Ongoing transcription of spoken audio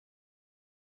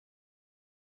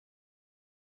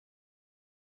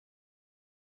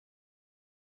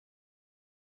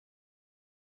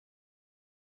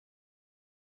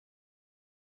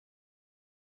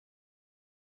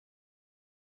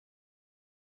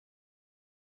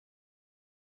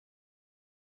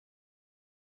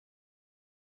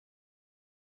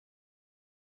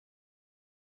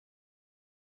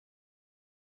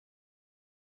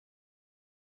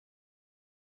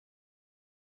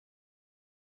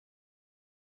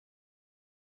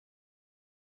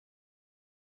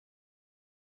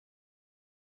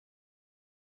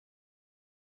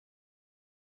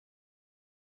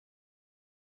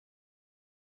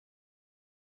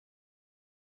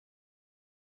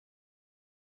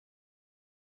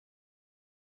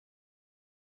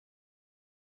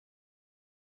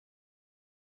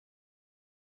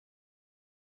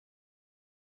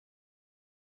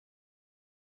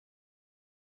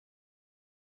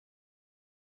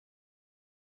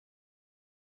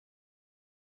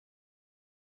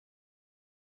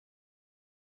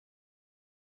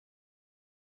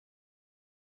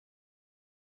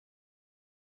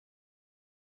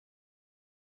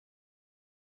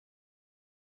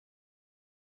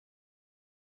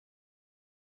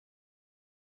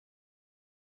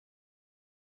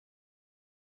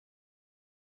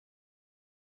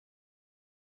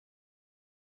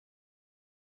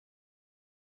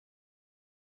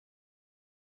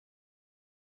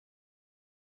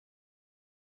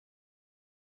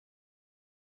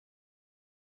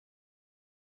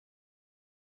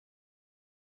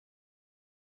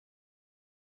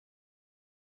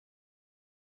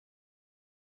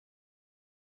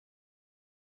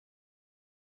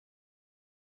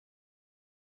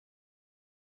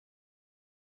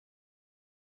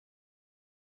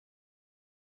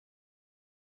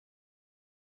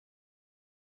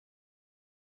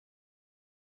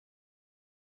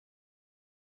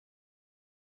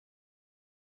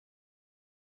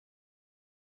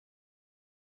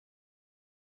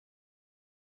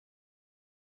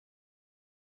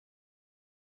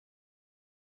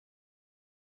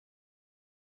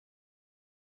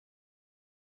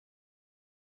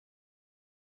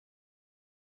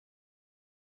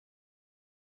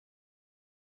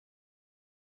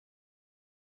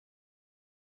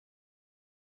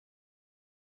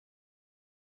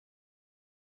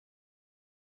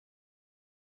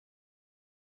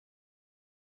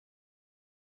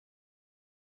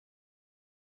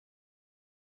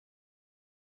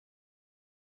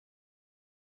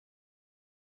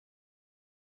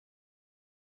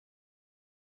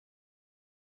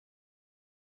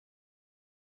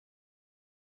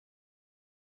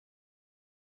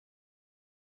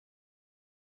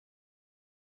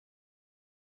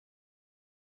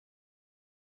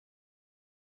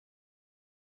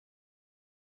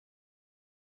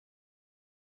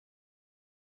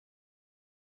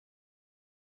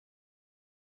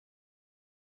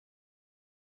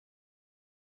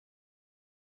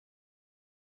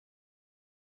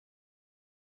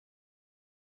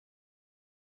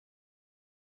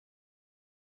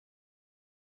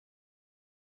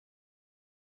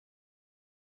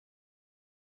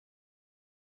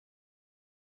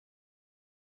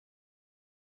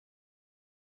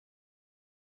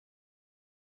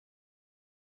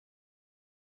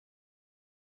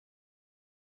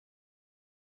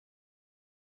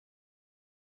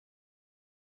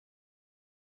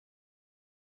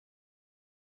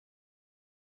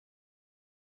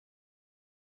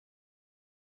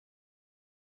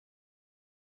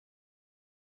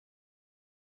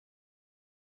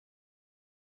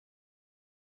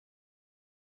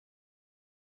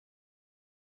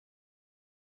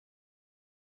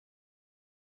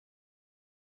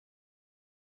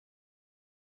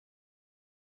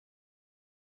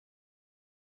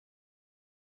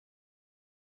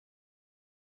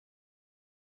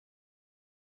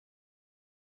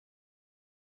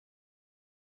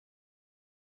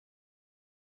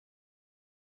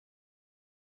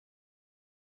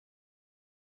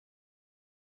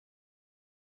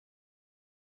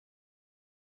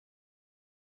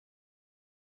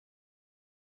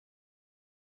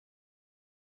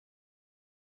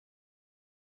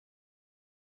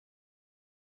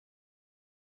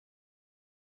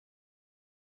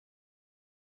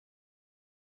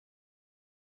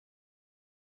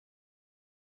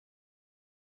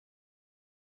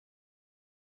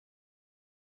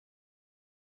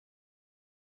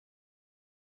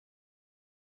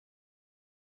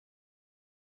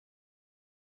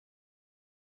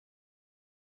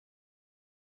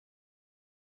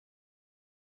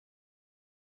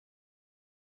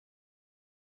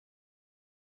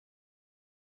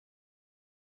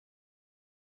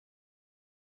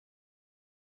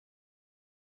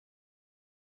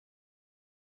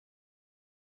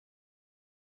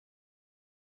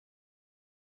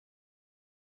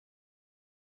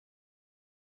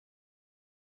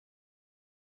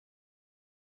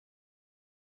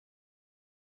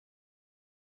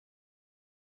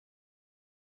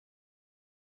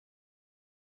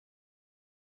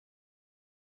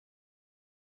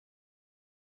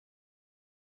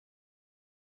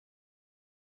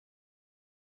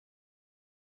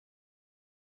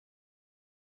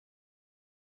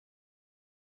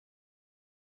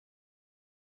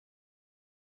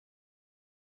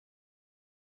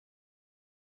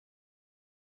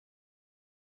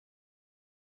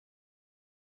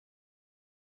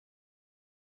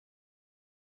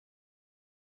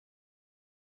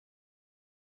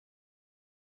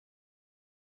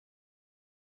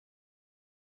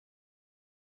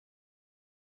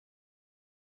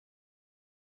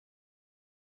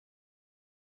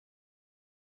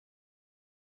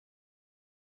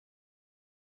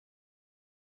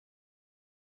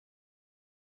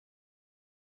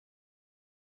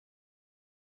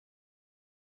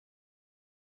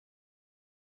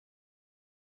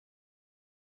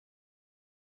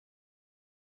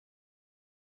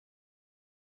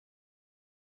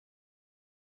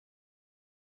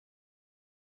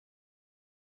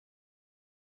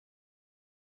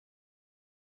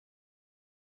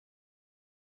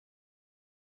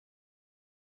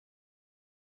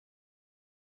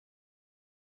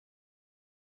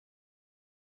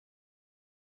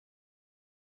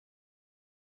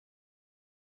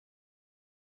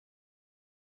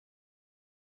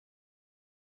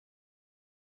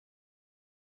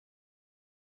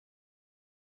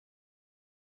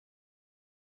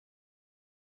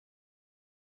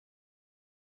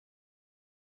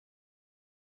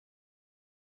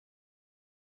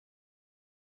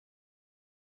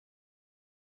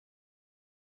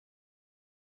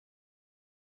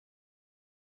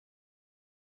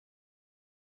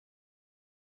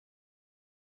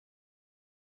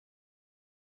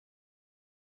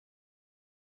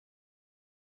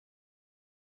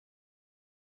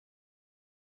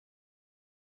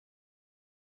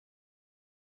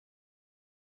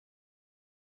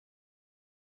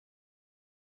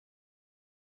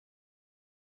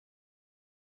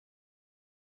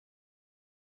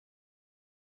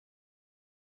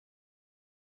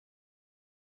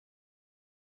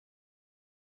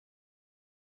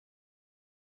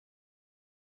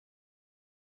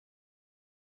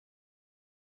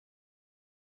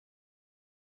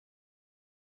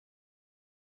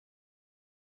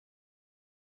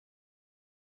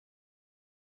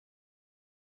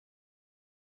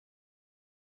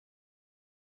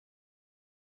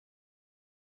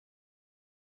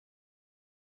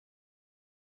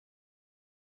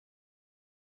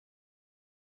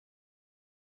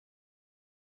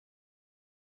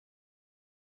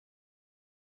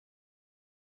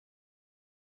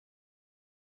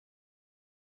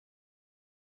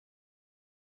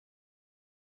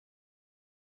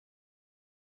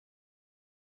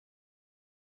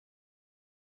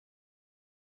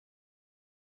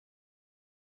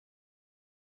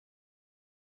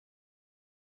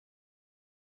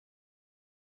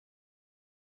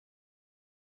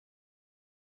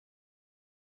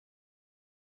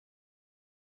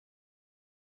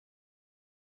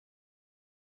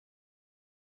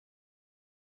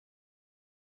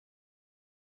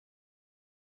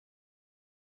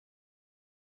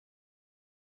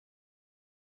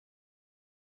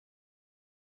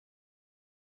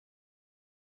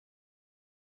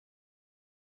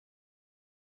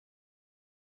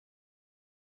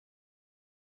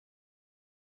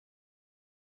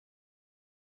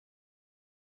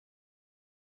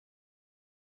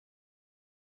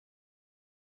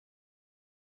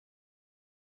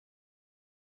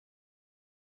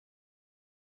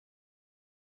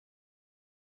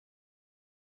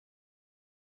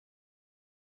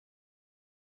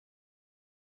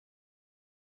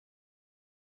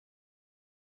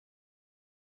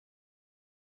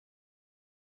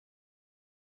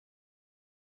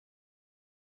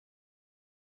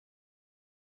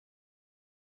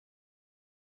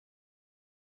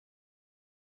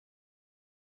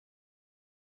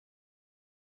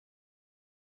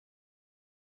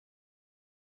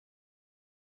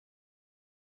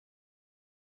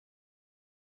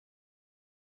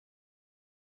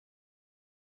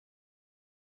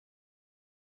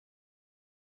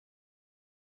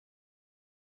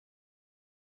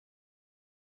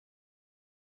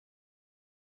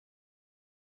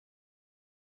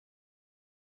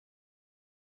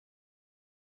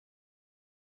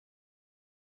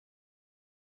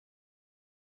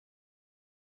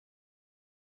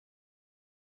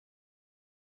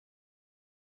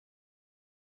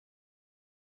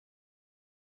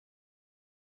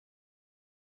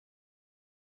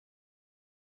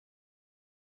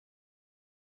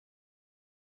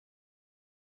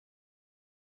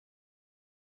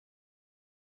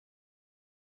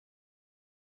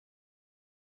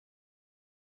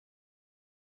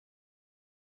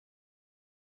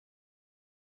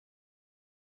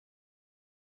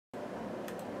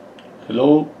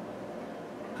Hello?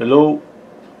 Hello?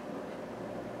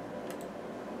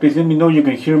 Please let me know you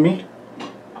can hear me.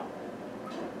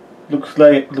 Looks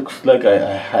like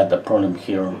I had a problem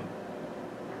here.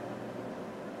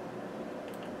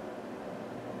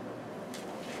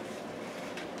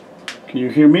 Can you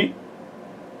hear me?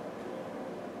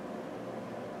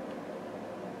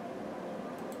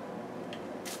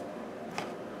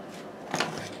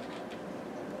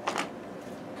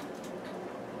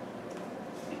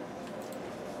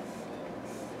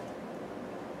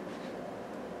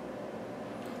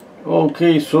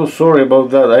 Okay, so sorry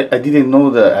about that. I didn't know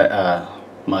that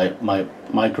my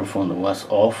microphone was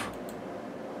off.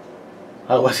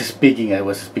 I was speaking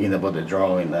about the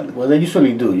drawing, and what I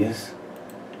usually do, yes.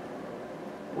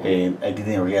 And I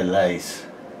didn't realize.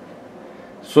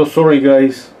 So sorry,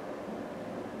 guys.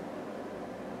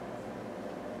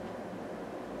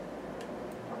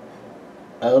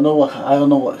 I don't know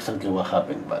what exactly what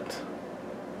happened, but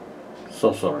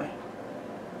so sorry.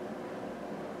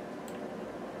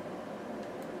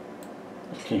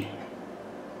 Okay,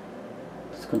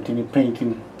 let's continue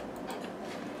painting.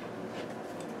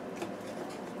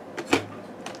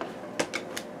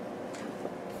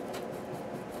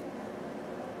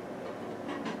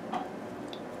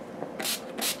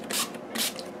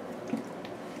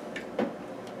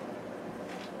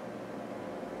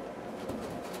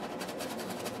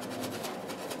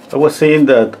 I was saying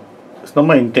that it's not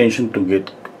my intention to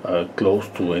get close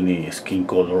to any skin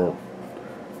color,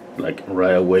 like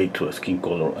right away to a skin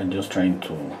color. I'm just trying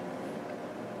to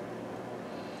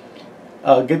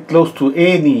get close to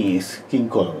any skin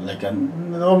color. Like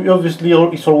obviously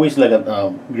it's always like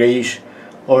a grayish,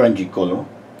 orangey color.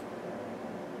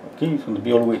 Okay, it's gonna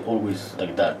be always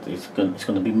like that. It's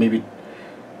gonna be maybe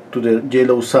to the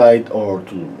yellow side or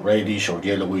to reddish or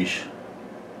yellowish.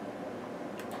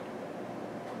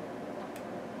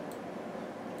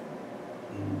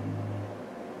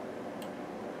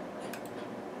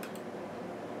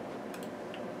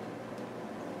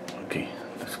 Okay,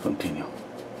 let's continue.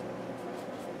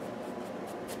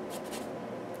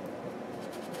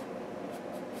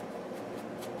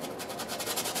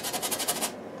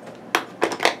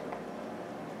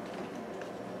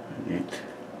 I need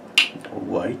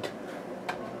white.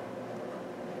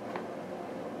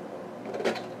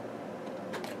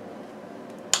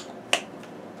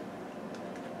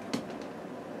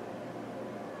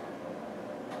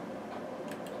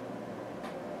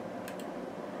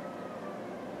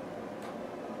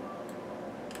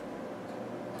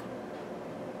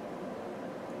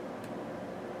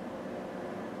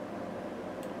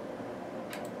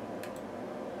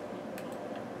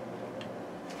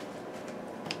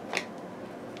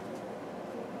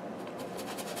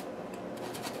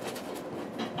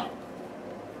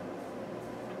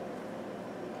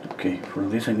 Okay, for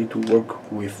this I need to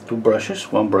work with two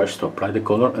brushes, one brush to apply the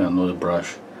color and another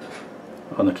brush.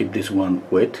 I'm gonna keep this one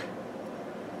wet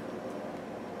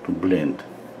to blend.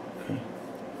 Okay.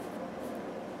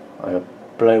 I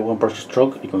apply one brush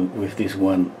stroke, with this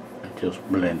one I just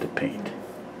blend the paint.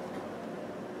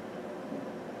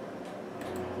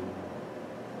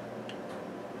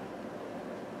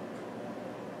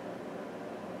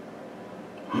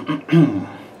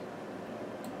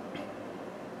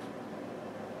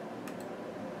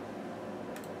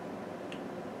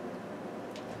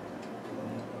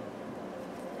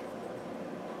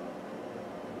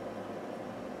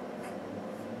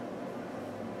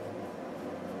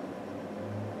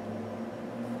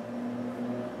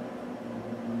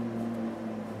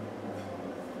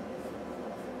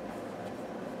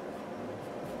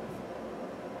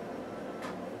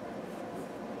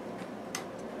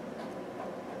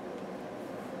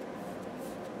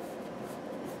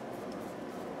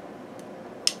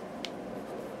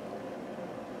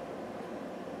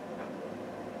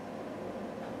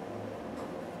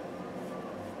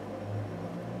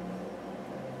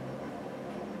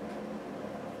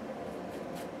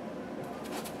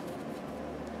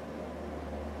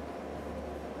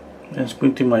 And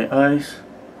squinting my eyes,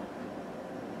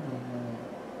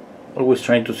 always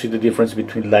trying to see the difference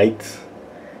between lights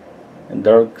and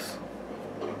darks.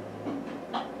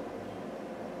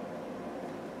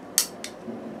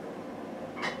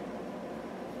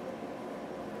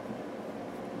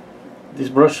 This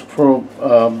brush for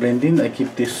blending, I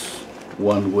keep this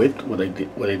one wet. What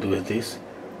I do is this: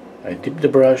 I dip the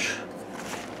brush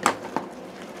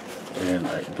and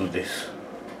I do this.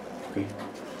 Okay,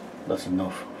 that's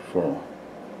enough for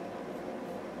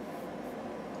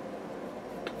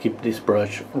to keep this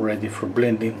brush ready for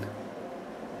blending.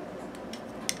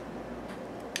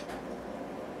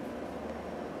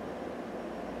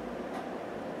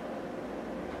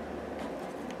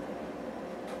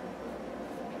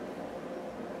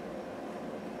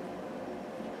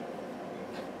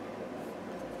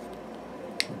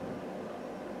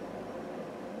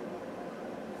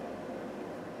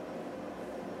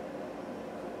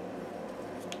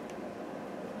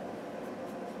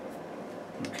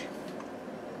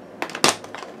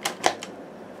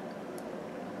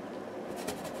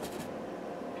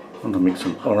 I'm gonna mix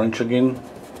some orange again,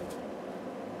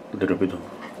 a little bit of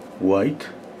white,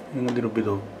 and a little bit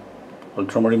of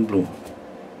ultramarine blue.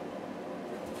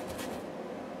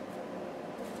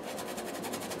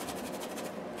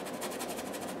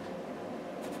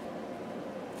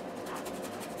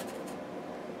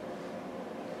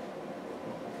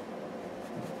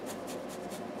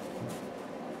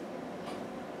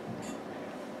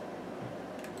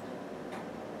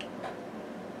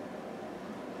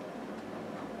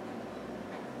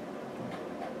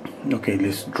 Okay,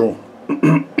 let's draw.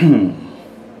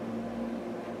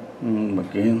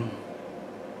 Again.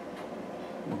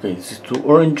 Okay, this is too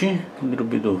orangey. A little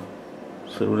bit of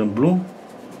cerulean blue.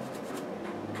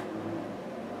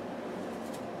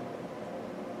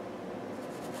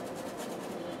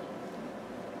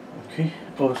 Okay.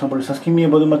 Oh, somebody's asking me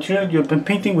about the material. You've been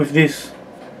painting with this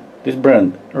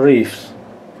brand, Reefs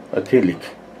acrylic.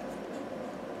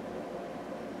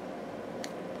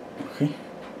 Okay.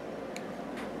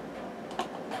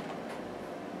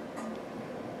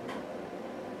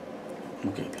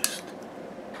 Okay, next.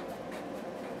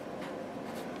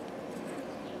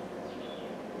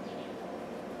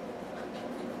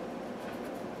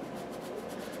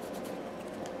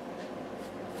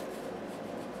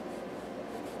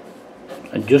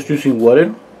 I'm just using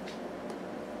water.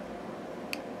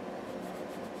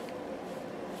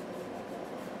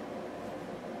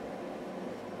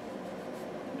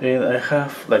 And I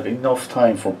have like enough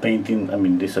time for painting,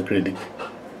 this acrylic.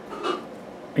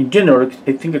 In general,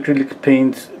 I think acrylic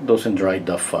paint doesn't dry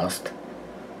that fast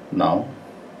now.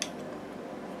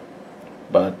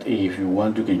 But if you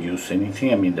want, you can use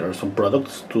anything. There are some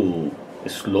products to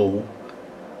slow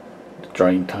the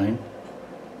drying time.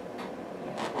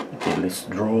 Okay, let's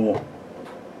draw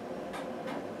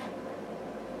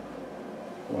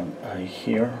one eye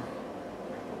here,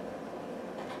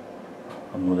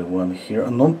 another one here.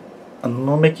 I'm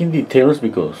not making details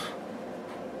because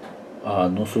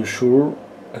I'm not so sure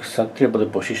exactly about the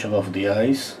position of the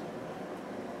eyes.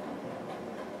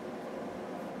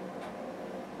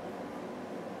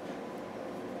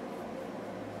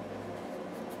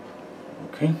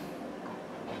 Okay.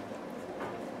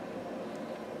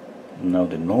 Now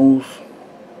the nose.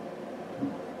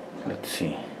 Let's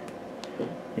see.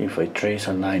 If I trace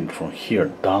a line from here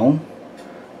down,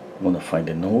 I'm gonna find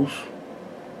the nose.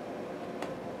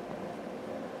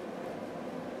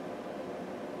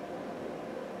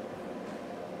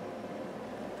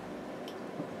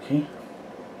 Okay.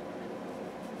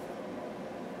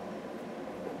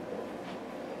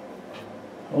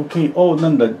 Okay. Oh,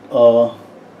 Nanda.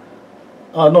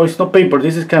 No, it's not paper.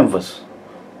 This is canvas.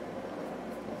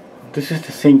 This is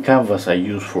the same canvas I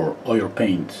use for oil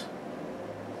paints.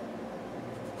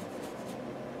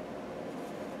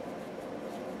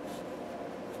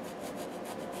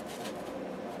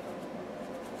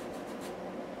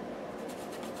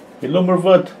 Hello,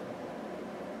 Mervat.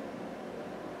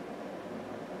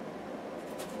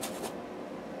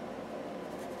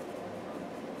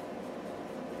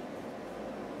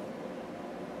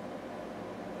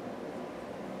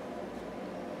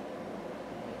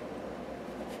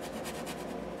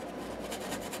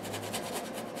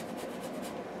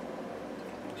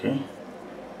 Okay.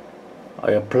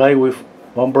 I apply with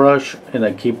one brush and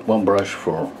I keep one brush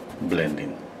for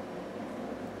blending.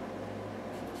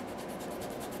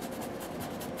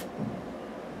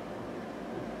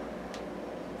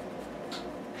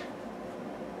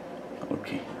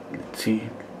 Okay,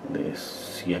 let's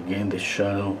see again the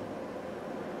shadow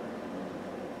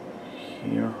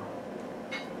here.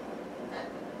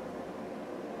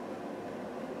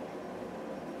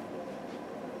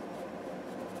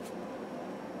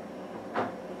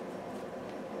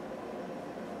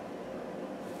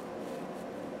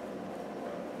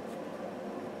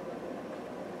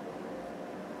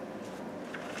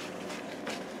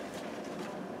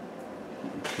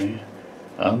 Okay.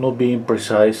 I'm not being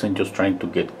precise, I'm just trying to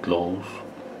get close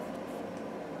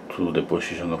to the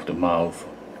position of the mouth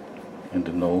and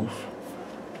the nose.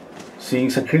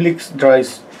 Since acrylics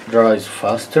dries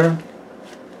faster,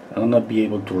 I'm gonna be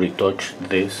able to retouch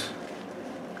this.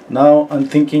 Now I'm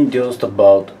thinking just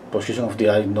about position of the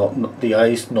eye, the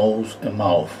eyes, nose and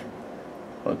mouth.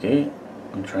 Okay,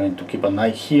 I'm trying to keep an eye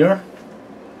here.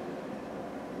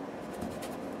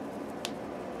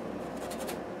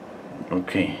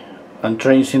 Okay, I'm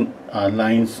tracing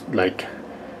lines like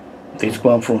this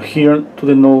one from here to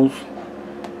the nose.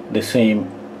 The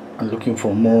same, I'm looking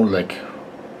for more like,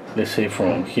 let's say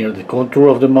from here, the contour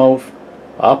of the mouth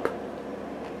up.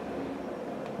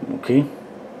 Okay,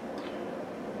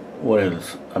 what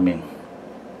else?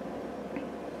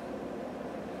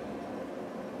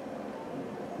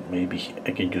 maybe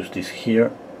I can use this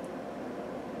here.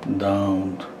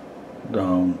 Down,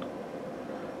 down.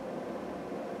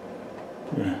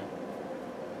 Yeah.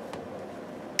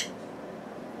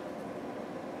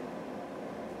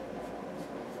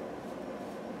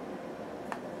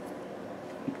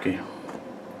 Okay.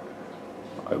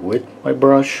 I wet my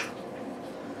brush.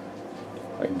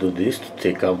 I do this to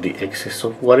take out the excess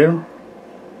of water,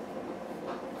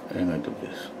 and I do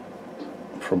this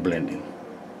for blending.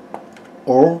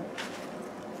 Or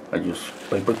I use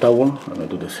paper towel and I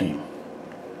do the same.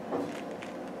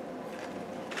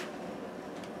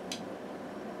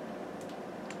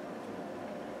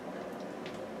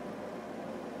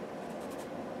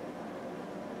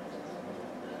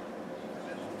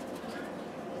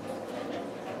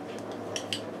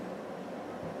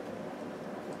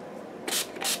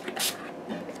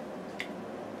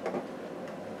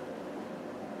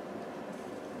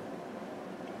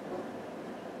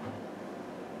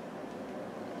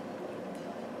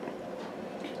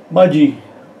 Maggie,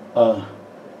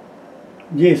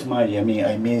 yes, Maggie, I mean,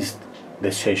 I missed the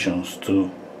sessions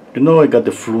too. You know, I got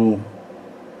the flu,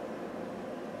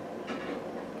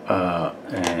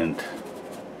 and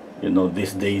you know,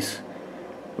 these days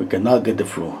we cannot get the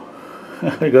flu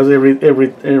because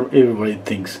everybody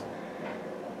thinks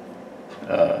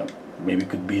maybe it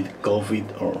could be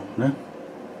COVID or no?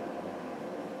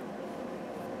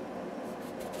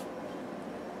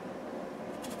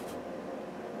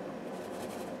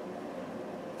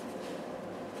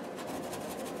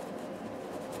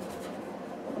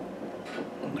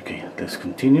 Okay, let's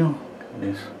continue.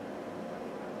 Let's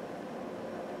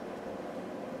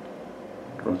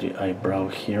draw the eyebrow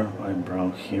here,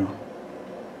 eyebrow here.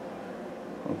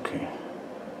 Okay.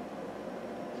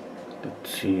 Let's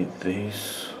see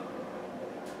this.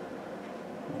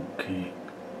 Okay,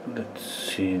 let's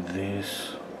see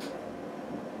this.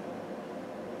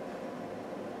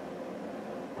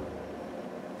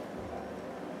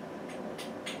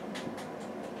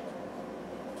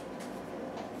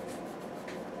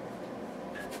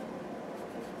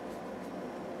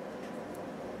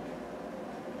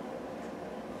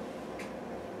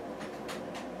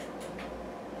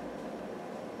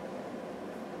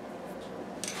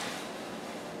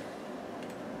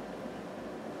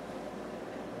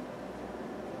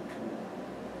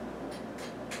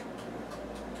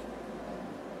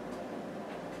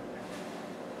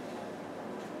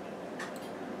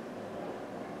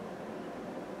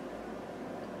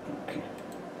 Okay.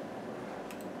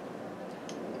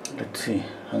 Let's see.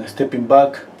 I'm stepping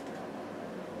back.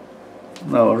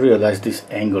 Now I realize this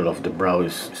angle of the brow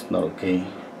is not okay.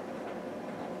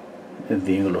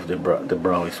 The angle of the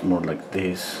brow is more like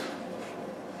this.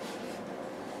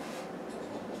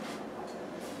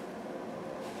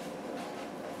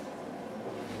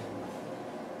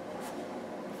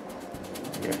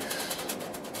 Yes.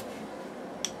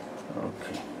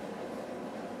 Okay.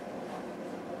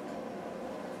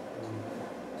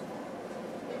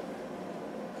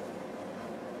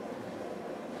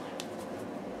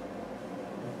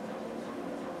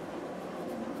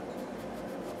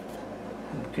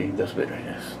 Okay, that's better,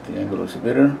 yes. The angle is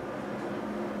better.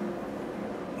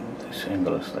 This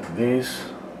angle is like this.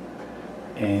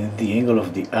 And the angle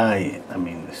of the eye, I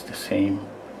mean, it's the same.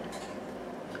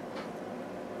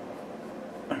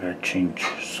 I gotta change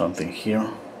something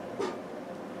here.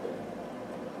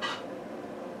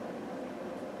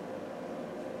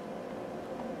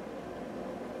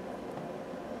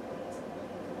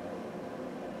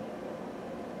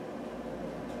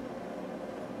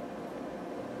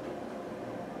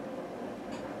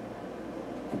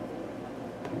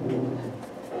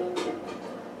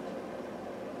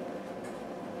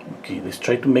 Okay, let's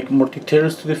try to make more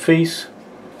details to the face.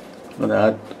 I'm gonna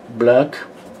add black,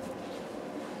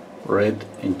 red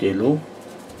and yellow.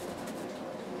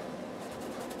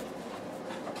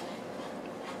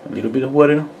 A little bit of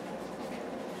water.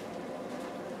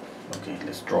 Okay,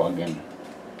 let's draw again.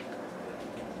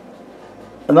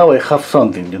 And now I have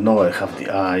something, you know, I have the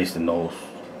eyes, the nose,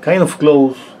 kind of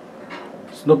close.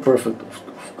 It's not perfect,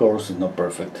 of course it's not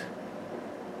perfect.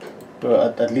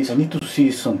 But at least I need to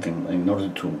see something in order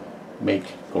to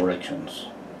make corrections.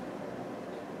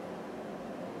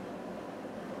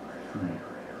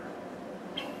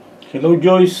 Hello,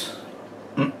 Joyce.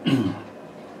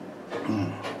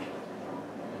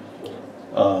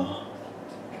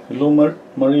 Hello,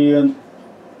 Marian.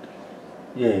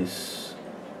 Yes,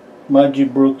 Maggie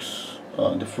Brooks.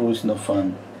 The flu is not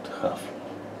fun to have.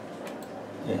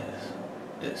 Yes,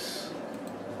 yes.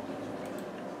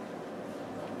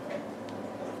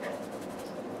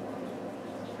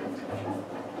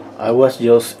 I was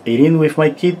just eating with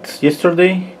my kids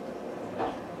yesterday.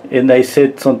 And I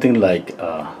said something like,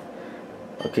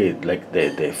 okay, like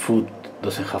the food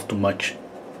doesn't have too much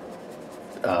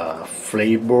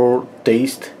flavor,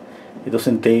 taste. It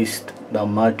doesn't taste that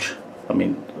much. I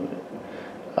mean,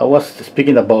 I was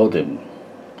speaking about that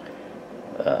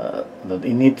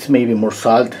it needs maybe more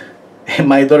salt. And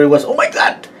my daughter was, oh my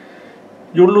God,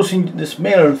 you're losing the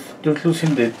smell, you're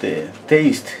losing the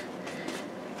taste.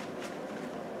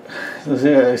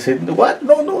 So I said, what?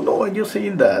 No, no, no, I'm just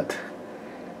saying that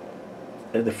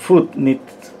the food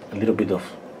needs a little bit of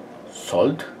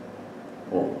salt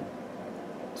or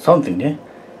something, yeah?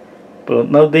 But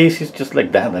nowadays it's just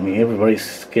like that. I mean, everybody's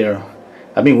scared.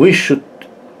 I mean, we should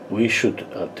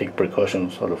take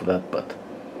precautions, all of that, but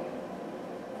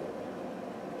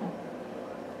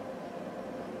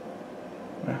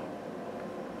yeah.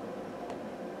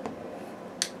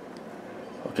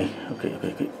 Okay.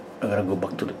 I gotta go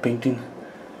back to the painting.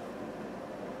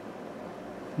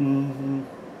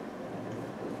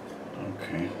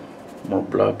 Okay, more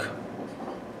black.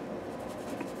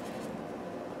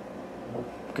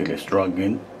 Okay, let's draw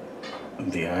again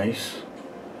the eyes.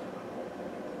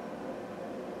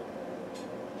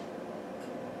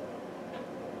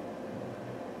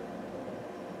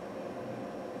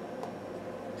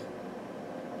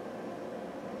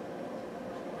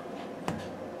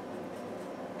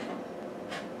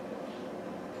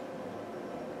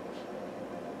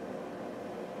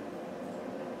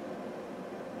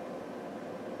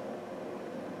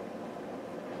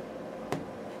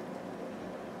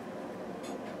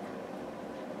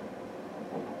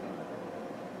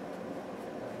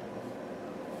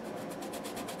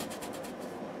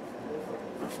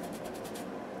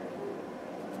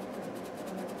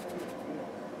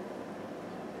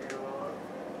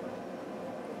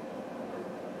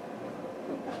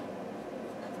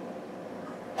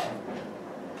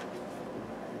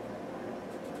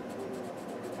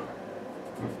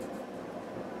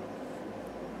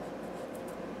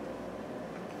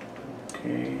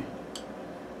 Okay.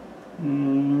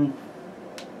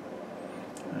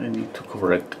 I need to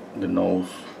correct the nose.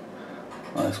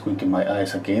 I'm squinting my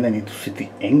eyes again. I need to see the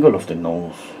angle of the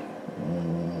nose.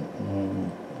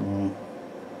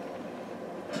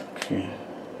 Okay.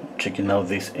 Checking out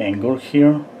this angle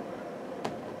here.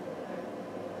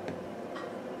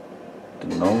 The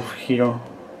nose here.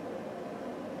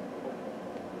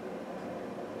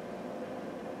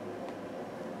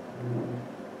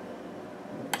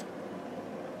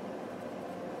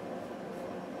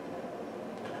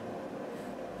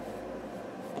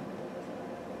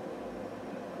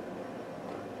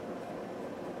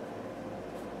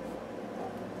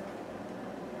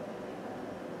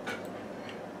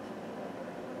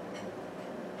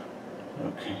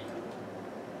 Okay.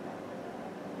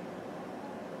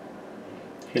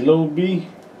 Hello, B.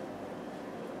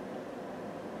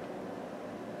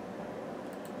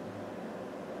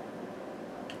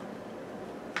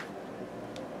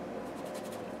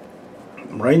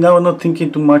 Right now I'm not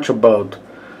thinking too much about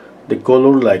the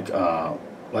color, like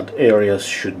what areas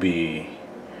should be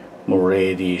more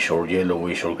reddish or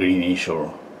yellowish or greenish,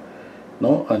 or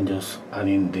no, I'm just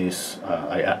adding this.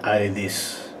 I added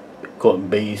this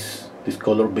base, this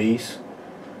color base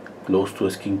close to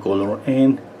a skin color,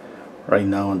 and right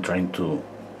now I'm trying to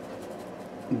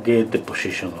get the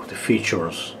position of the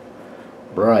features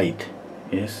right.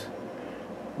 Yes.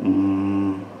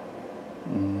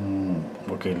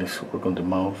 Okay, let's work on the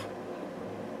mouth.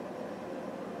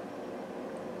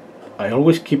 I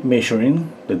always keep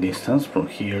measuring the distance from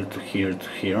here to here to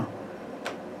here.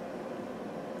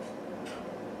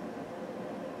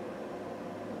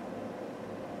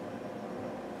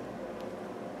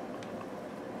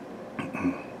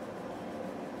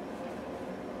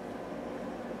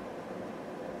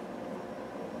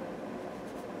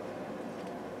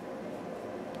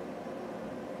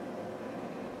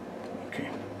 Okay,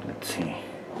 let's see.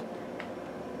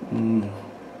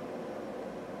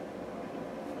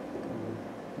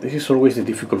 This is always the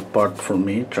difficult part for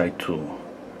me, try to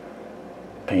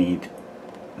paint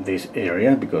this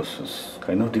area, because it's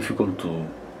kind of difficult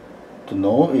to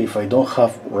know if I don't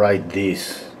have right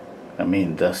this. I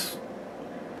mean, that's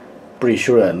pretty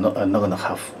sure I'm not gonna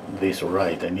have this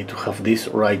right. I need to have this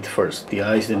right first, the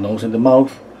eyes, the nose and the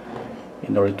mouth,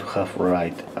 in order to have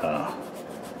right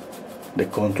the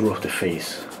contour of the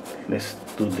face. Let's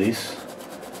do this.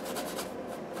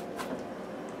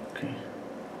 Okay.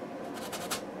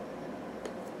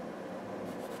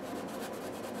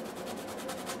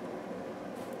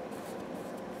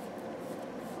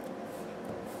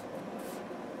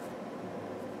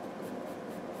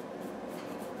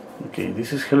 Okay,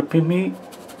 this is helping me,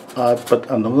 but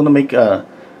I'm not gonna make a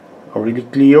really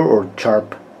clear or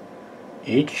sharp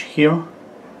edge here.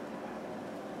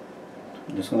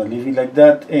 I'm just gonna leave it like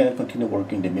that and continue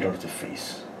working the middle of the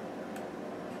face.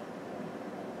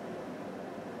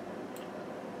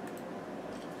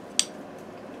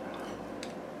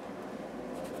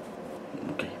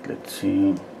 Okay, let's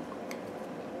see.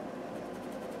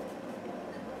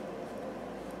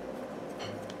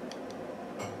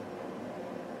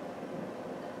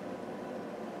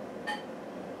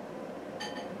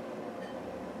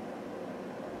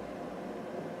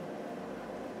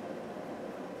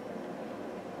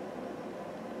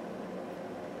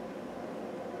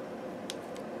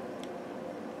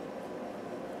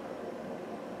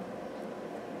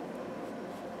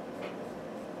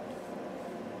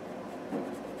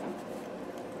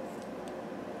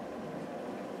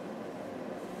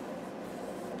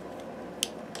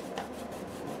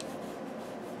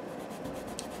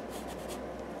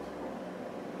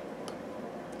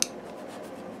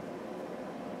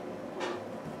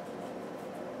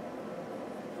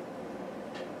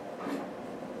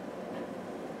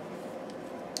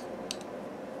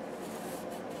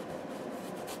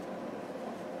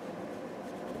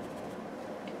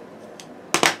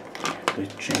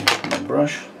 Let's change my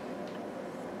brush.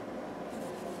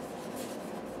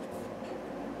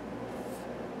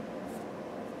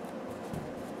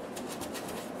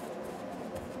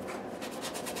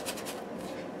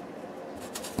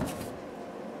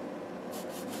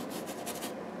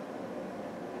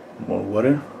 More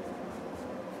water.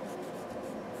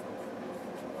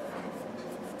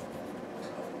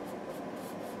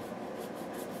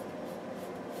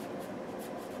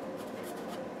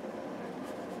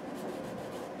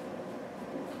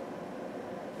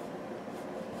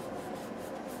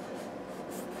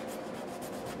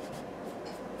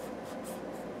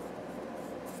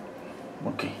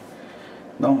 Okay,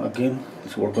 now again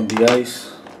let's work on the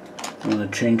eyes. I'm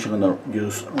gonna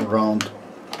use round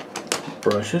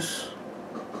brushes.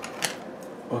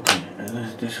 Okay,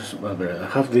 and this is better. I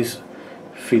have these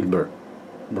Filbert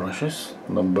brushes,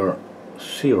 number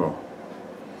 0.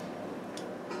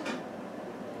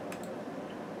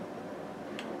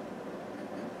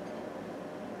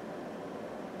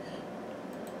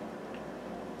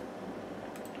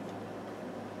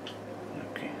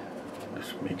 Okay,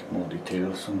 let's make more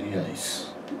details on the eyes.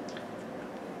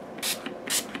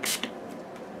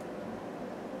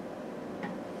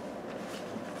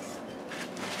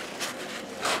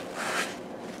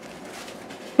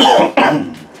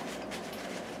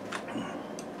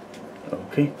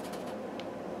 Okay.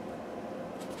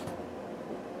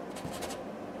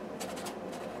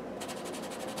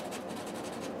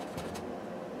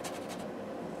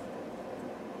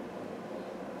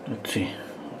 Let's see.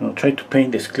 I'll try to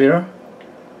paint this clearer.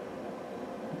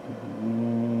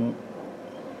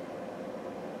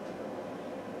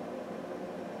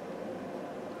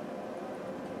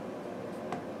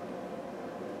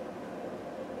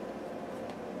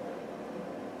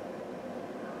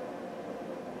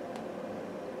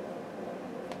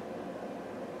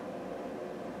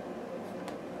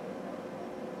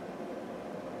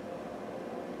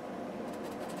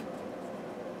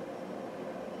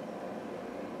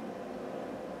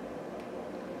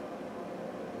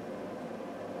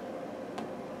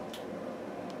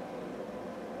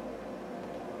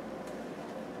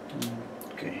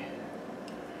 Okay,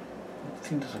 I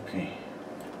think that's okay.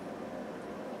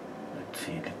 Let's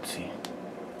see.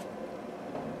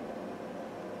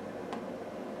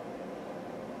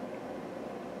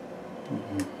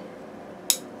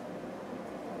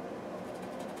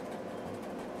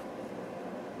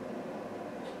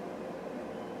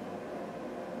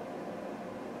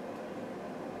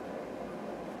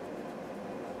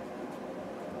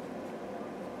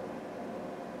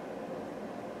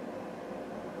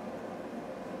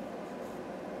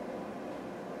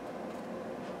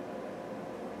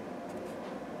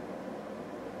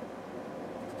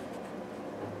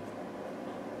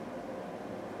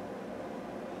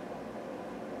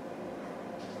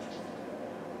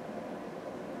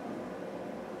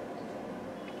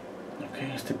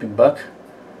 Okay, stepping back,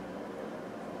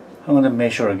 I'm gonna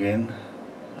measure again.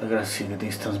 I gotta see the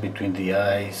distance between the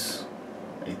eyes.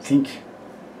 I think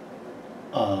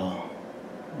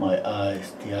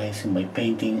the eyes in my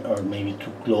painting are maybe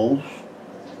too close.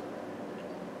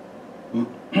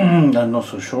 I'm not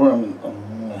so sure.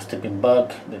 I'm stepping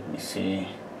back. Let me see.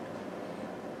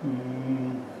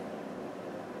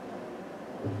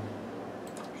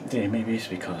 Yeah, maybe it's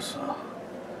because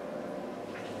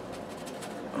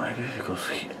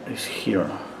it's here.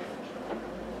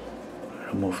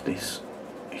 Remove this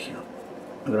here.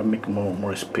 I'm gonna make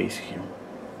more space here.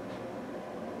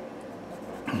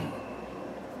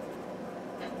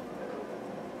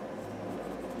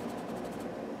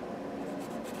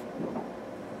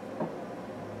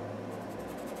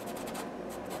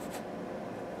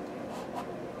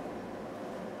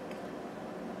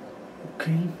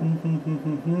 Okay.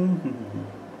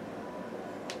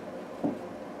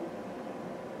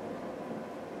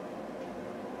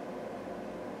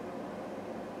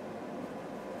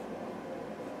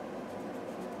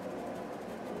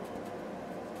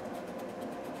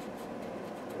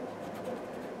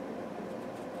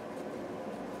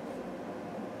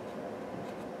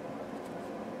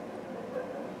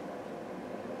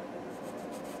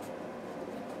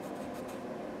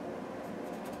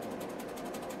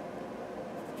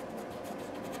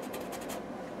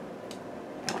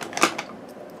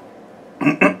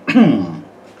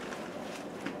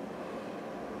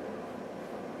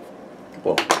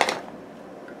 Well,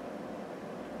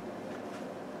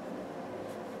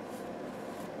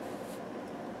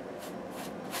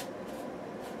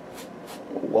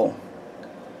 wow,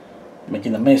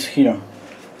 making a mess here.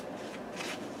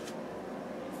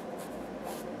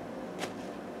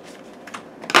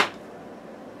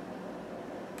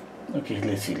 Okay,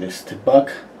 let's see, let's step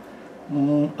back.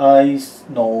 Eyes,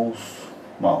 nose,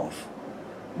 mouth.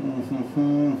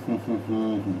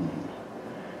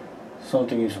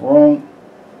 Something is wrong.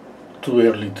 Too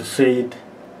early to say it.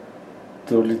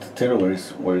 Too early to tell where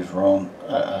is wrong.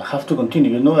 I have to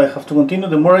continue. You know, I have to continue.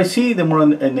 The more I see, the more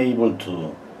I'm able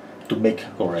to make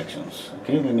corrections.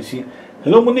 Okay, let me see.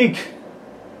 Hello, Monique.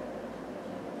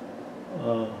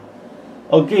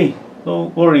 Okay,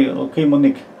 don't worry. Okay,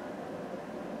 Monique.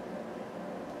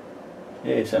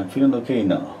 Yes, I'm feeling okay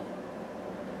now.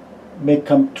 Make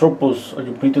tropos. Are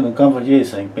you painting on canvas?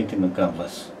 Yes, I'm painting on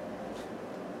canvas.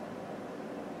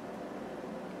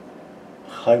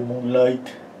 High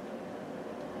moonlight.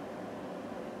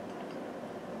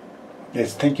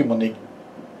 Yes, thank you, Monique.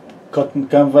 Cotton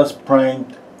canvas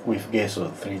print with gesso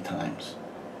 3 times.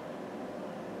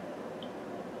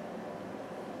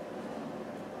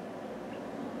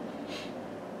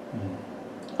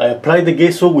 I applied the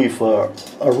gesso with a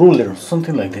ruler,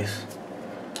 something like this.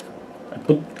 I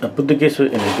put the gesso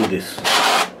and I do this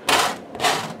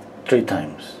 3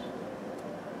 times.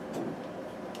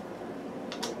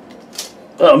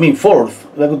 I mean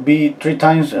 4th. That would be 3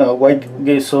 times white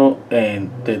gesso,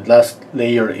 and the last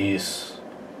layer is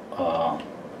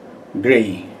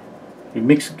gray. We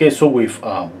mix gesso with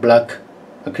black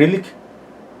acrylic.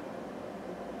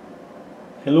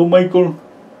 Hello, Michael.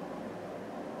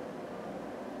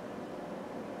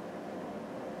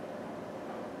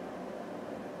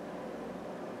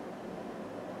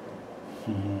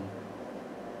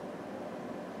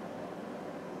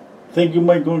 Thank you,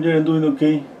 Michael. You're doing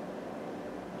okay.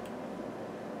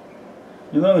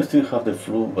 You know, I still have the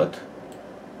flu, but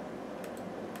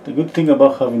the good thing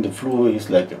about having the flu is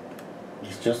like,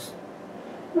 it's just,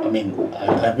 I mean,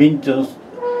 I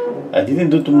didn't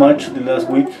do too much the last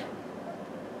week.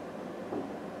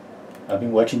 I've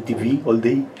been watching TV all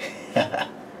day.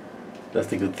 That's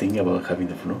the good thing about having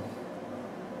the flu.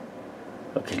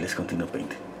 Okay, let's continue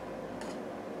painting.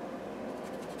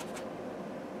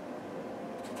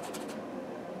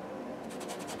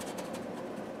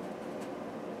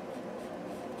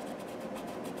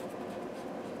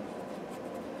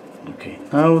 Okay,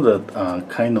 now that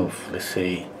kind of, let's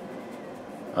say,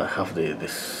 I have the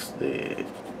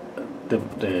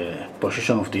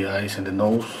position of the eyes and the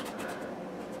nose,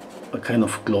 I kind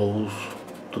of close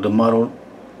to the model.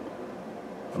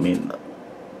 I mean,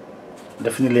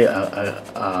 definitely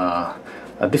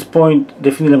at this point,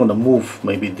 definitely I'm gonna move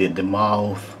maybe the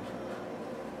mouth,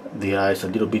 the eyes a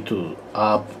little bit to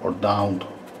up or down,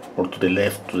 or to the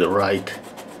left, to the right.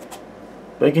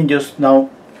 But I can just now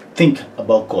think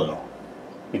about color,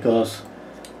 because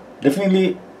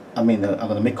definitely, I mean, I'm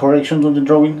gonna make corrections on the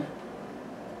drawing,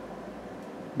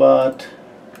 but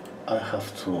I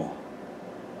have to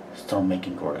start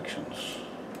making corrections.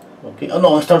 Okay, oh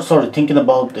no, sorry, thinking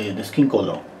about the skin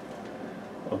color.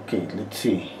 Okay, let's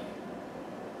see,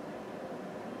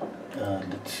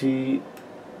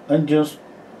 and just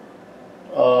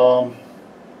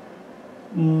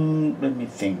let me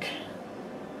think.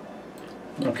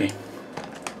 Okay,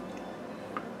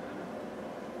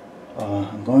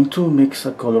 I'm going to mix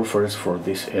a color first for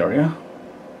this area.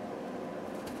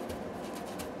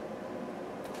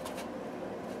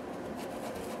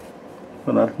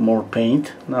 I'm gonna add more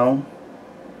paint now.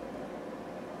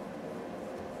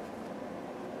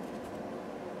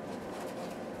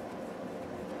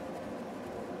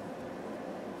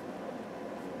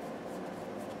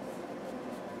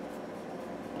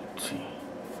 Let's see.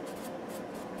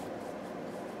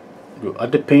 You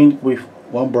add the paint with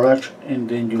one brush, and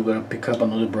then you're gonna pick up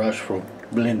another brush for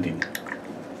blending.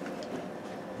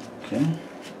 Okay.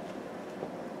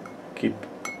 Keep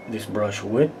this brush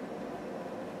wet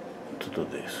to do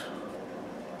this.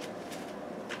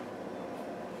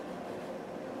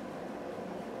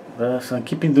 So I'm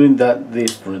keeping doing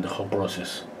this during the whole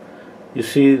process. You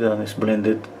see that it's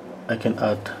blended. I can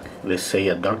add, let's say,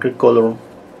 a darker color.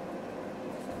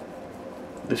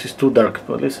 This is too dark,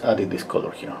 but let's add this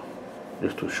color here,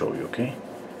 just to show you, okay?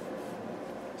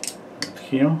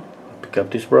 Here, pick up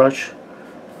this brush.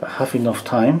 I have enough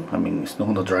time, I mean, it's not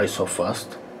gonna dry so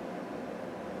fast.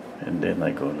 And then I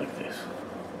go like this.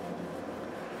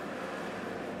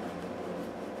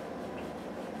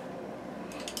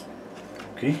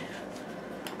 Okay.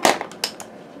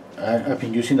 I've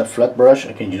been using a flat brush.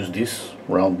 I can use this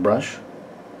round brush.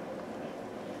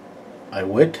 I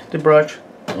wet the brush,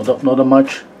 not that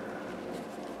much.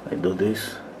 I do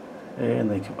this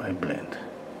and I blend.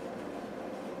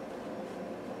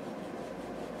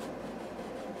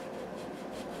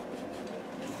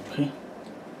 Okay.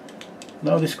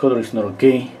 Now this color is not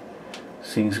okay,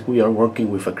 since we are working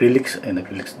with acrylics and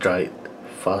acrylics dry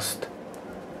fast.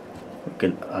 We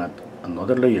can add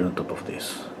another layer on top of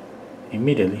this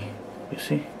immediately, you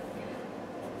see.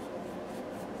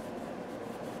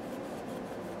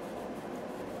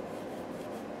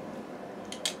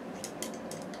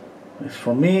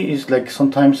 For me, it's like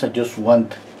sometimes I just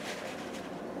want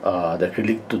the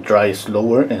acrylic to dry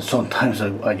slower, and sometimes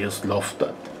I just love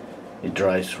that it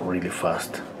dries really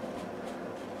fast.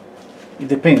 It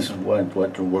depends on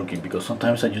what you're working, because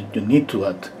sometimes you need to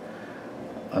add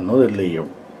another layer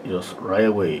just right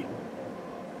away,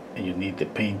 and you need the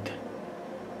paint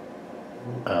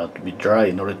to be dry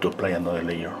in order to apply another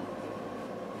layer.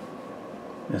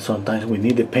 And sometimes we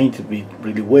need the paint to be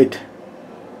really wet.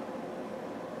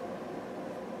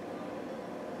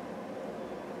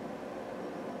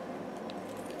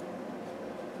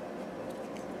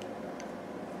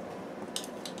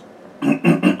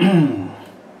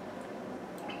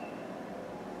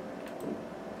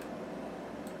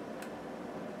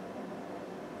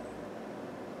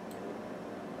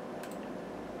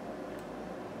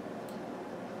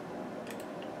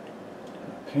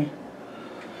 Okay.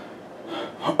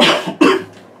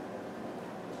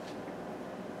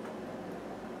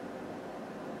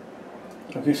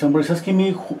 Okay, somebody's asking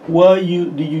me why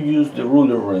did you use the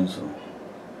ruler, Renzo?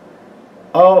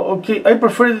 Oh, okay. I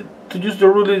prefer to use the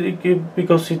ruler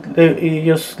because it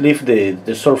just leaves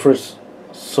the surface,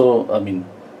 so I mean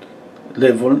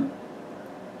level.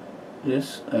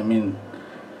 Yes, I mean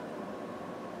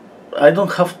I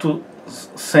don't have to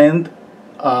sand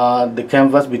the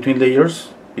canvas between layers,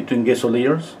 between gesso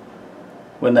layers.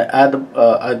 When I add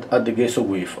the gesso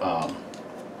with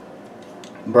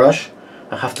brush,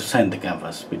 I have to sand the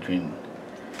canvas between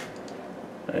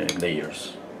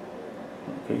layers.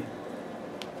 Okay.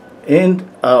 And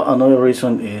another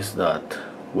reason is that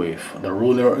with the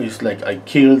ruler is like I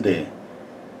kill the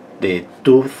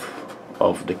tooth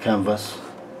of the canvas,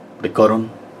 the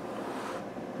cotton,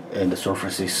 and the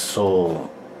surface is so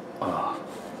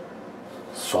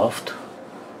soft.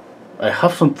 I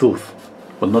have some tooth,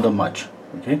 but not that much.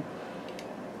 Okay.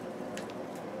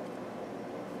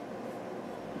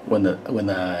 When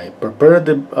I prepare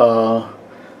the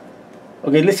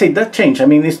okay, let's say that change. I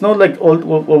mean, it's not like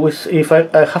always. If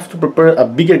I have to prepare a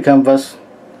bigger canvas,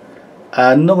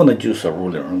 I'm not gonna use a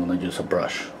ruler. I'm gonna use a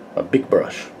brush, a big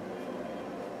brush,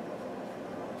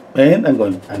 and I'm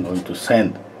going to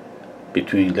sand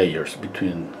between layers,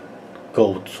 between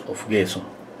coats of gesso.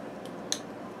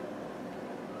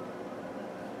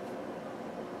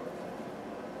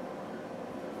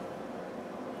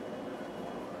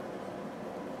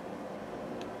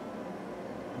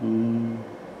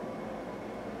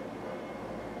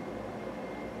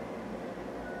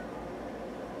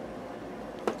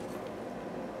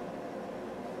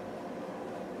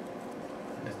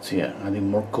 Let's see, adding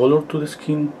more color to the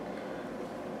skin.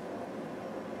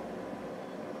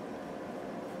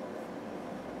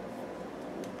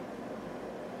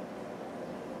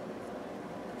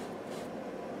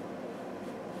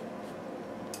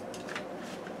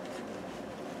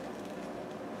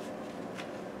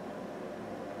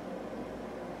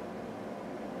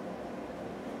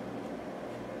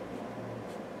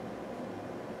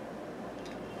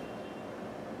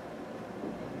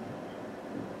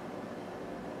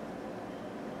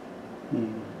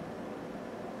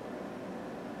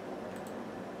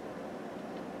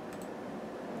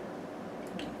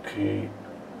 Okay,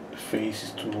 the face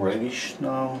is too reddish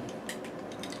now.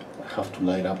 I have to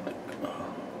light up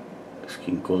the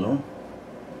skin color.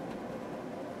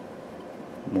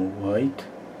 More white.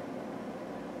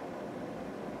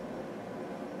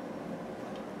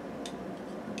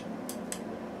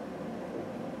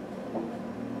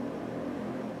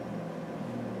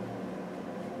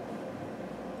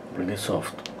 Really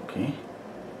soft, okay.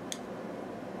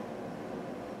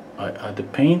 I add the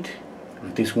paint.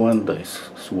 If this one that is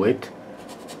wet,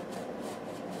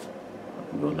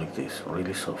 go like this,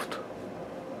 really soft.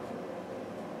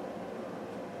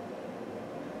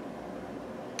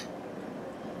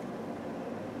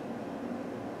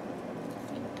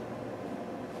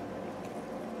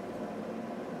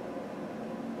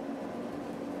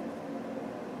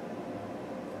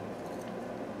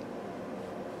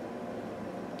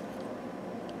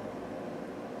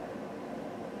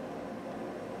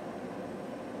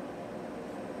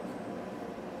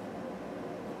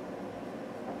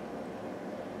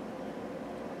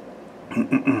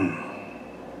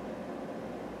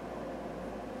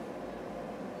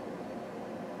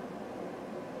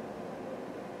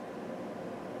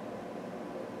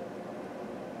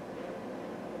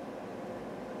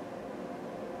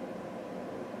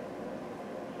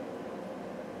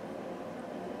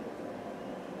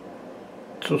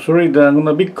 So sorry that I'm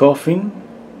gonna be coughing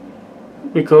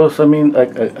because I mean I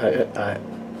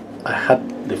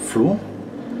had the flu,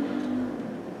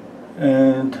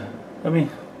 and I mean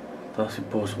that's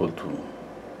impossible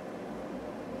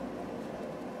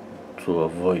to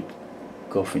avoid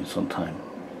coughing sometimes.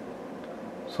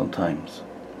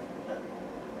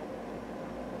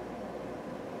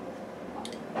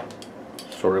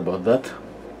 Sorry about that.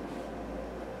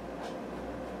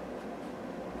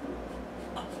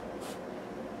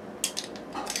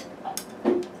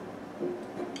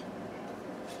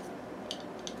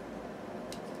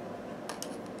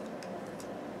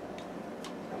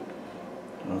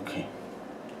 Okay,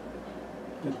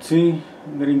 let's see,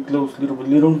 I'm getting close little by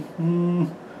little.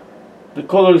 The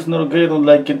color is not okay, I don't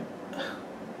like it.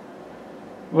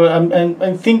 Well,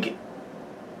 I think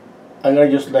I'm gonna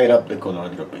just light up the color a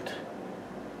little bit.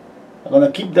 I'm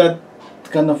gonna keep that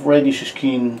kind of reddish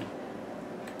skin.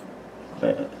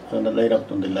 I'm gonna light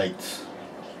up on the lights.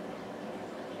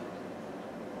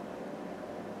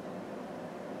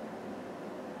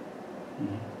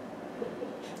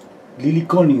 Lily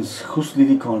Collins. Who's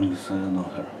Lily Collins? I don't know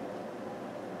her.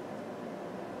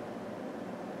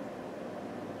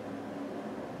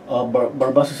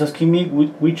 Barbas is asking me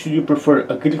which do you prefer,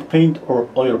 acrylic paint or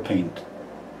oil paint?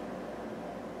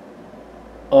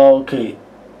 Okay,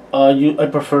 I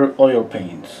prefer oil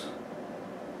paints.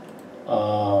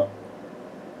 I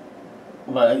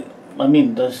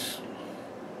mean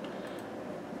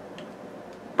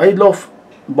I love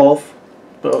both,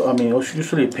 but I mean I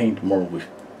usually paint more with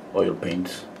oil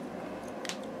paints.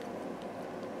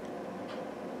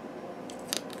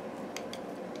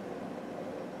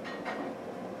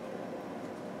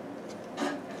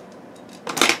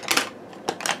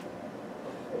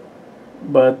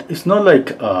 But it's not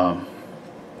like I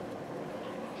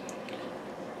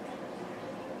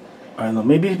don't know,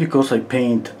 maybe it's because I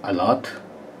paint a lot.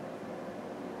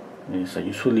 Yes, I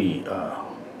usually I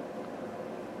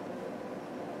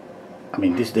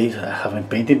mean these days I haven't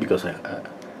painted because I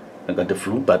got the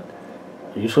flu, but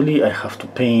usually I have to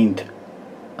paint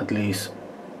at least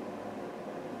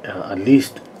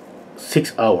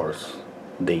 6 hours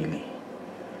daily,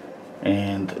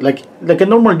 and like a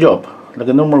normal job, like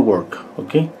a normal work.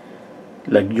 Okay,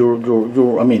 like your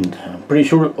I mean I'm pretty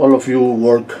sure all of you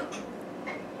work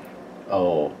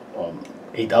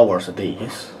 8 hours a day.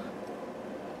 Yes,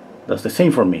 that's the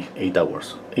same for me. 8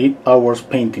 hours, 8 hours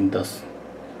painting. That's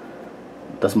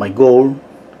my goal.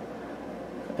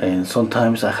 And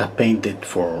sometimes I have painted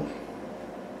for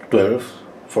 12,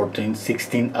 14,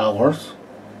 16 hours,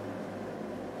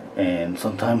 and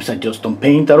sometimes I just don't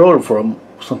paint at all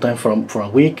sometimes for a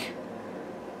week,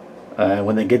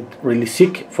 when I get really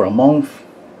sick, for a month.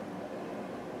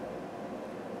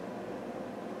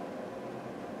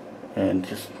 And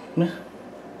just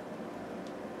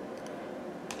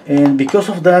and because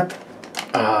of that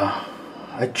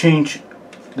I change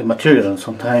the material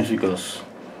sometimes because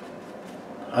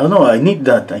I don't know, I need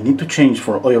to change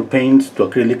from oil paints to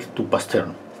acrylic to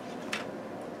pastel.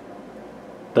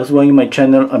 That's why in my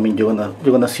channel, I mean, you're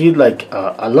gonna see like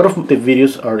a lot of the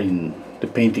videos are in the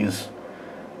paintings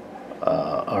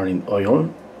are in oil,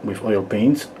 with oil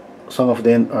paints. Some of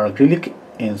them are acrylic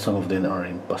and some of them are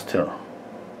in pastel,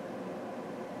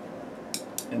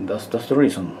 and that's the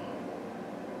reason.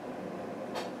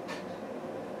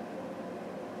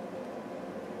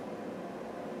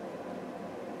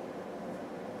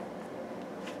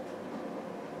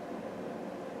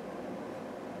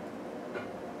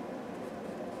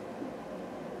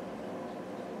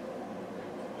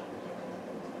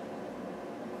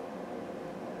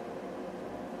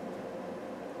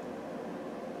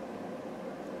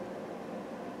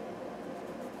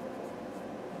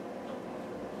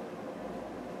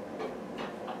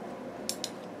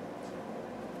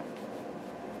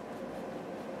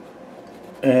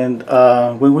 And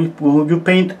when you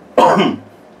paint,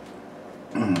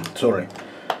 sorry,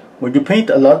 when you paint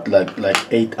a lot,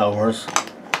 like 8 hours,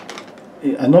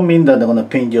 I don't mean that I'm gonna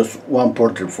paint just one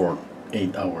portrait for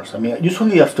 8 hours. I mean,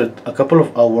 usually after a couple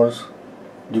of hours,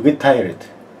 you get tired.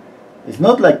 It's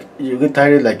not like you get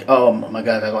tired like, oh my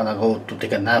god, I'm gonna go to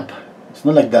take a nap. It's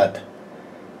not like that.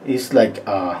 It's like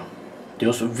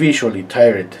just visually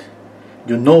tired.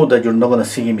 You know that you're not gonna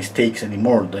see any mistakes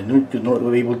anymore. That you're not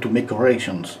able to make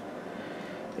corrections.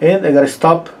 And I gotta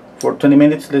stop for 20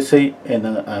 minutes, let's say,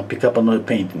 and pick up another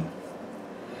painting.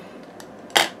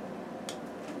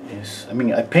 Yes, I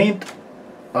mean, I paint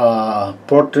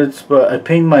portraits, but I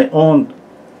paint my own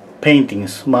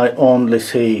paintings, my own, let's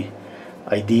say,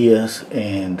 ideas,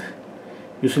 and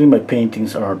usually my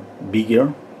paintings are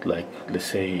bigger, like let's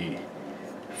say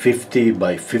 50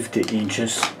 by 50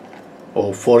 inches,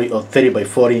 or 40 or 30 by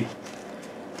 40,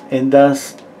 and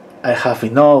thus I have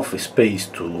enough space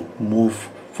to move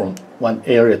from one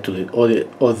area to the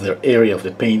other area of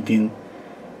the painting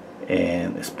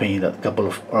and spend a couple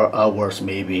of hours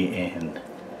maybe. And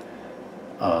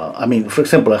I mean, for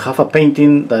example, I have a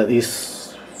painting that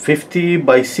is 50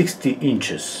 by 60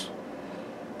 inches.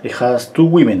 It has two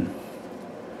women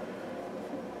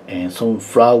and some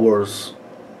flowers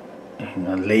and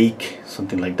a lake,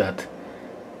 something like that.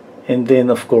 And then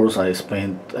of course I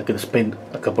can spend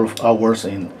a couple of hours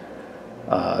in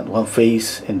one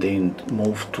face, and then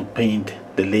move to paint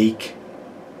the lake,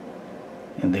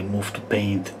 and then move to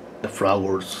paint the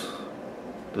flowers.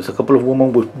 There's a couple of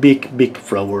women with big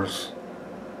flowers,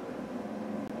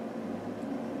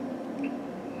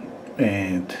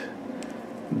 and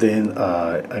then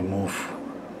I move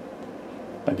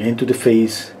again to the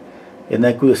face, and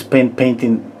I could spend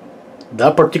painting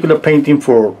that particular painting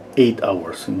for 8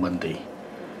 hours in one day.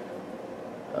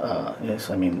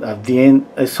 Yes, I mean, at the end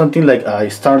it's something like I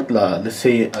start let's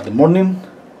say at the morning,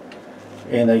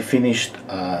 and I finished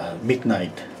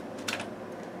midnight,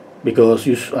 because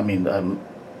I mean, I'm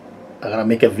gonna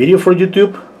make a video for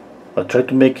YouTube. I try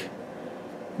to make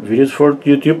videos for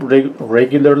YouTube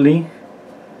regularly.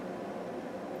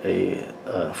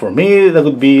 For me that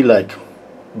would be like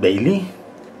daily,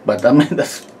 but I mean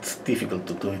that's difficult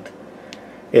to do it.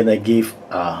 And I give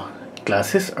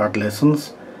classes, art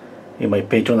lessons, in my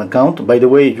Patreon account. By the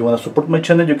way, if you want to support my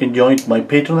channel, you can join my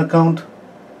Patreon account.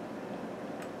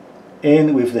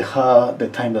 And with the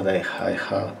time that I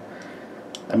have,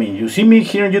 I mean, you see me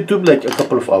here on YouTube like a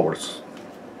couple of hours.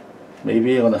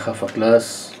 Maybe I'm gonna have a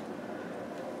class,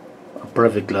 a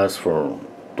private class for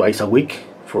twice a week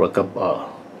for a couple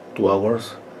 2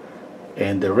 hours,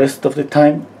 and the rest of the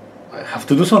time I have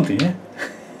to do something. Yeah?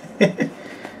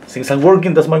 Since I'm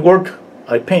working, that's my work.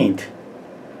 I paint.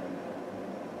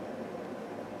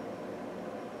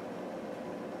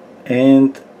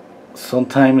 And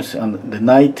sometimes on the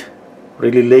night,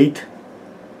 really late,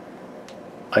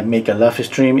 I make a live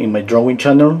stream in my drawing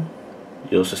channel,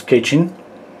 just sketching.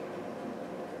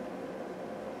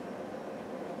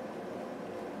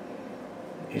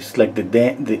 It's like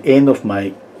the end of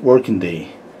my working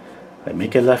day. I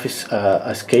make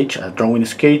a sketch, a drawing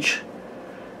sketch,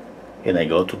 and I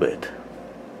go to bed.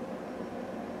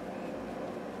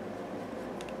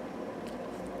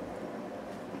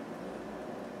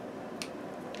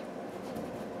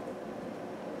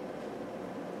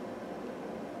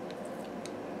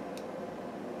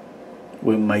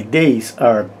 When my days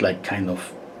are like kind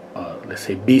of let's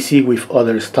say busy with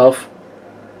other stuff,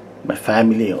 my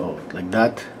family or like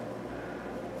that,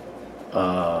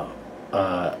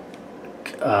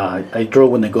 I draw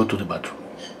when I go to the bathroom.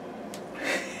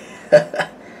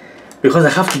 Because I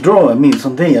have to draw, I mean,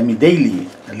 someday, I mean, daily,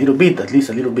 a little bit, at least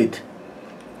a little bit.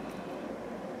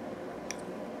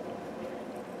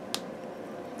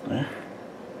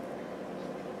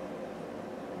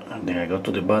 And then I go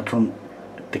to the bathroom,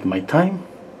 take my time,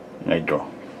 and I draw.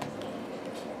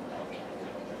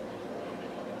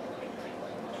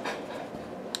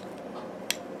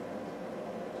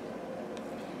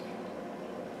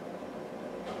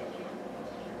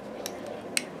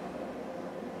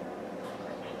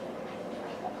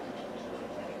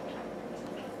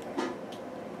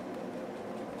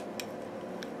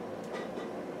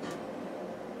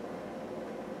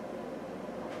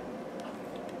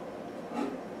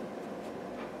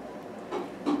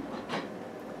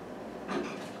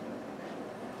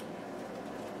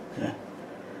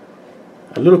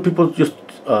 A lot of people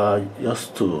a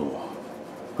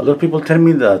lot of people tell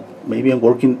me that maybe I'm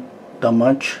working that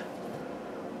much,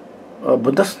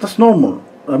 but that's normal.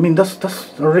 I mean, that's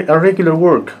a regular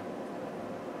work.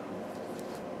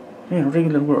 Yeah,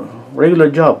 regular work, regular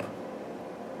job.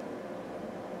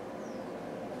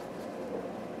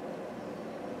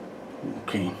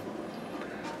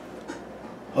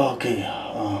 Okay,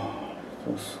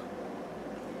 just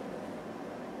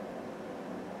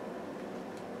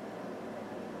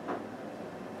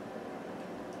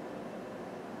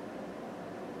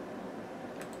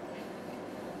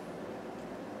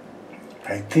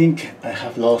I think I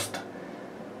have lost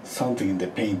something in the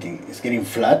painting. It's getting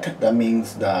flat. That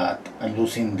means that I'm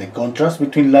losing the contrast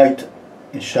between light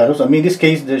and shadows. I mean, in this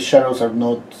case, the shadows are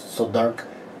not so dark.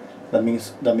 That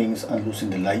means I'm losing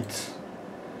the lights.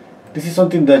 This is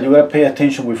something that you gotta pay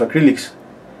attention with acrylics,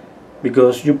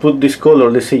 because you put this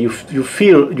color. Let's say you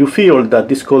feel that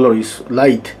this color is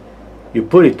light. You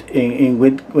put it in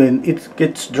when it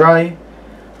gets dry.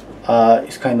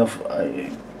 It's kind of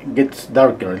it gets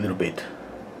darker a little bit.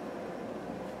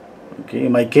 Okay,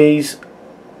 in my case,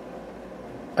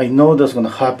 I know that's gonna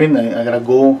happen. I gotta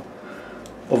go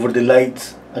over the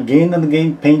lights again and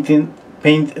again, paint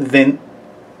then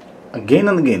again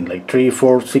and again, like 3,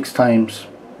 4, 6 times,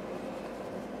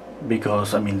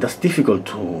 because I mean that's difficult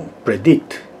to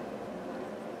predict.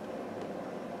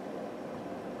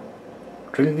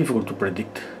 Really difficult to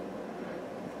predict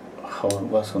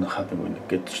what's gonna happen when it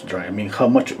gets dry. I mean, how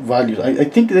much value. I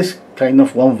think there's kind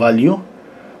of one value.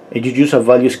 If you use a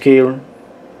value scale,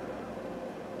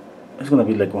 it's gonna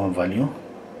be like one value,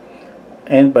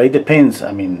 but it depends.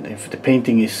 I mean, if the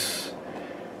painting is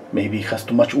maybe has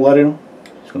too much water,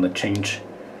 it's gonna change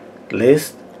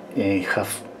less.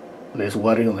 Have less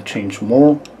water, gonna change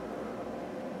more.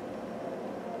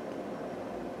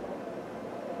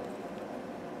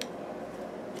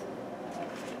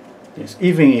 Yes,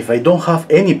 even if I don't have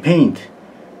any paint,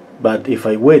 but if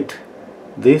I wet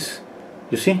this,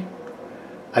 you see,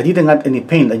 I didn't add any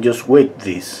paint. I just wet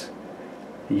this.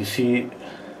 You see,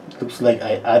 it looks like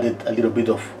I added a little bit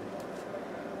of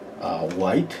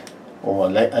white, or a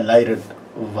lighter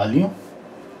value.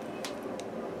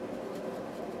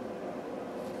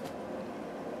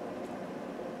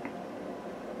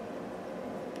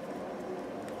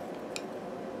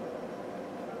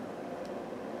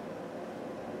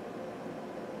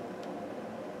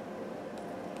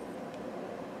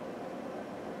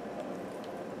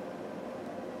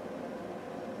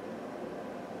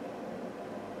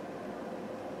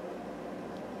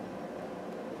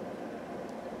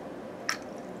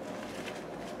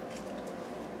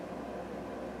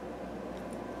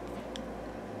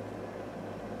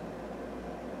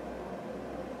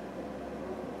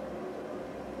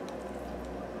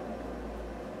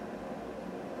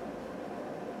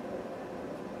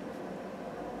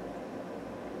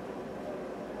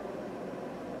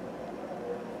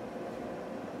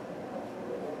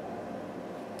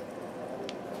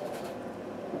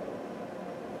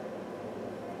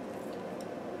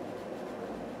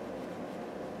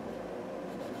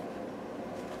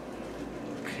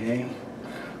 Okay,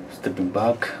 stepping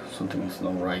back, something is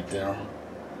not right there.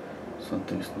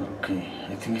 Something is not okay.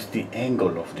 I think it's the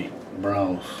angle of the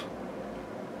brows.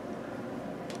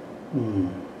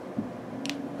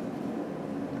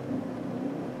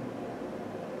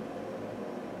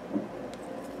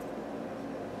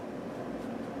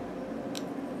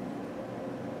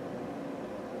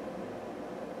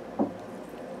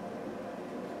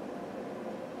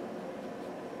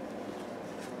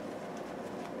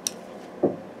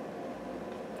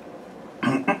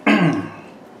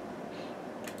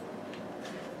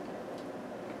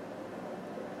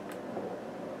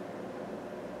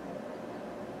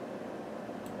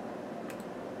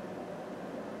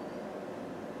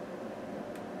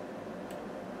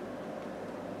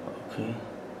 Okay.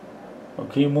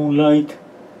 Okay, Moonlight.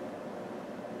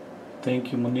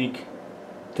 Thank you, Monique.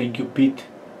 Thank you, Pete.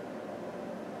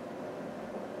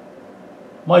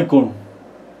 Michael.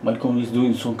 Michael is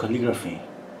doing some calligraphy.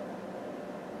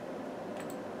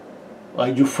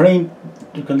 You framed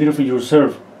the calligraphy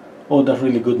yourself. Oh, that's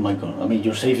really good, Michael. I mean,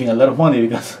 you're saving a lot of money,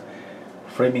 because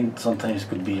framing sometimes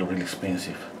could be really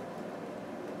expensive.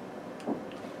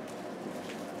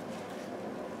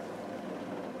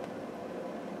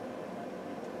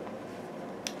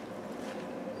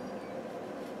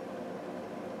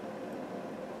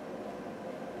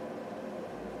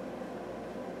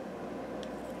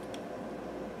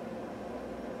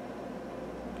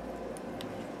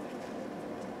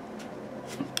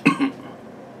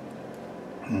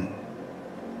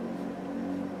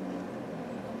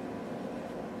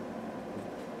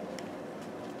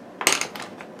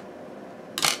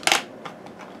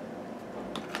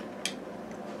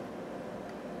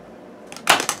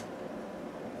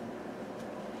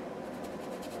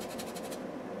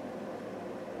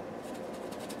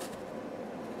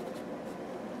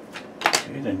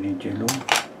 Okay, I need yellow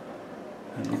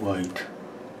and white.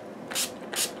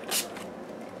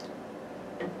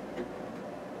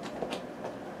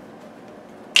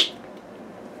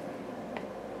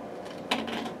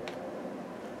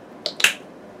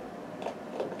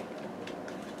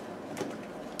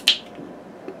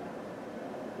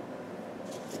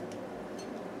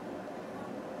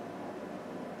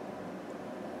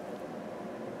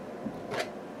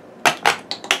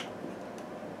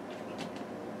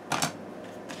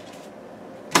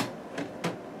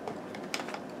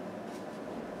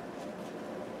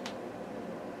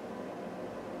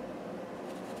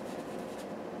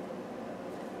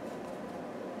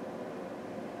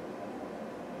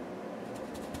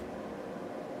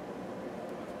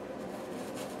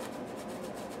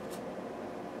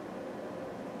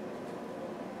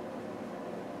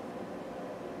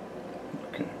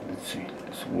 let's see,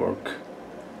 let's work.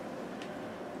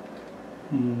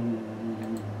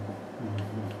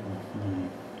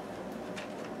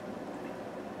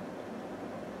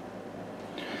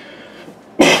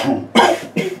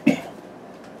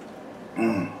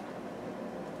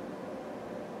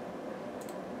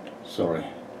 Sorry.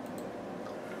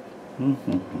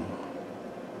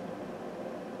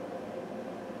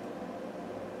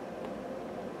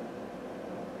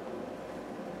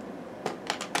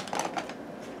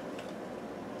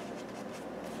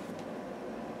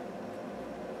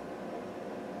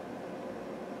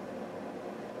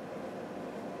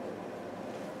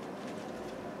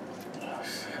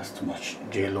 Has too much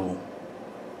yellow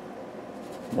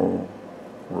or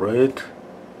red,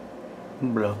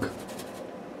 black.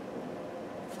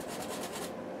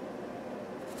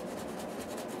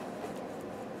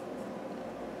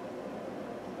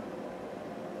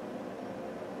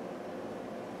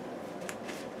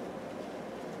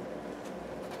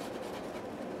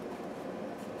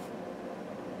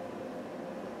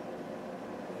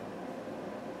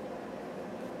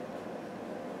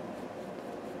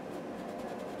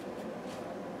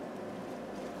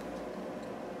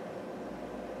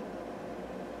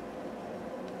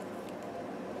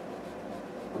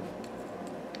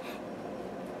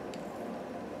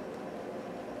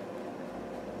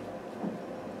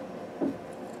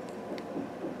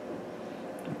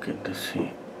 Okay, let's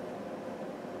see.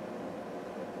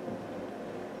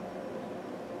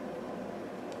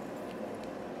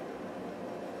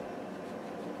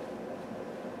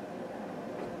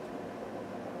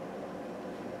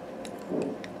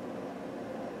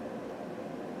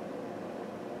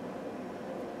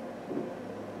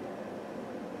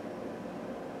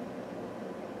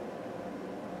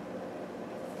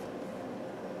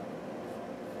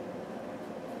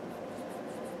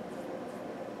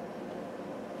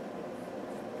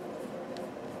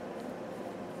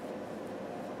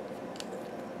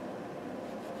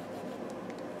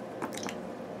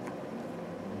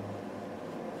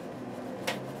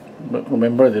 But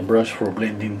remember, the brush for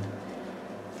blending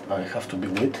I have to be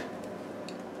wet.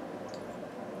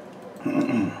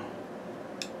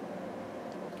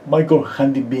 Michael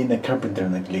Handy being a carpenter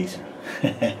and a glazer.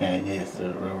 Yes,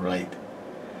 right.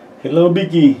 Hello,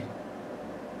 Vicky.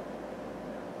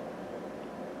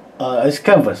 It's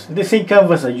canvas. The same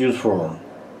canvas I use for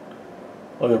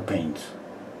oil paints.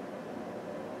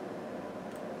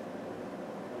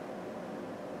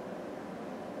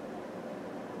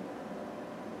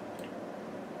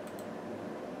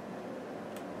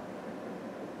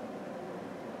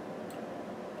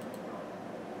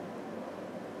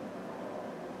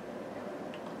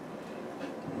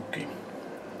 Okay,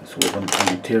 let's work on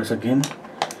the details again.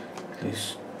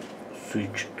 Let's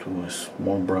switch to a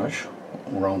small brush,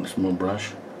 round small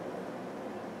brush.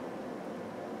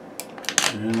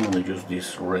 And I'm going to use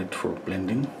this red for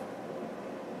blending.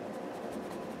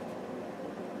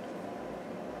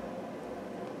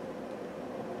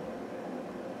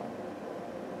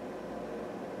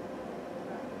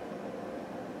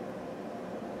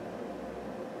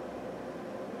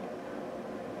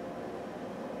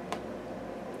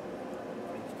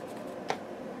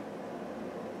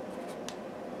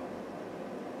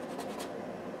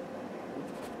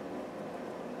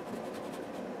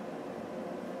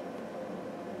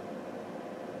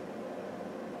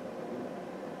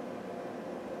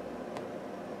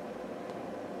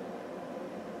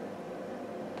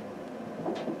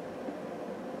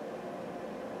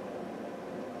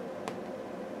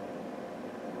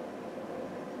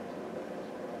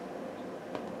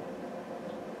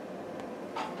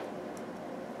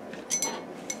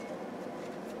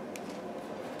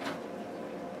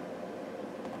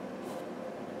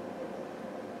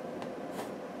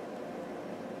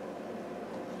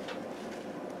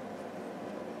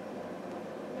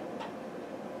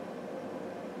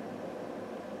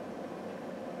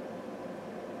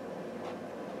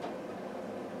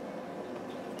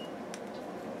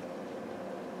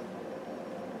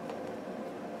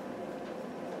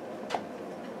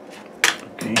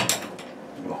 Okay.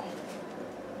 Go.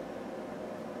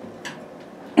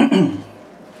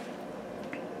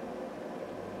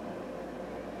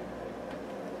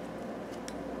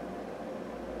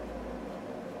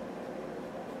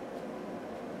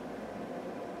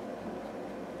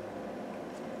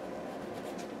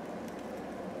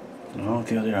 Now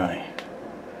the other eye.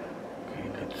 Okay,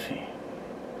 let's see.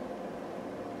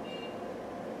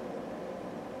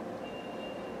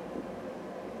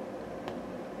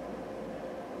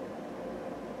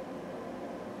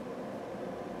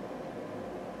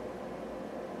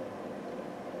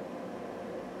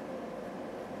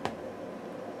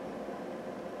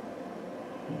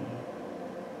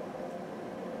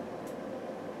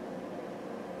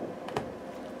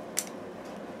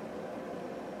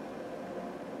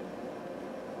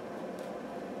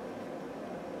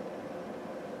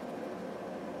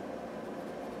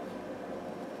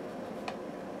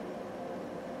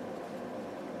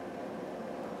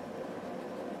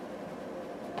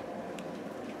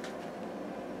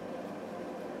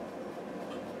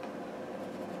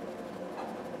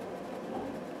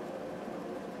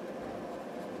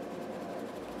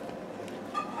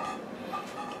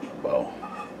 Wow.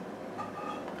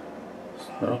 It's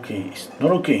not okay. It's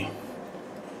not okay.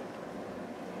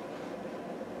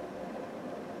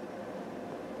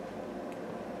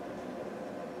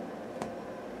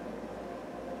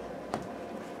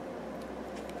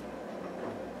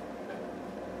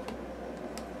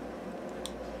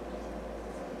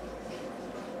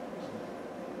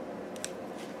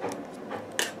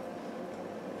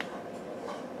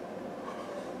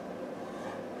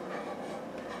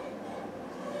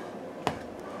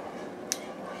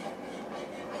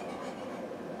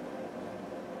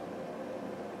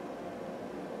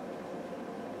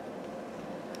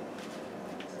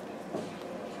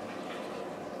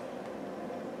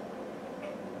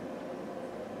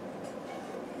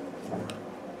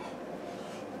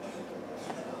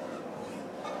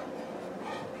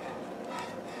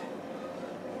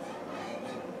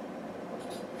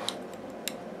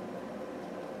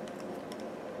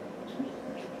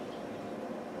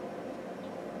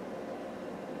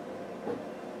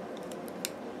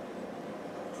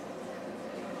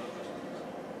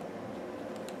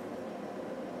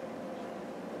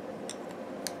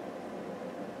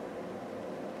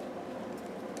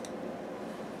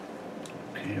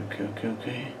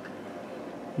 Okay.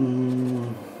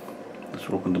 Let's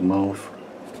work on the mouth.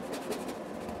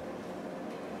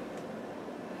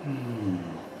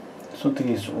 Something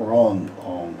is wrong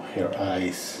on her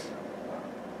eyes.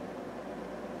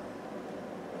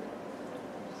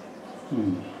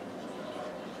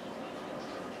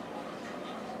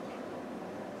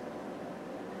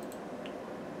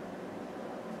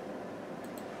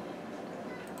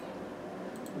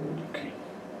 Okay.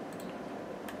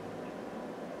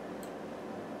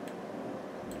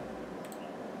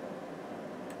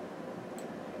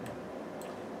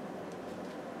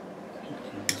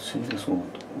 Let's see, this will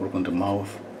work on the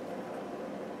mouth.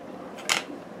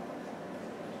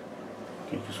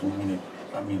 Okay, just 1 minute.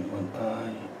 I mean, one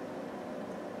eye.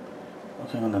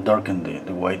 Okay, I'm gonna darken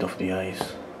the white of the eyes.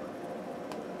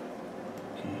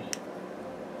 Okay.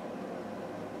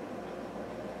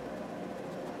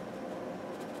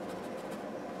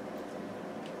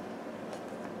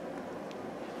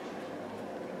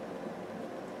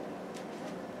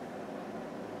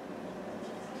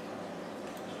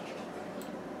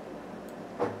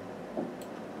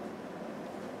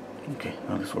 Okay,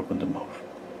 now let's work on the mouth.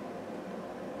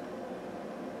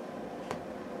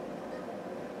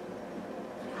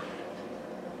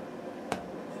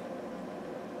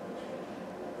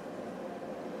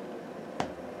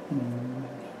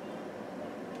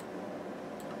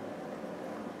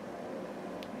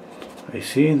 I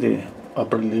see the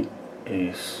upper lip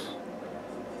is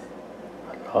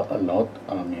a lot.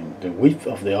 I mean, the width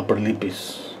of the upper lip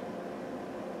is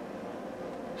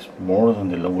more than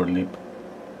the lower lip.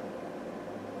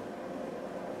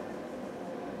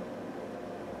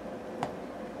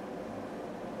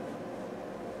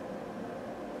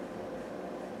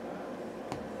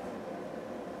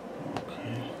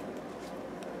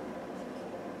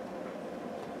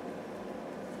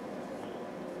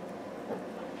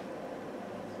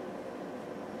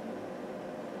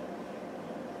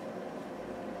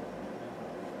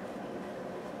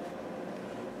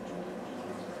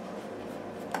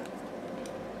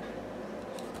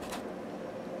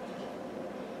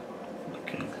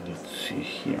 Okay, let's see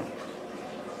here.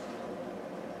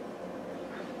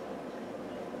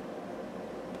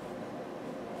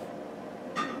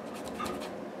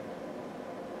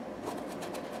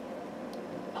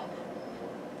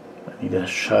 I need a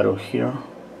shadow here.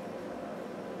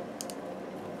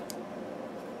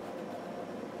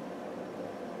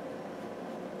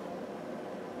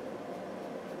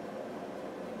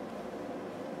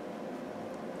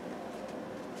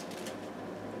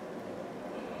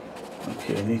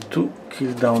 Okay, I need to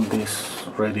kill down this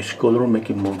reddish color, make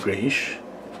it more grayish.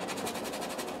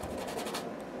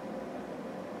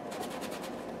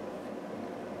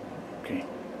 Okay.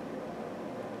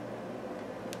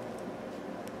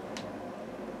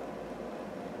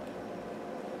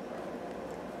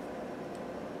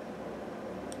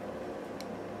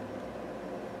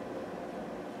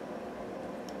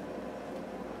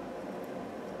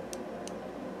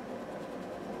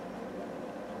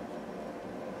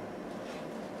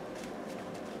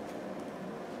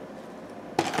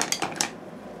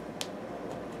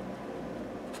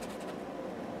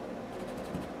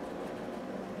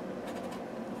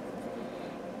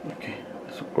 Okay,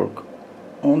 let's work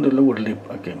on the lower lip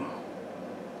again.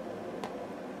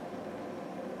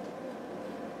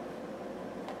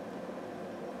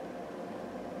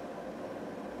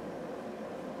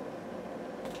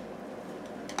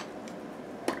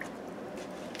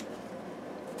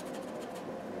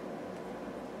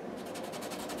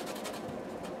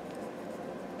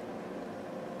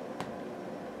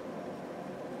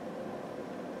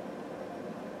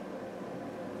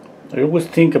 I always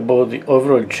think about the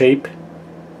overall shape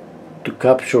to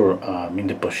capture in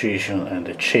the position and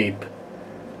the shape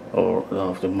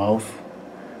of the mouth.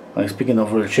 When I speak in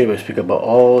overall shape, I speak about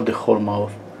all the whole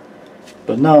mouth.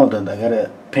 But now that I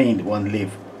gotta paint one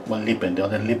lip and the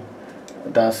other lip,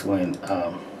 that's when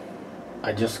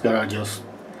I just gotta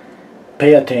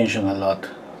pay attention a lot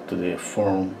to the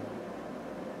form.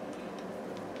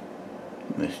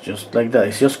 It's just like that.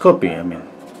 It's just copy. I mean,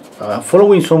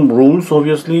 following some rules,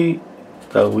 obviously,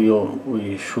 that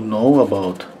we should know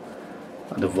about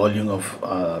the volume of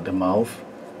the mouth.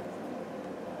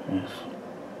 Yes.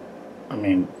 I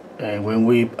mean, when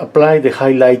we apply the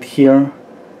highlight here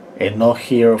and not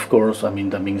here, of course, I mean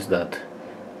that means that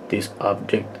this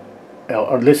object,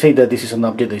 or let's say that this is an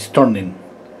object that is turning.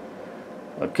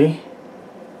 Okay,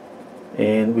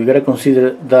 and we gotta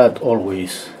consider that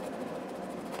always,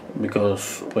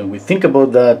 because when we think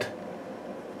about that,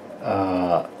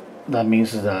 that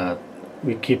means that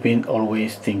we keep in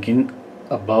always thinking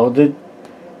about the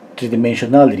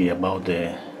three-dimensionality, about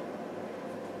the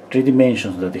three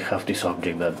dimensions that they have this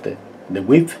object, that the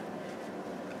width,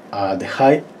 the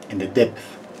height, and the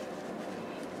depth.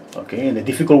 Okay, and the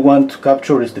difficult one to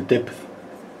capture is the depth.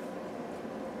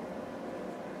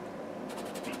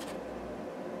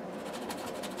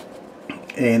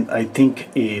 And I think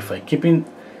if I keep in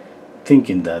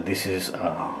thinking that this is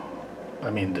I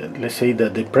mean, let's say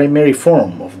that the primary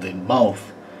form of the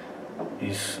mouth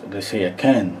is, let's say, a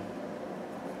can,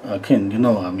 you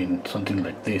know, I mean, something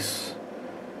like this.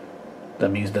 That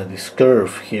means that this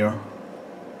curve here,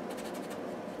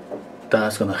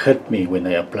 that's gonna help me when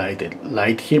I apply the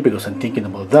light here, because I'm thinking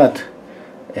about that,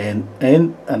 and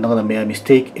I'm not gonna make a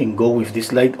mistake and go with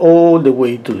this light all the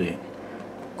way to the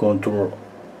contour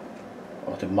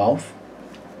of the mouth.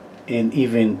 And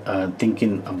even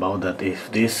thinking about that,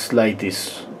 if this light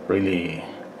is really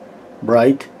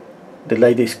bright, the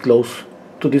light is close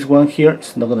to this one here,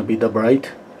 it's not gonna be that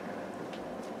bright.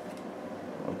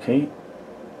 Okay,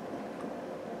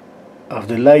 as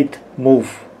the light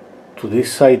move to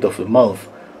this side of the mouth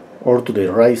or to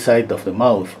the right side of the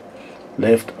mouth,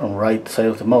 left and right side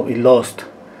of the mouth, it lost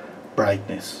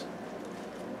brightness.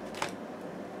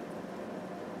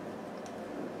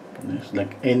 It's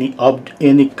like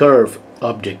any curved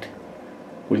object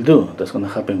will do. That's going to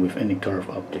happen with any curved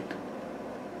object.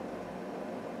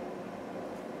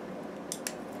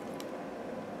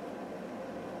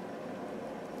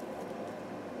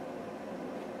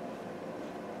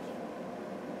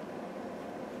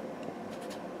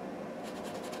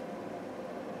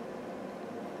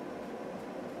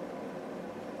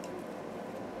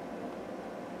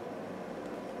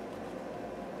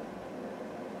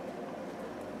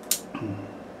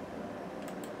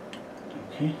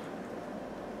 Okay.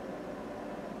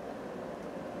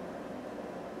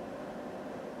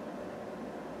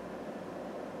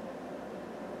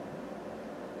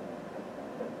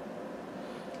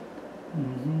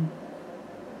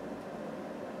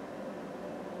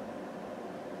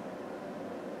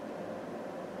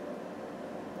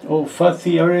 Oh,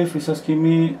 Fathy Arif is asking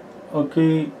me,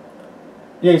 okay,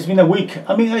 yeah, it's been a week.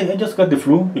 I mean, I just got the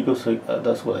flu, because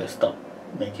that's why I stopped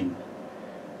making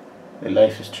the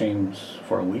live streams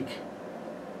for a week.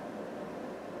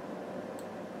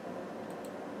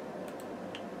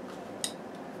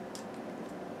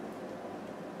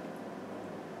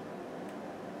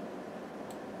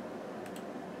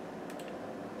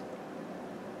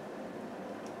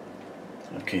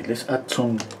 Okay, let's add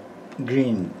some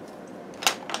green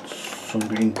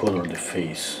color on the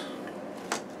face.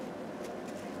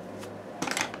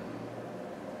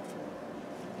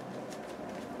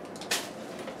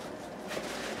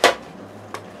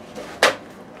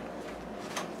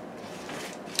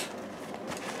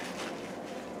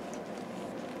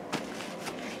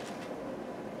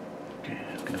 Okay,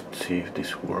 let's see if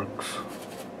this works.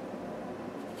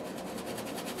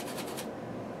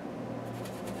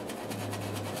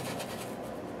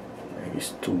 Maybe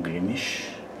it's too greenish.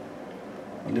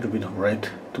 A little bit of red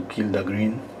to kill the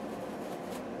green.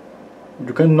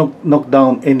 You can knock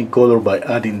down any color by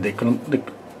adding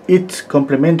its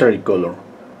complementary color,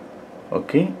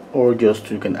 okay, or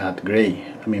just you can add gray.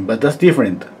 I mean, but that's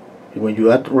different. When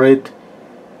you add red,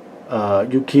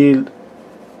 you kill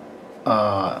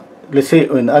let's say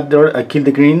when add there I kill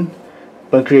the green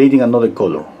by creating another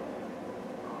color.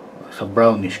 It's a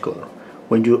brownish color.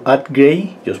 When you add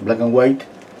gray, just black and white,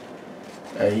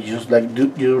 just like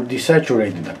you're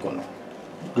desaturating the color.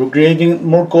 You're creating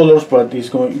more colors, but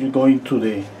you're going to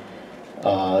the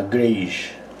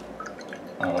grayish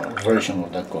version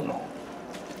of that color.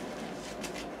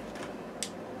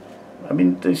 I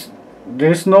mean,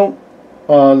 there's no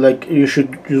like you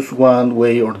should use one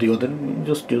way or the other. You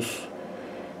just use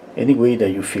any way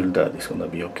that you feel that is gonna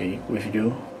be okay with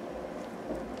you.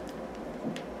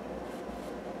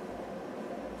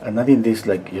 I'm adding this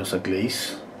like just a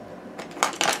glaze.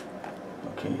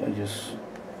 Okay, I just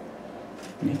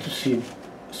need to see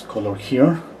this color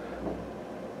here.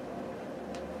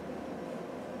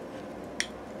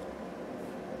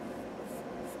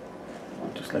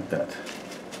 Just like that.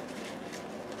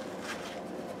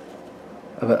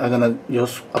 I'm gonna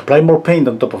just apply more paint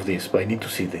on top of this, but I need to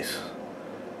see this.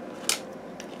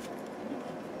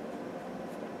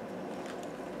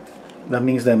 That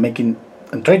means that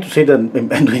I'm trying to say that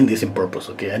I'm doing this on purpose,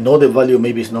 okay? I know the value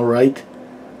maybe is not right.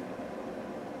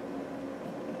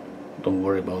 Don't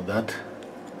worry about that.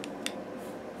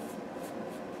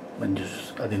 I'm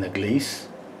just adding a glaze.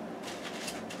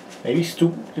 Maybe it's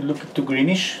look too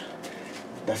greenish.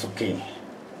 That's okay.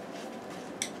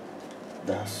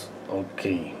 That's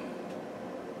okay.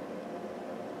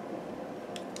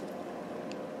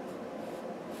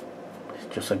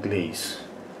 It's just a glaze.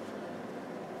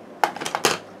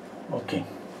 Okay.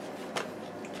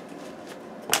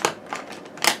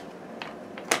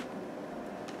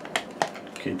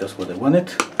 Okay, that's what I wanted.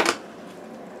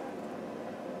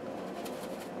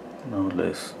 Now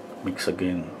let's mix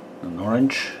again an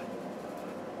orange.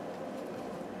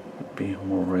 Be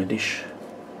more reddish.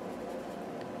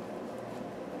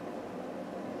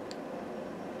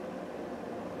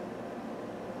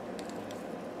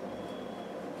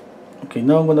 Okay,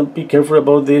 now I'm gonna be careful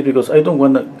about this because I don't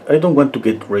want to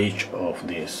get rid of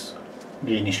this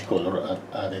greenish color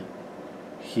added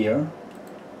here.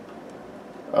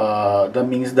 That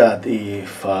means that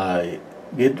if I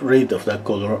get rid of that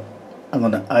color, I'm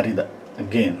gonna add it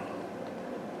again.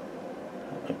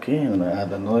 Okay, I'm gonna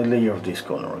add another layer of this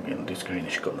color again, this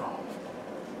greenish color.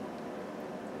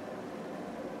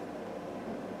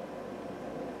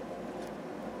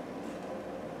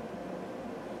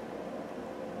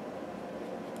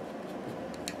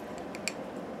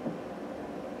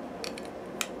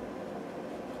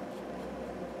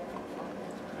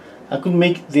 I could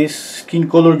make this skin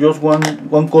color just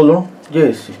one color.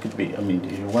 Yes, it could be. I mean,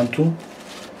 if you want to,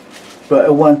 but I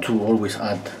want to always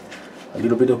add a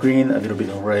little bit of green, a little bit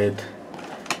of red,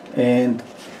 and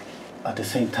at the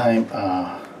same time,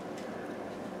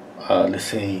 let's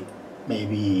say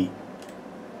maybe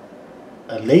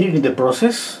later in the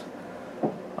process,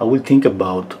 I will think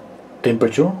about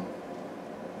temperature.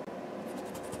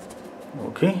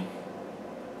 Okay,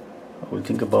 I will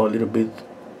think about a little bit.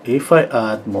 If I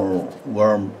add more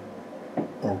warm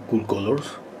or cool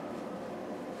colors,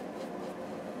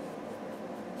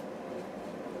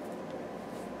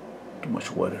 too much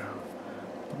water,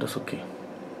 but that's okay.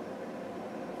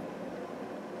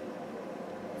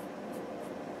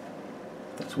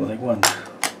 That's what I want.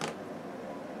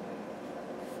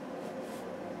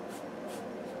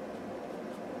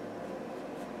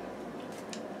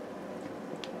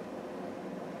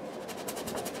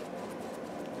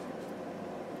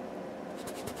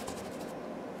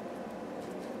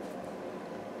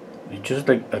 It's just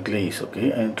like a glaze,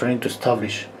 okay? I'm trying to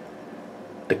establish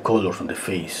the colors on the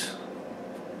face.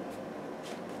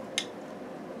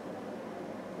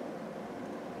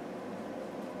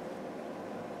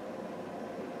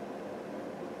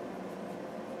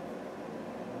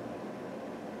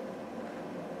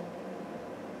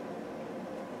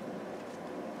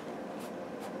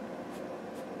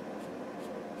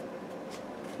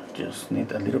 Just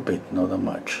need a little bit, not that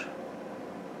much.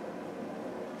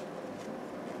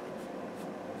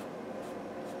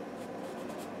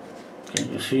 Okay,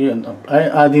 you see, and I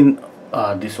adding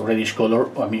this reddish color.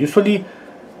 I mean, usually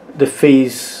the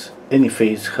face, any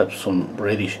face, have some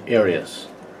reddish areas.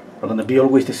 Are gonna be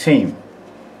always the same.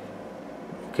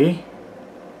 Okay.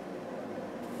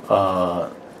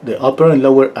 The upper and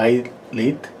lower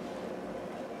eyelid,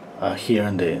 here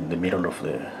in the middle of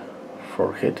the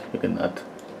forehead, you can add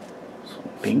some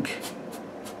pink.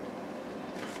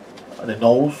 The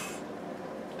nose,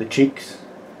 the cheeks,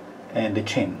 and the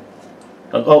chin.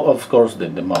 Oh, of course, the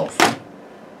mouth.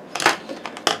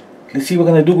 Let's see what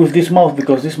I'm gonna do with this mouth,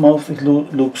 because this mouth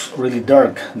looks really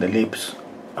dark. The lips,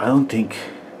 I don't think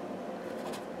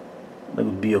that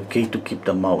would be okay to keep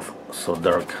the mouth so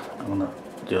dark. I'm gonna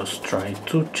just try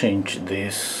to change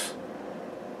this.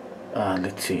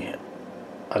 Let's see,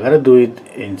 I gotta do it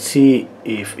and see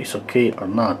if it's okay or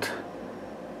not.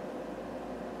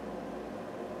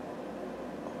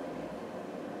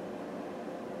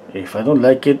 If I don't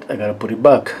like it, I gotta put it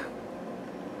back.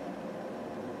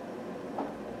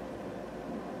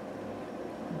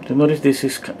 You notice this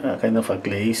is kind of a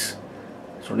glaze.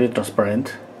 It's really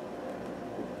transparent.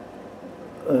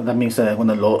 That means that I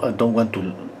don't want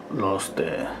to lose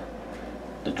the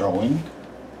drawing.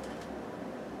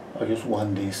 I just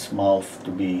want this mouth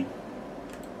to be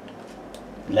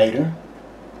lighter.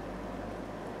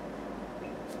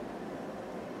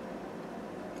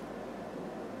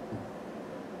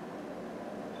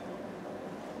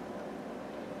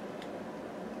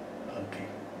 Okay.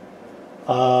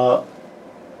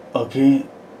 Okay.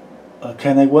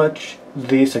 Can I watch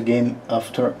this again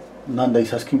after? Nanda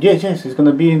is asking. Yes, it's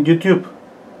gonna be in YouTube.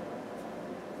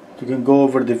 You can go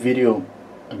over the video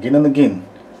again and again.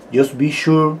 Just be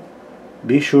sure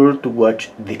to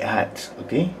watch the ads,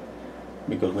 okay?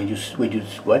 Because when you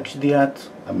watch the ads,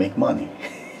 I make money.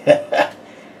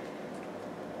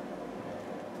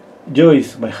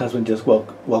 Joyce, my husband just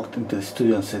walked into the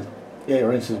studio and said, "Yeah,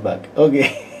 Renz is back."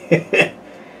 Okay.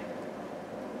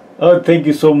 Oh, thank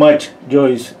you so much,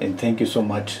 Joyce, and thank you so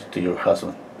much to your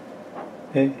husband.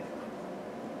 Hey.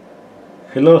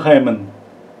 Hello, Hyman.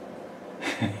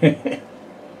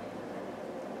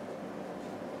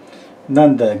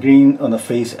 Nanda, green on the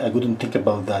face, I wouldn't think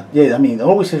about that. Yeah, I mean,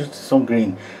 always there's some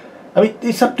green. I mean,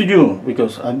 it's up to you,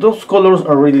 because those colors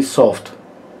are really soft.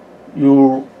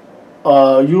 You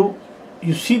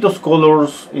see those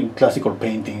colors in classical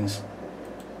paintings,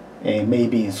 and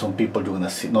maybe in some people you're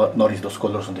gonna notice those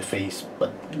colors on the face,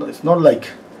 but it's not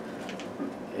like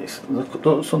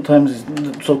sometimes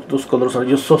those colors are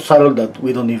just so subtle that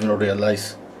we don't even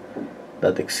realize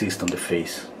that exist on the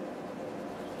face.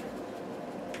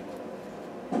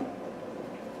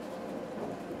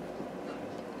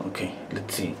 Okay,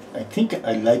 let's see. I think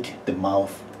I like the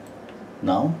mouth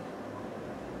now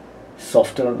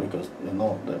softer, because I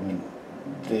mean,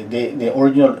 the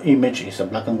original image is a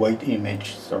black and white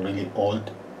image. It's a really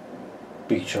old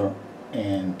picture,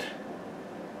 and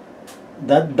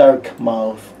that dark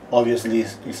mouth obviously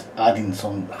is adding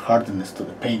some hardness to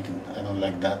the painting. I don't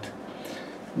like that.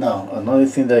 Now, another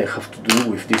thing that I have to do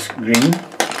with this green,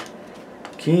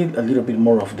 okay, a little bit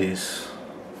more of this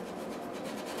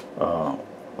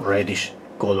reddish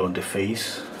color on the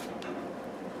face.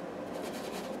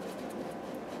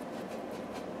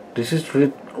 This is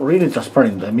really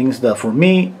transparent. That means that for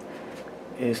me,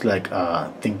 it's like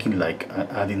thinking like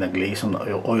adding a glaze on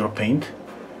oil paint.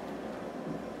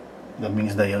 That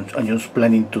means that I'm just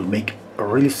planning to make a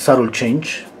really subtle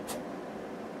change.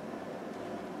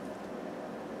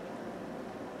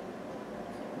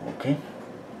 Okay.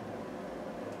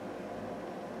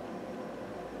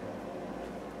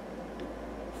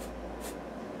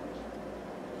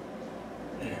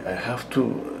 I have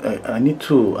to, I need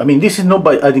to, I mean, this is not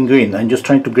by adding green. I'm just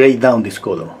trying to gray down this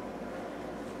color.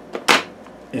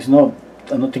 It's not,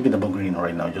 I'm not thinking about green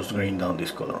right now, just graying down this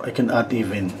color. I can add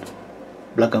even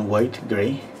black and white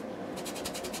gray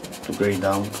to gray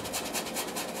down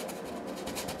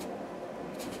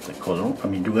the color. I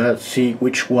mean, you gotta see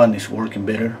which one is working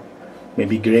better.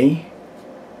 Maybe gray,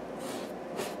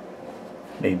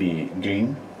 maybe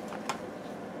green.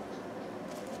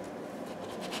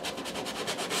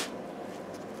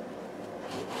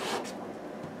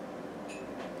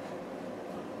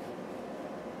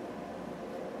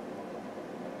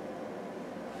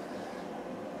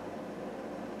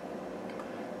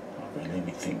 Let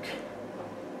me think.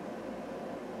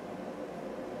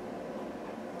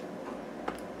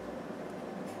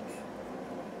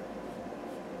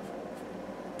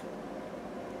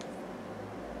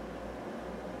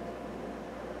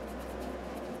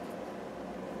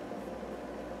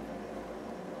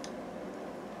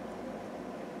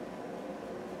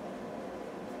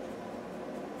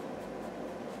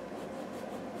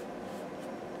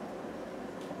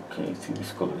 Okay, I think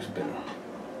this color is better.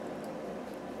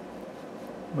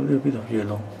 A little bit of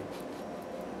yellow.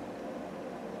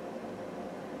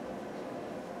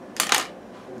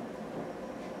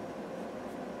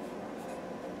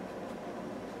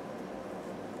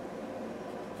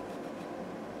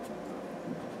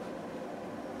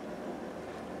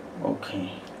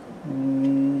 Okay.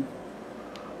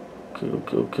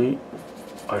 Okay.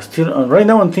 I still, right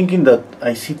now I'm thinking that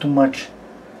I see too much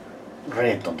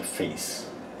red on the face.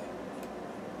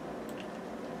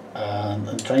 And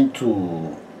I'm trying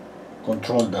to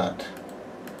control that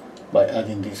by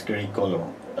adding this gray color.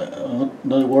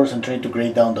 In other words, I'm trying to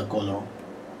gray down the color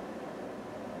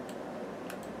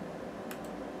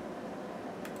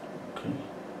Okay.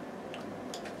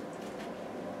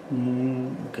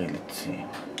 Okay, let's see.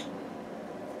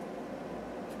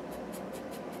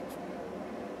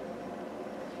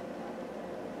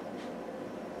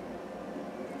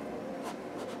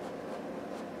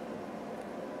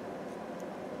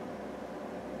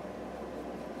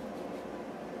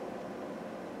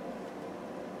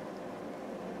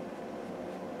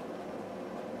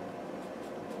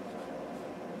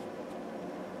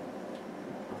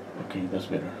 Okay, that's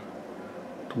better.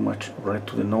 Too much right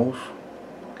to the nose.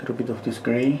 A little bit of this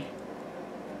gray.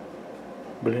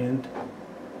 Blend.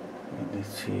 And let's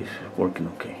see if it's working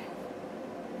okay.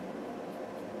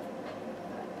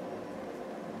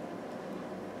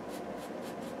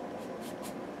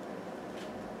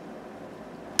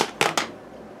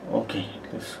 Okay,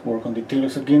 let's work on the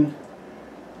details again.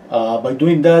 By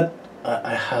doing that,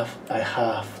 I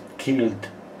have killed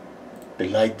the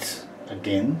lights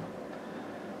again.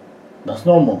 That's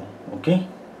normal, okay?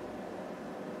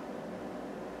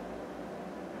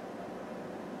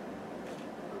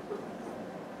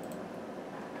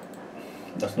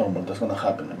 That's normal. That's gonna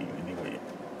happen. I mean, anyway.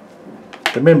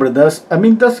 Remember, that's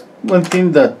one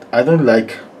thing that I don't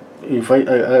like. If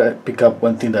I pick up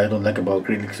one thing that I don't like about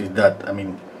acrylics is that, I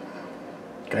mean,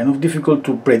 kind of difficult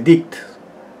to predict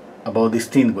about this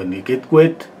thing. When it get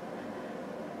wet,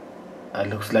 it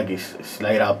looks like it's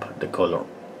light up the color.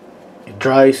 It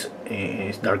dries,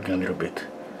 it's darkening a little bit,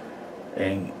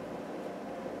 and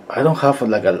I don't have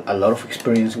like a lot of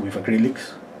experience with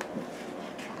acrylics.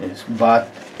 But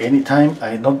anytime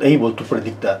I'm not able to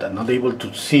predict that, I'm not able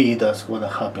to see that's gonna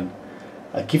happen.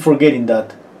 I keep forgetting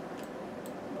that,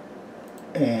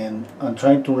 and I'm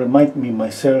trying to remind me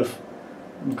myself,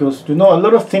 because you know, a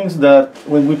lot of things that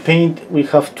when we paint we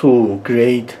have to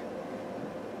create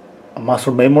a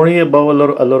muscle memory about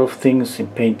a lot of things in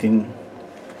painting.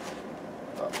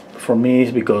 For me,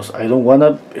 it's because I don't want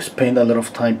to spend a lot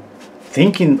of time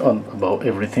thinking about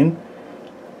everything.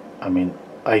 I mean,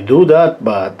 I do that,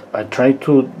 but I try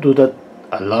to do that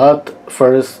a lot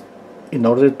first in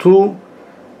order to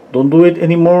don't do it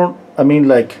anymore. I mean,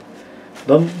 like,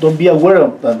 don't be aware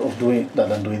of doing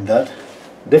that. I'm doing that.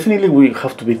 Definitely, we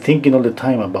have to be thinking all the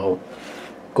time about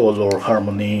color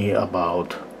harmony,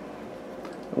 about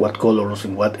what colors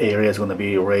in what area is going to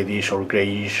be reddish or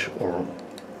grayish, or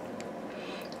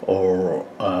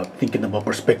thinking about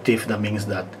perspective. That means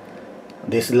that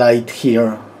this light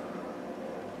here,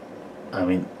 I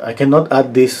mean, I cannot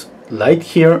add this light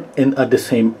here and at the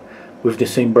same with the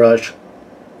same brush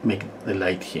make the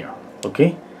light here.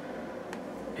 Okay,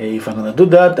 if I'm gonna do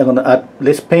that, I'm gonna add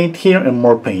less paint here and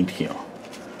more paint here.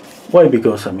 Why?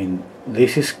 Because I mean,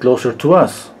 this is closer to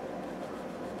us,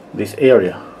 this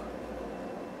area,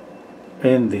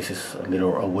 and this is a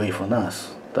little away from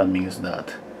us. That means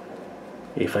that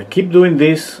if I keep doing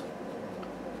this,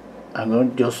 I'm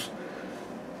going to just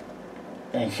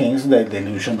enhance the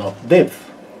illusion of depth.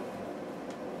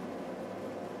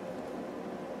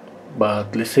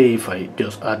 But let's say if I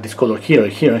just add this color here,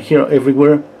 here, and here,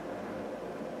 everywhere,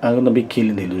 I'm going to be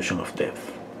killing the illusion of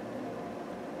depth.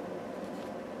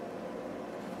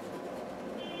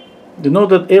 You know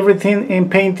that everything in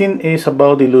painting is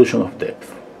about the illusion of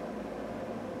depth.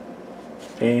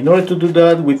 And in order to do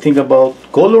that, we think about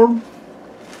color,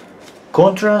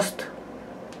 contrast,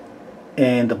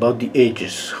 and about the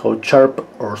edges, how sharp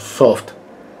or soft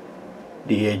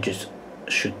the edges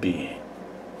should be.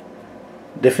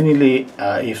 Definitely,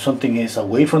 if something is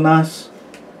away from us,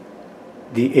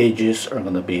 the edges are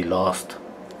going to be lost,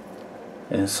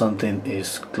 and something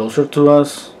is closer to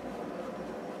us,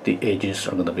 the edges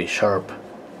are going to be sharp.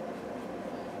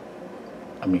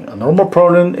 I mean, a normal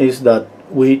problem is that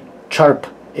we sharp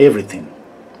everything.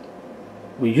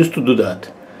 We used to do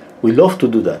that. We love to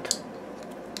do that.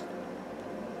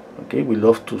 Okay, we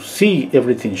love to see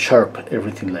everything sharp,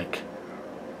 everything like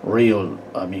real.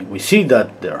 I mean, we see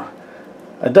that there,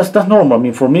 and that's normal. I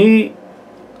mean, for me,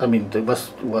 I mean,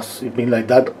 it been like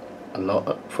that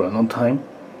for a long time.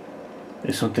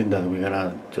 It's something that we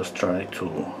gotta just try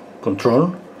to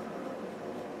control,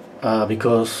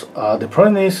 because the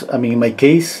problem is, I mean, in my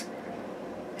case,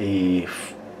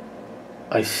 if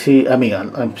I see, I mean,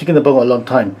 I'm thinking about a long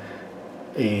time.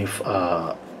 If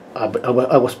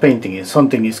I was painting and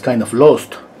something is kind of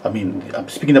lost, I mean, I'm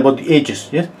speaking about the edges,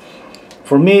 yes?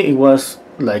 For me, it was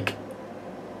like,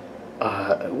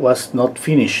 was not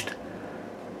finished,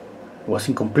 was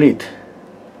incomplete,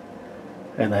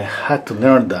 and I had to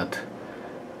learn that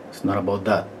it's not about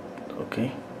that.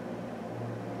 Okay,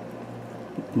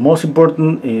 most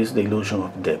important is the illusion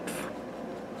of depth.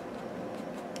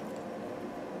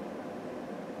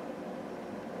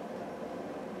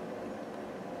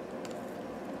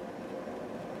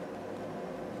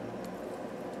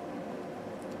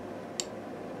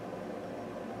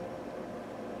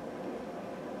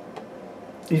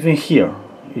 even here,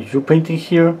 if you're painting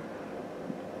here,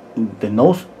 the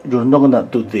nose, you're not gonna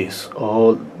do this,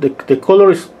 or the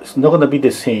color is not gonna be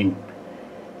the same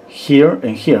here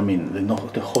and here. I mean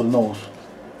the whole nose.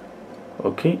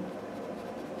 Okay,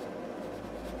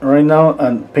 right now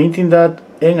I'm painting that,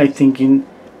 and I'm thinking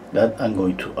that I'm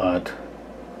going to add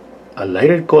a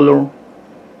lighter color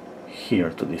here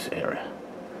to this area.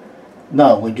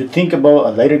 Now when you think about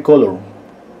a lighter color,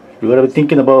 you gotta be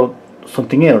thinking about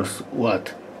something else.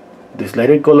 What? This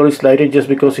lighter color is lighter just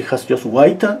because it has just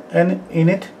white in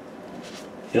it.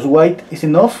 Just white is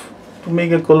enough to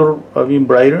make a color even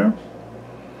brighter,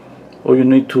 or you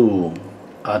need to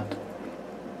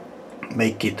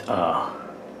make it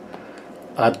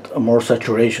add more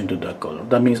saturation to that color.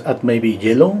 That means add maybe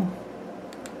yellow.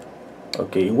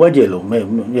 Okay, why yellow?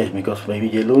 Yes, because maybe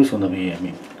yellow is gonna be, I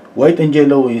mean, white and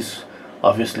yellow is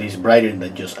obviously is brighter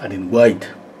than just adding white.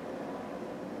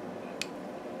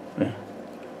 Okay.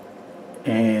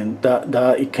 And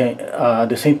that it can at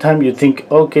the same time you think,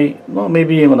 okay, no,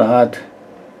 maybe I'm gonna add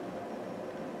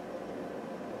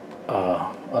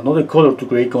another color to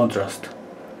create contrast,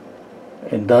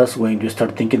 and that's when you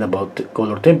start thinking about the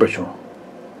color temperature.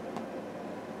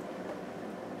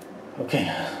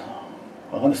 Okay,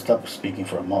 I'm gonna stop speaking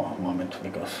for a moment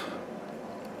because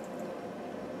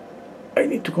I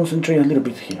need to concentrate a little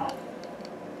bit here.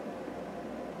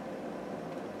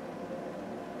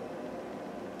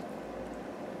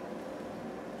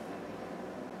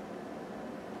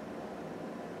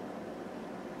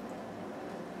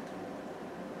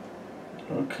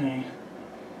 Okay.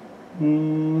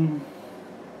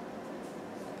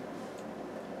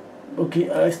 Okay,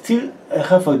 I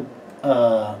have a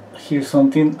here's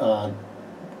something.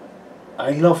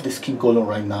 I love the skin color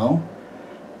right now.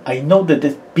 I know that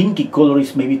the pinky color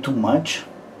is maybe too much.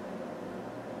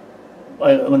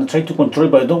 I'm gonna try to control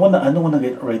it, but I don't wanna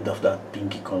get rid of that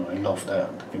pinky color. I love the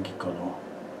pinky color.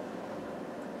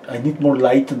 I need more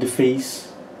light on the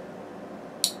face.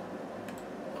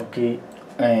 Okay,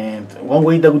 and one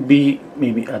way that would be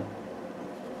maybe add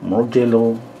more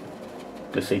yellow,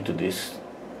 let's say to this,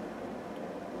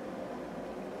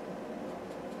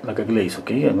 like a glaze.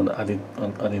 Okay, I'm gonna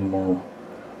add in more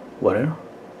water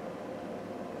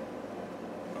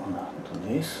to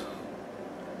this.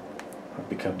 I'll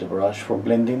pick up the brush for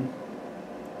blending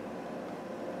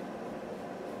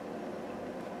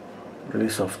really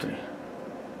softly.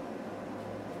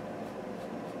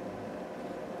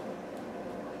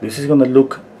 This is gonna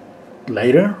look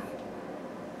lighter,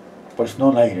 but it's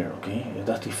not lighter. Okay,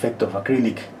 that's the effect of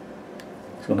acrylic.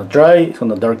 It's gonna dry, it's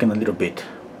gonna darken a little bit.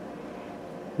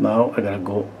 Now I gotta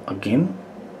go again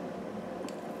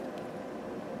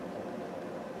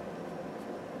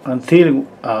until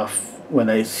when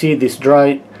I see this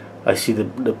dry, I see the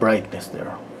brightness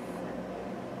there.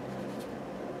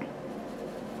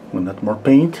 When add more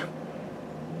paint,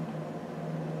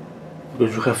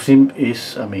 because you have seen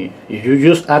is, I mean, if you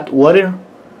just add water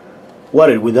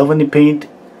without any paint,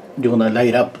 you're gonna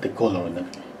light up the color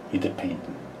in the paint.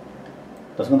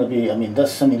 That's gonna be, I mean,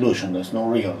 that's an illusion. That's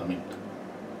not real. I mean.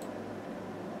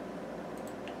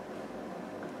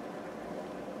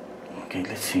 Okay,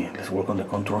 let's see. Let's work on the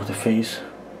contour of the face.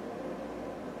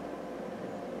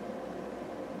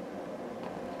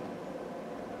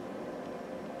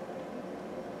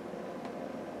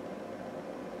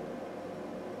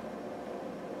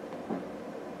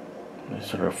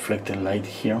 There's a reflected light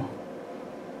here.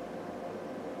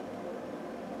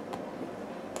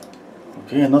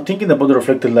 Okay, I'm not thinking about the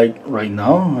reflected light right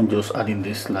now. I'm just adding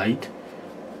this light.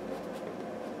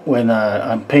 When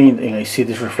I'm painting and I see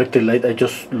this reflected light, I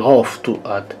just love to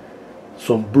add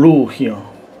some blue here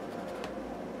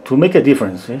to make a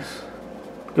difference, yes?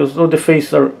 Because all the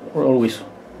faces are always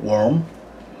warm.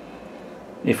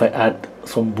 If I add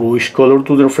some bluish color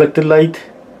to the reflected light,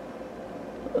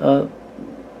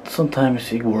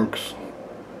 sometimes it works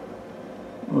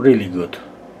really good.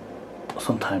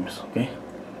 Sometimes, okay?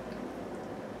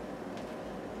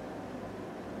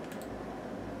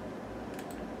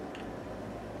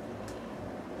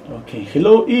 Okay,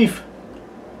 hello Eve.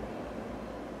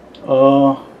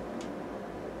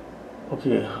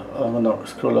 Okay, I'm gonna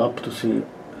scroll up to see.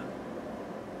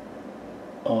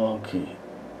 Okay,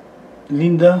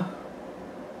 Linda.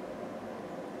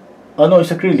 Oh no,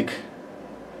 it's acrylic.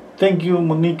 Thank you,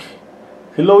 Monique.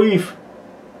 Hello Eve.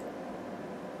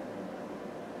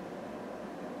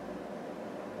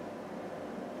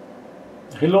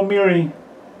 Hello Mary.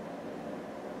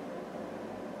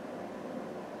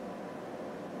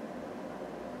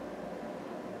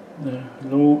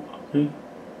 Hello. Okay.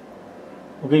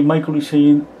 Okay, Michael is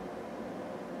saying.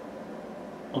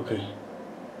 Okay.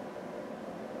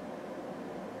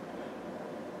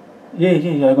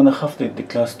 Yeah. I'm gonna have the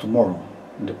class tomorrow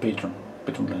in the Patreon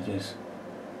class. Yes.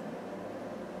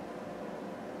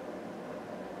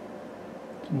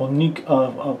 Monique.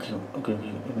 Okay.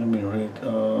 Let me read.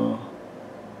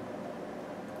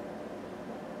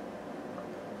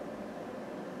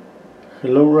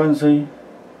 Hello, Ramsey.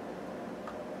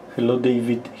 Hello,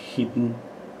 David Hidden.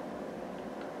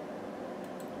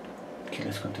 Okay,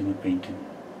 let's continue painting.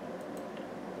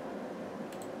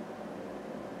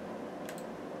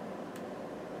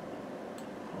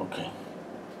 Okay.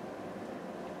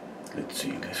 Let's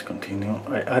see, let's continue.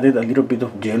 I added a little bit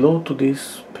of yellow to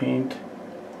this paint.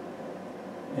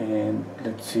 And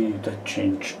let's see if that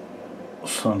changed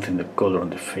something, the color on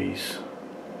the face.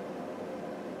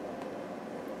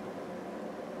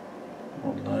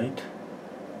 More light.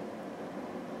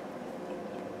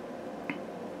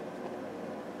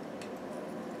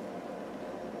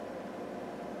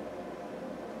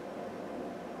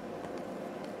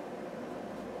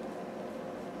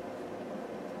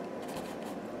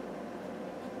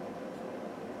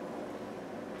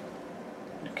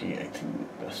 Okay, I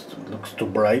think that looks too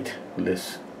bright.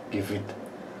 Let's give it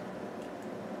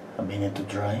a minute to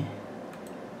dry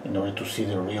in order to see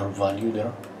the real value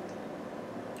there.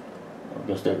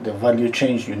 Because the value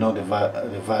change, you know, the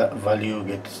value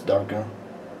gets darker.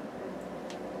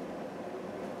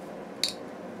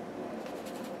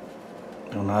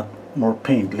 Do not more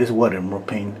paint, less water, more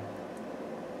paint,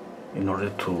 in order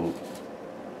to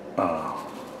I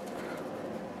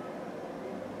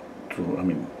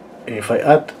mean, if I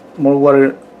add more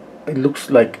water, it looks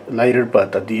like lighter,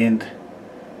 but at the end,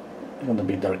 it's gonna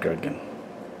be darker again.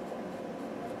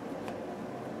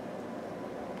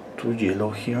 Too yellow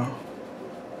here.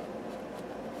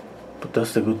 But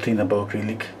that's the good thing about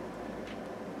acrylic,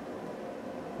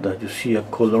 that you see a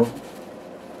color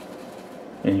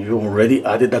and you already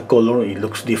added a color, it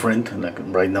looks different. Like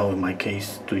right now in my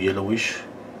case, too yellowish.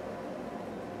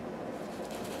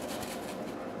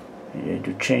 Yeah,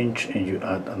 you change and you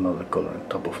add another color on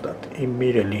top of that.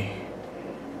 Immediately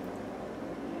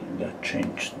that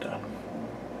changed that.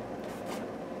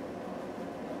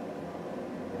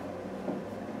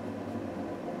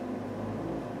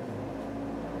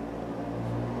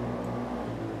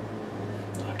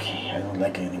 Okay, I don't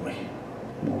like it anyway.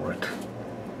 Move it.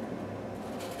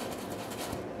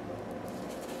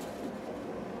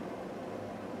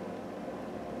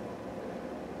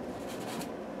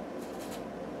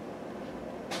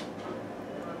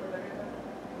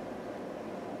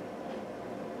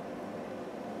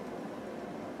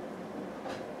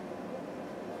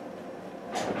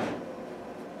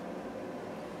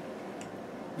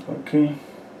 Okay.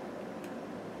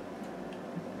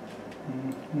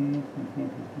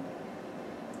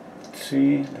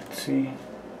 Let's see.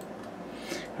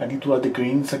 I need to add the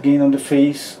greens again on the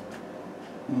face.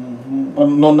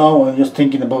 No, I'm just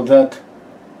thinking about that.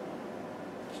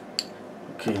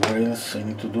 Okay, what else I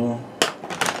need to do?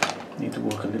 I need to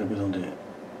work a little bit on the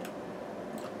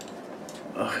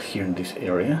here in this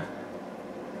area.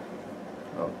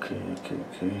 Okay.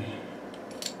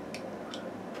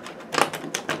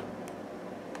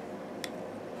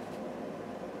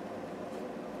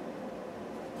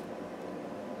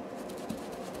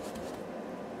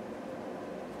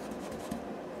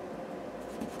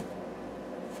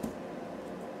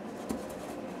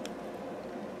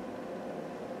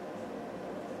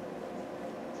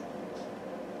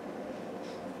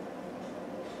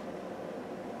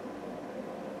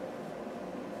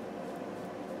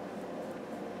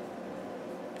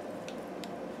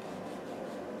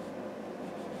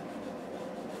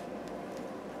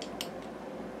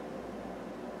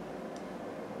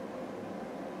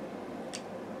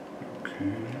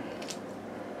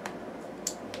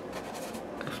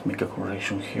 Let's make a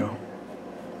correction here.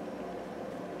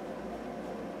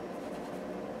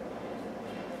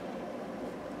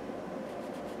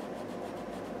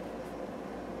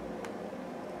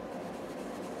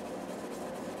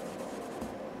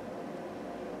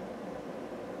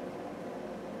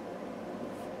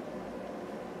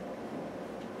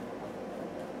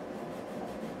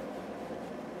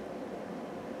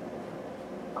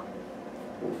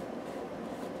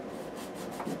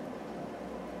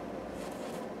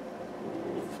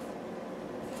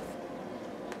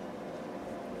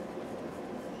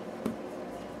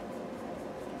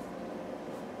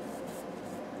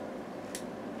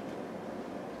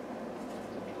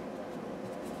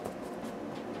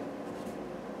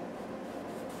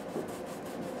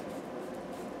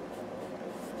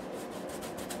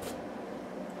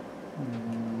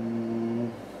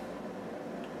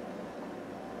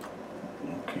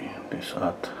 Okay, let's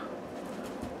add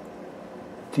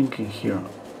thinking here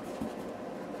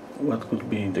what could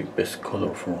be the best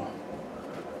color for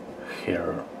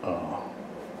her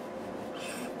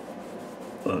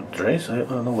dress. I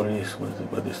don't know what it is.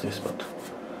 What is this? But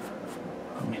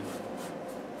I mean,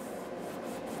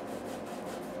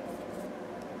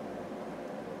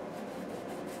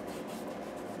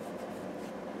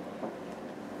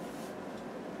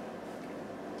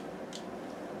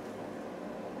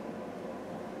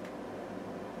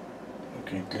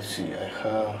 okay. Let's see.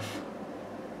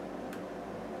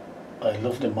 I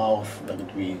love the mouth that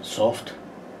would be soft.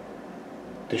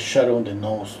 The shadow on the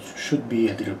nose should be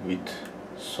a little bit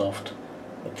soft.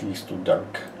 I think it's too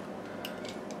dark.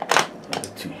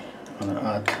 Let's see. I'm gonna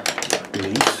add a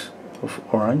glaze of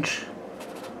orange.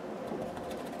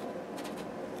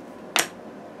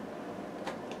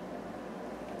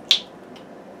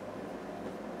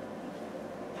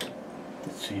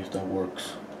 Let's see if that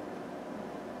works.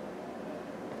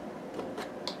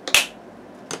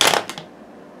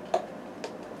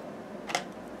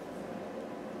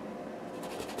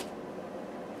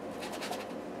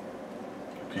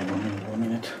 Okay, 1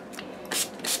 minute.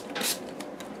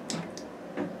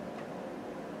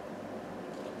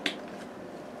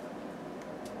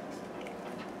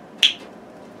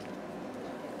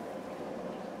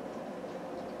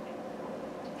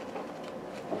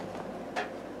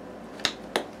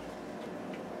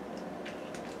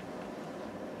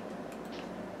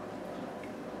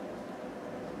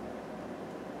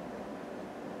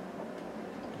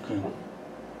 Okay.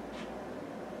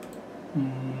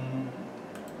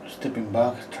 Stepping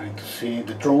back, trying to see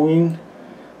the drawing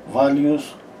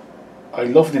values. I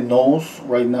love the nose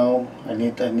right now. I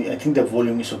think the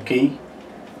volume is okay.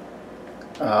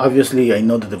 Obviously, I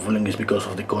know that the volume is because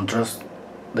of the contrast.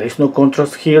 There is no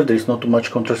contrast here. There is not too much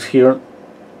contrast here.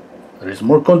 There is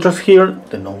more contrast here.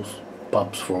 The nose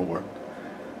pops forward.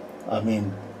 I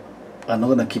mean, I'm not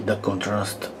gonna keep that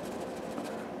contrast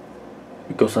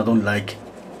because I don't like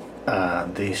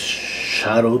this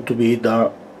shadow to be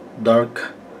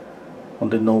dark on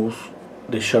the nose.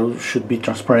 The shadow should be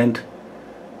transparent.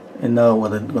 And now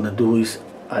what I'm gonna do is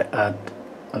I'm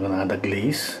gonna add a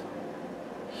glaze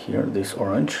here, this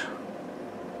orange.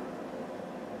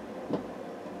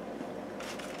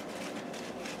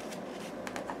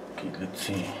 Okay, let's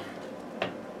see.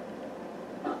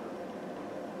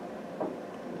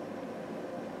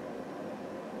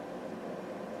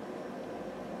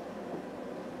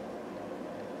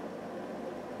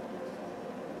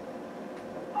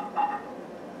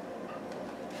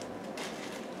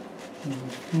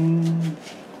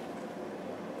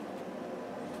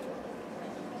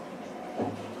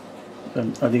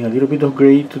 I'm adding a little bit of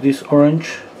gray to this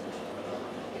orange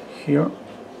here.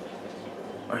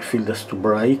 I feel that's too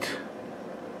bright.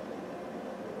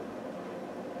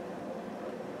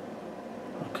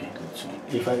 Okay, let's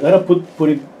see. If I gotta put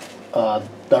it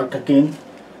dark again,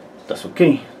 that's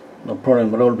okay. No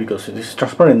problem at all because it is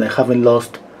transparent. I haven't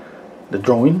lost the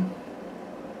drawing.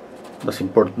 That's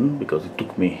important because it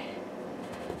took me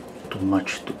too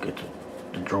much to get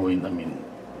the drawing. I mean,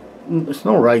 it's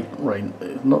not right.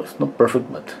 It's not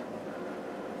perfect, but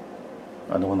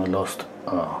I don't want to lost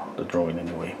the drawing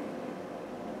anyway.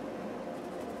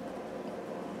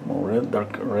 More red,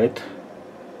 dark red.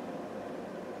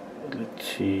 Let's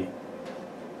see.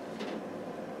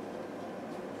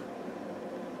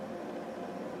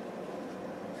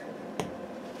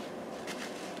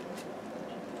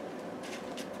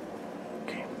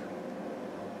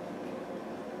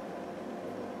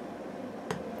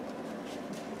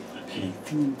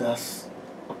 I think that's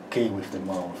okay with the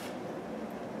mouth.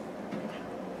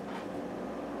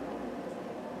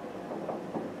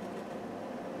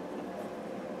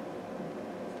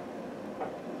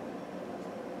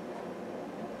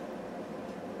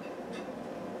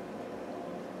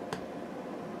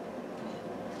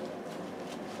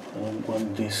 I don't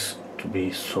want this to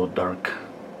be so dark.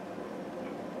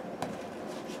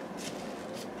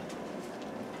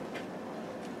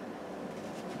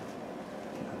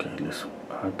 Okay, let's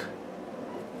add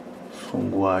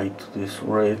some white to this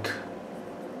red.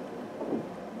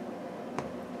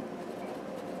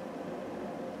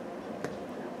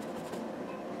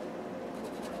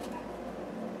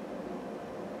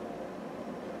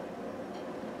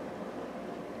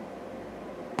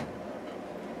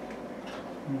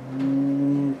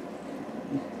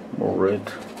 More red,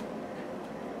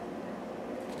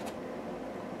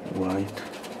 white.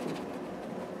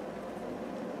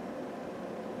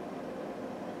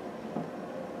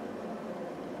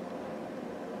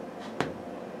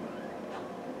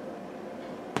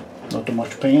 Not too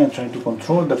much paint. I'm trying to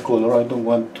control the color. I don't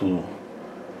want to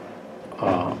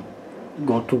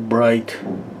go too bright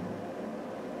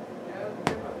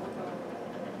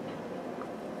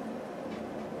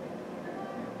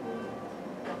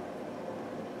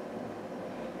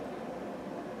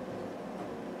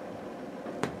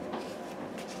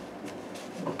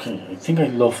Okay, I think I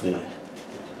love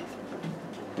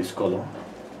this color.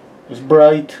 It's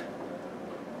bright.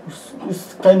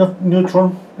 It's kind of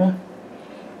neutral. Yeah.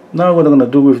 Now what I'm gonna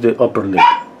do with the upper lip.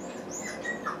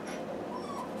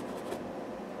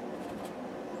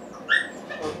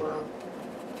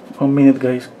 1 minute,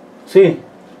 guys. Sí.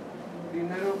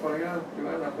 Dinero para ir a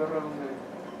activar la perra donde.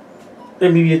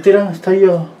 En mi billetera está ahí,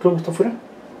 creo que está afuera.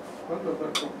 ¿Cuánto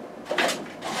saco?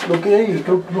 Lo que hay,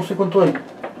 creo que no sé cuánto hay.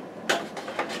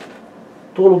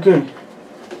 Todo lo que hay.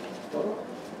 ¿Todo?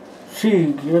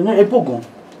 Sí, hay poco.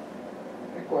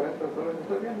 Hay 40 soles,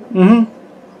 ¿estás viendo?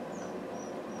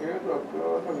 Yo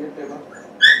lo vas a billete, ¿no?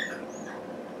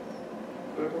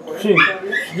 ¿Pero eso 40 Sí, está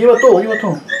bien? lleva todo, lleva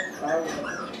todo. Ah,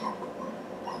 bueno.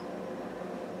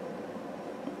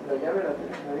 ¿La llave la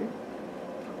tienes ahí?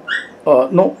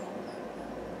 No,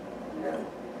 Ya.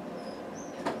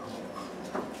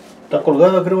 está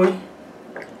colgada creo ahí.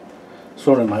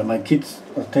 Sorry, my kids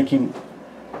are taking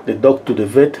the dog to the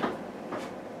vet.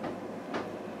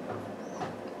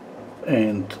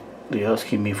 And they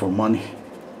asking me for money.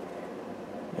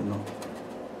 You know.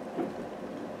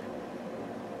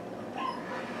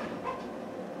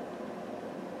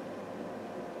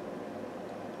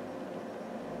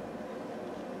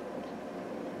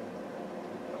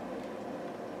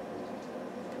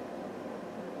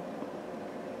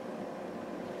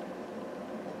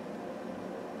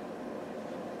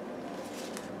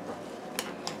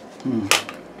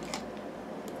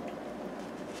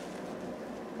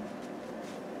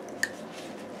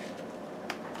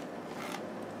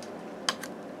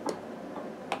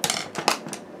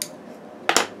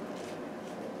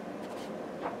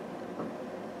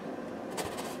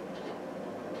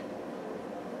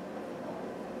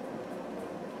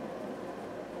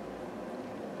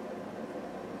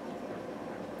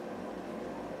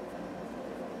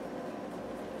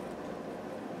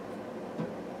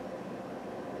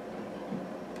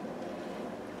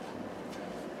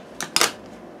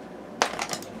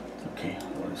 Okay,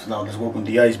 well, so now let's work on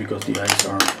the eyes because the eyes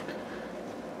are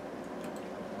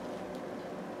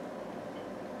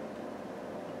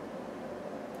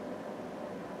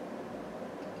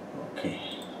okay.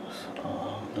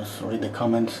 Let's read the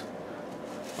comments.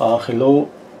 Hello,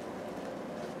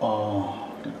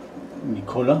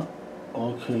 Nicola.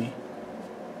 Okay.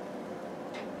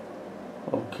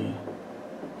 Okay.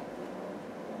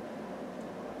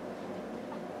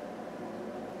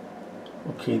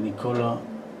 Okay, Nicola.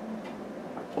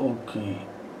 Okay.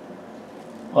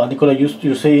 Nicola,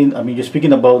 you're saying, I mean, you're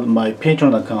speaking about my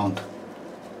Patreon account.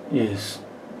 Yes.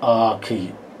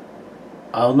 Okay.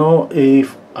 I don't know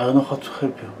how to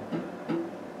help you.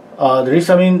 There is,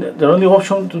 I mean, the only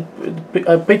option to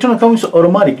Patreon account is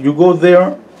automatic. You go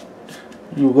there,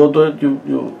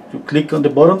 you click on the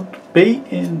button to pay,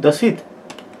 and that's it.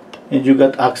 And you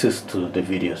got access to the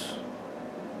videos,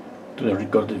 to the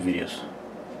recorded videos.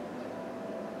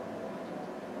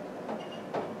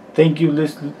 Thank you,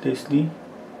 Leslie.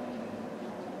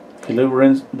 Hello,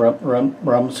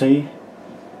 Ramsey.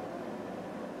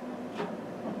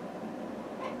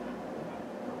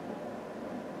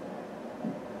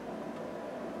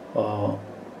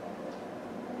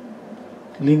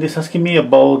 Linda's asking me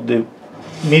about the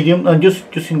medium and just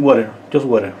using water, just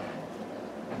water.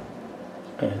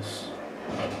 Yes.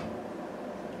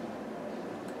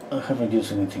 I haven't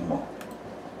used anything more.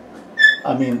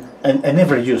 I mean, I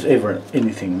never use ever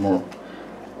anything more.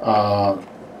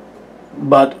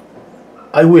 But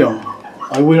I will.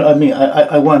 I mean,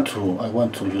 I want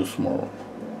to use more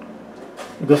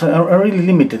because I'm really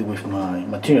limited with my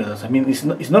materials. I mean, it's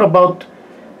not about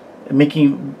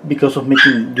making because of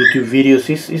making YouTube videos.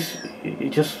 It's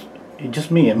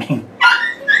just me. I mean,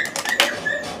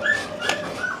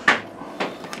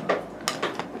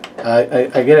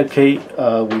 I get okay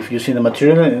with using the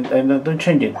material and I don't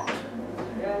change it.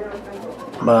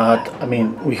 But I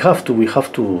mean, we have to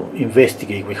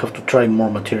investigate. We have to try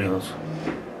more materials.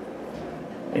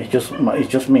 It's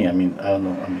just me. I mean, I don't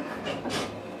know.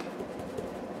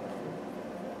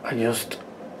 I mean,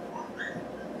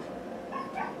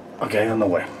 okay. I don't know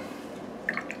why.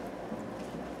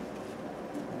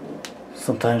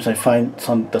 Sometimes I find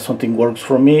that something works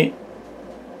for me,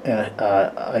 and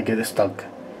I get stuck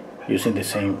using the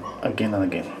same again and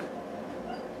again.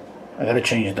 I gotta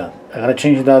change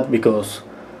that because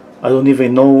I don't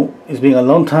even know. It's been a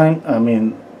long time. I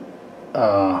mean,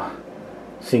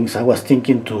 since I was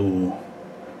thinking to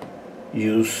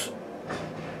use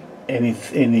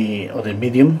any other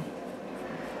medium,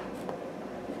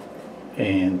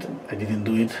 and I didn't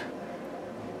do it.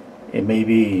 And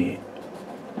maybe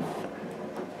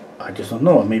I just don't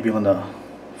know. Maybe I'm gonna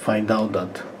find out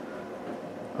that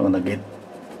I'm gonna get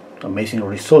amazing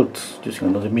results using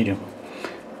another medium.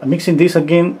 I'm mixing this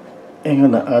again. I'm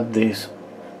gonna add this.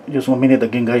 Just 1 minute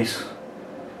again, guys.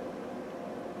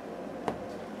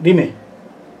 Dime.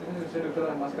 ¿Es necesario usar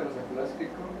las máscaras de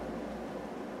plástico?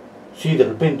 Sí, de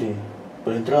repente.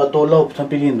 Para entrar a todos lados están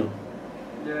pidiendo.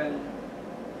 Ya.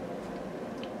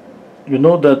 You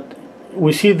know that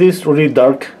we see this really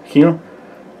dark here,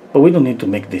 but we don't need to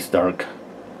make this dark.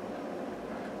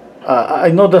 I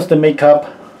know that's the makeup,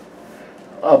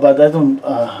 but I don't.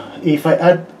 If I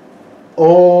add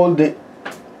all the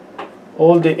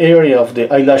area of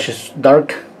the eyelashes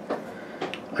dark,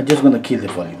 I'm just gonna kill the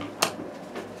volume.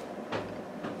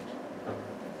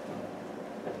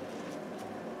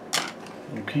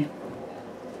 Okay.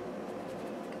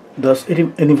 Does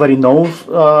anybody knows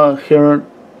her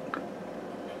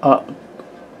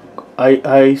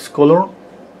eyes color?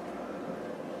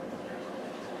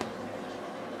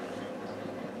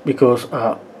 Because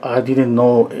I didn't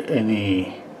know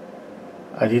any.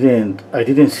 I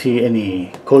didn't see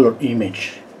any color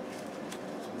image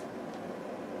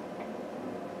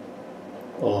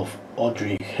of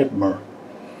Audrey Hepburn.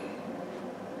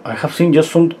 I have seen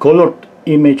just some colored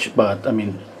image, but I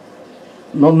mean,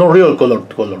 no real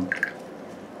colored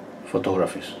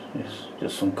photographies. It's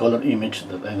just some colored image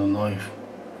that I don't know if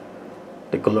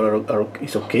the color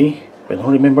is okay. But I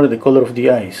don't remember the color of the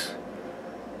eyes.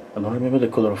 I don't remember the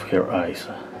color of her eyes.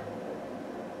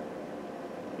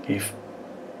 If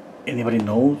anybody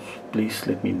knows, please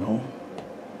let me know.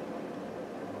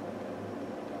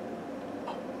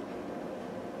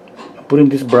 I'm putting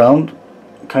this brown,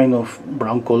 kind of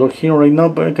brown color here right now,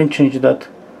 but I can change that.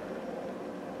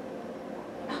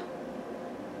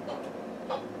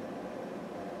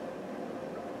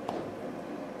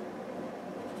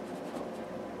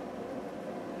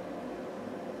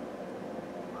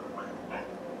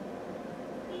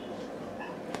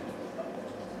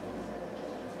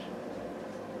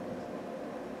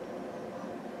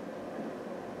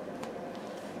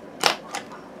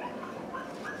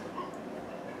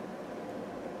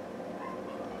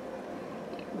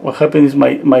 What happened is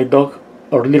my dog,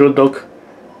 or little dog,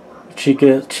 she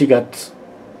got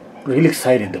really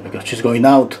excited because she's going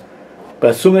out. But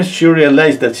as soon as she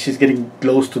realized that she's getting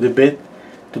close to the vet,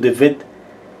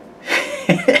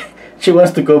 she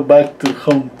wants to go back to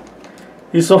home.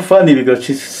 It's so funny because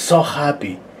she's so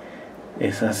happy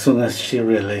as soon as she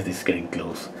realized it's getting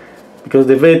close. Because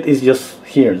the vet is just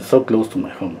here, so close to my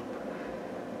home.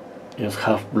 Just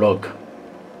half block.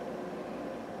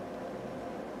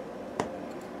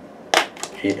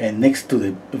 And next to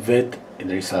the vet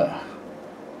there is a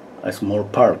small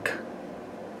park.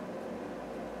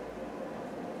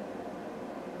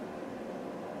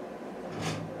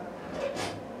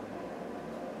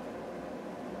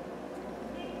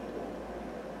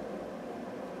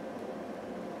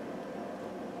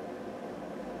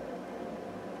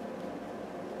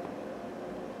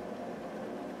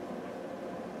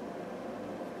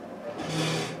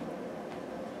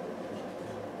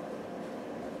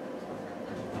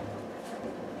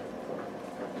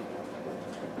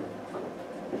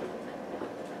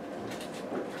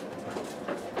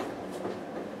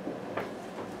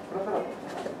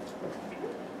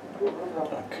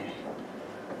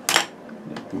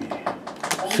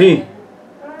 Sí.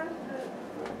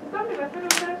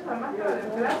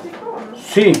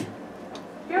 Sí.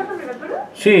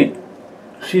 Sí.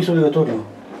 Sí, es obligatorio.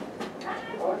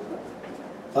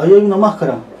 Ahí hay una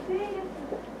máscara.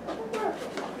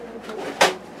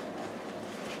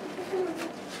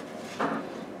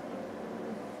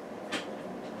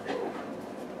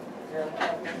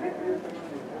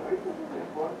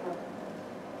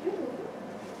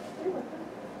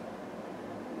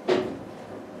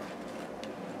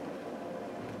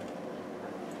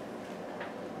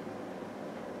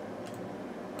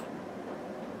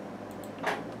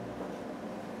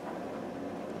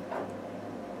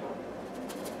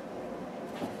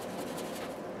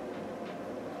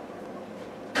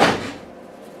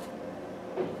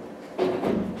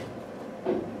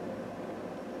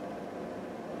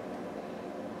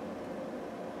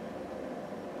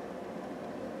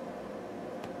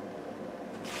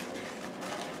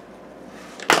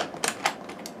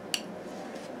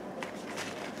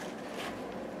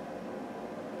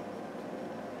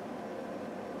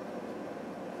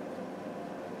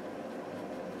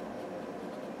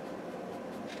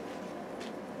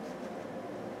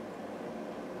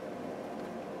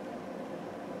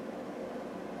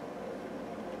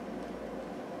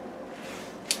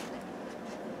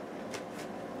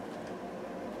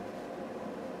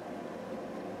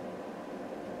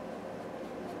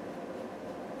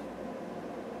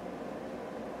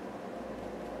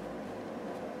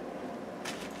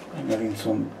 adding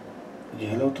some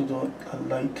yellow to the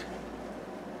light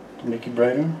to make it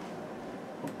brighter.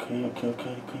 Okay.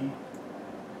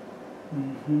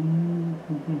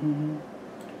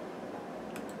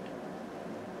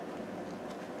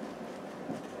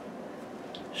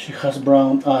 She has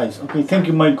brown eyes. Okay, thank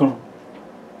you, Michael.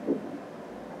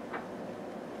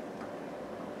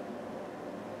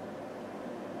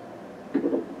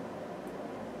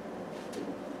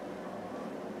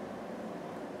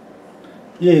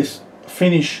 Yes,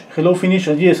 finish. Hello, finish.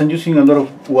 Yes, I'm using a lot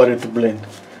of water to blend.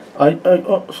 I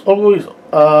always,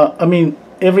 I mean,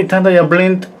 every time that I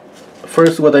blend,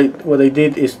 first what I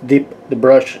did is dip the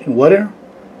brush in water.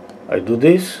 I do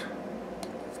this,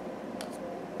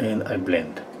 and I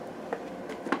blend.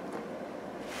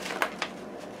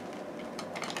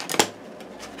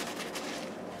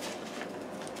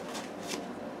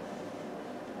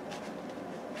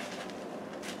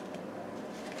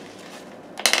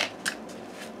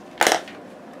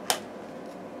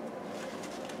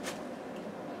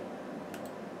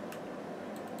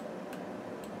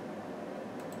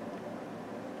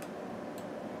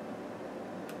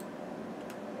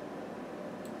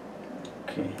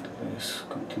 Okay, let's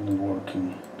continue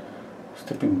working,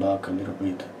 stepping back a little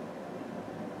bit.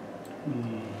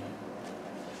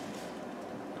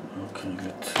 Okay,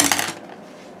 let's see.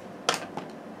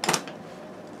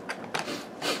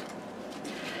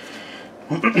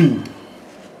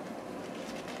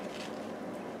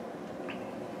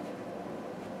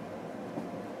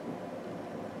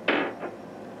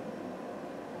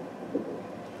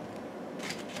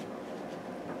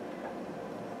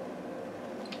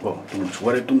 Oh,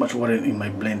 too much water in my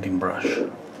blending brush.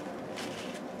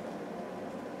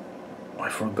 I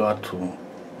forgot to,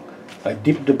 I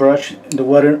dipped the brush in the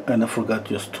water and I forgot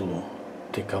just to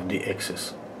take out the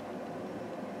excess.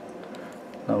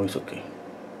 Now it's okay.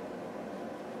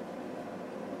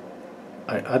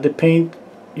 I add the paint.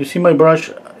 You see my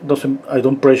brush doesn't, I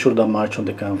don't pressure that much on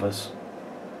the canvas.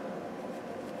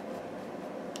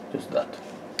 Just that.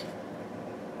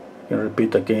 And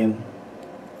repeat again.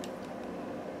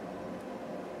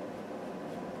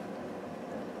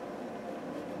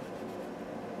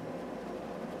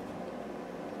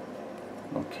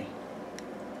 Okay.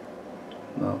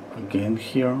 Now again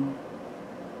here.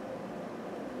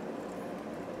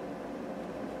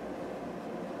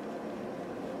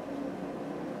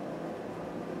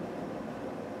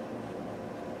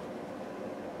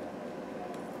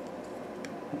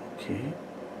 Okay.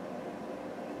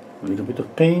 A little bit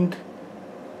of paint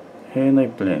and I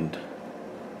blend.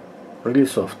 Really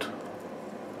soft.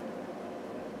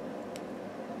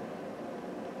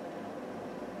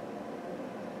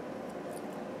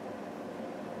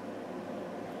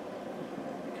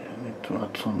 To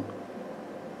add some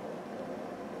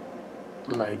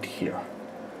light here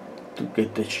to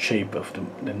get the shape of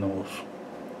the nose.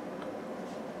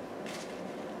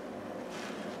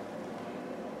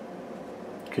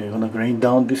 Okay, I'm gonna grind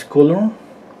down this color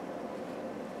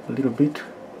a little bit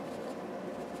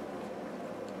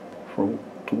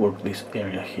to work this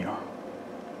area here.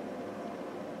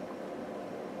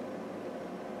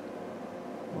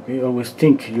 Okay, always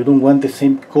think you don't want the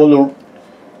same color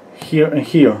here and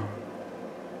here.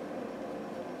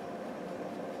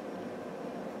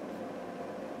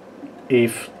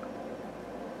 If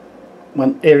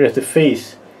one area of the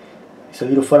face is a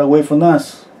little far away from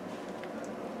us,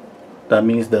 that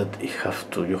means that we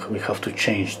have to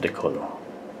change the color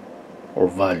or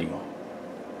value.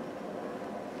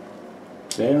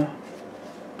 There,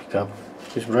 pick up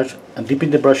this brush and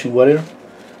dipping the brush in water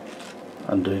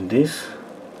and doing this,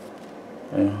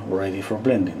 and ready for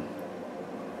blending.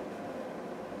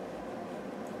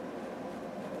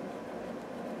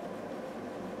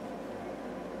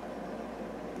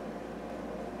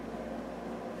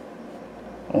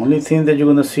 Only thing that you're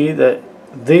gonna see that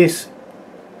this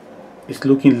is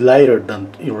looking lighter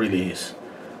than it really is.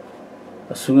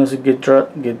 As soon as it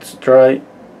gets dry,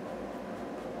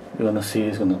 you're gonna see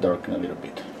it's gonna darken a little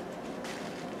bit.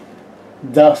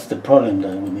 That's the problem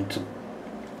that we need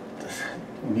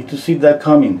to see that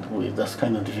coming. That's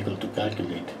kind of difficult to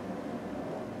calculate.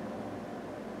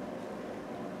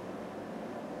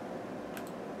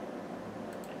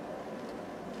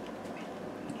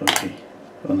 Okay,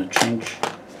 I'm gonna change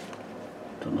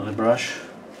to another brush.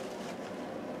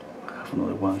 I have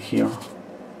another one here.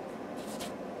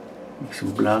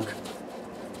 Mixing black,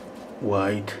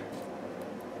 white,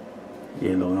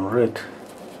 yellow and red.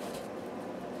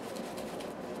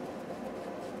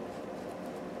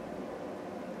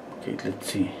 Okay,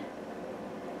 let's see.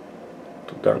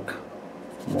 Too dark,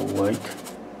 more white.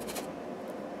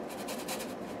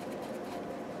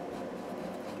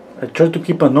 I try to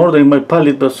keep an order in my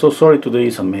palette, but so sorry, today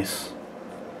is a mess.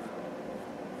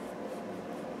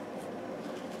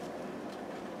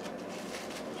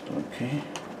 Okay,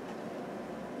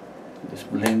 let's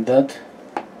blend that.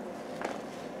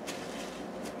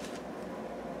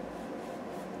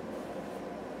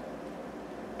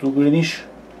 Too greenish.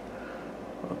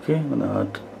 Okay, I'm gonna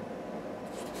add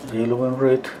yellow and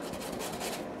red.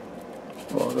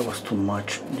 Oh, that was too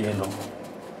much yellow.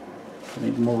 I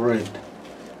need more red.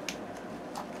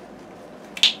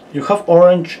 You have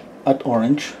orange, add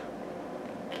orange.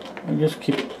 And just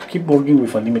keep working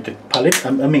with a limited palette.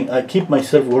 I mean, I keep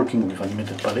myself working with a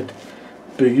limited palette,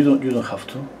 but you don't have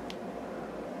to.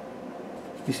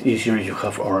 It's easier if you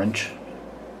have orange.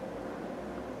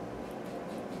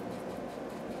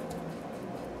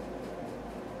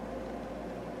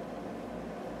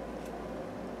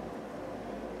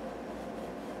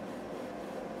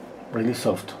 Really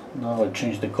soft. Now I'll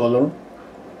change the color,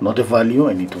 not the value.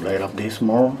 I need to light up this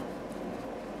more,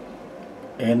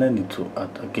 and I need to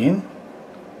add again.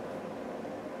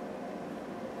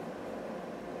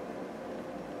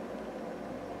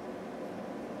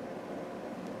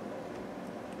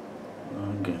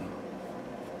 Again.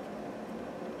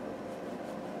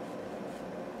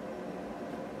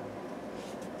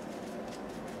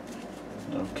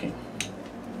 Okay.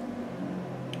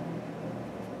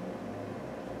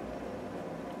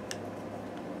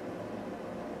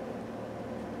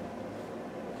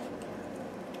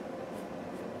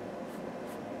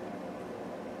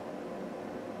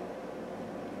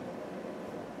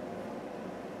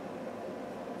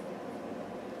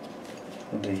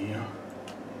 The ear.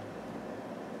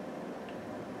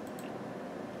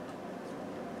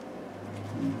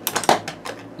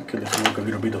 Okay, let's work a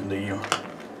little bit on the ear.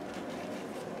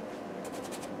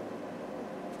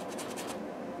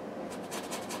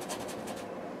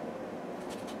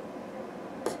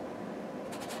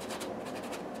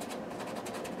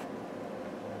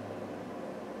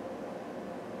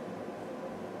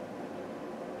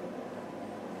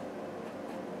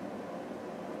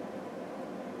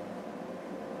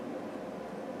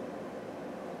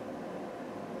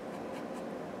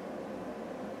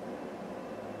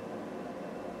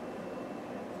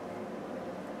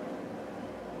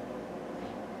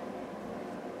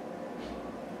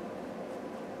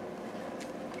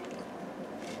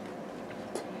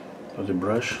 With the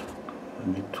brush, I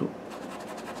need to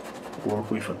work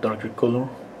with a darker color.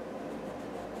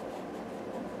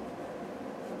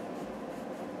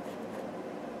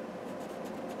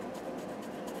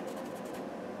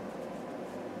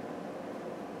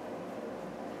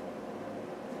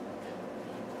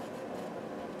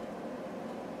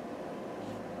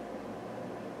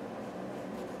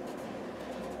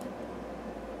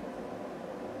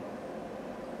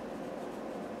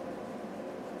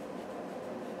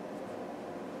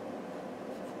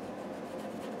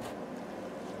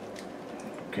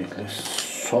 Okay,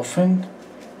 let's soften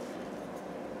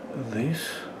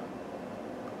this.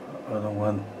 I don't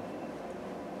want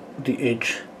the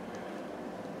edge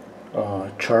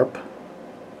sharp.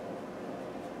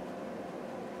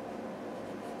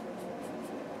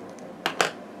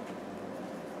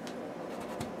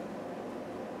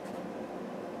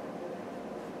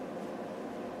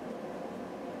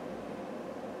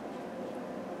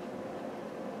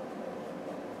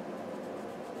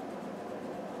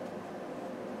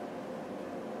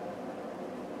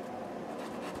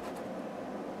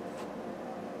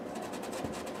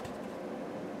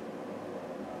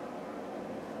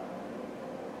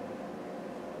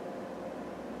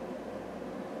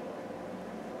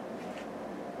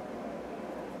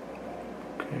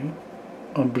 Okay.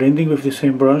 I'm blending with the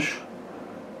same brush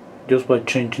just by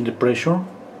changing the pressure.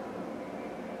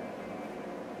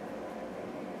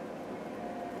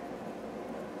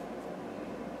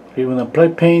 Okay, when I apply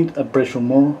paint, I pressure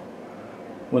more.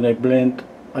 When I blend,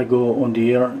 I go on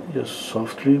the air just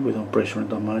softly without pressuring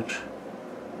that much.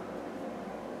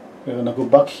 I'm gonna go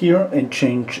back here and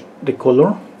change the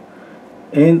color,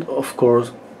 and of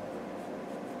course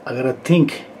I gotta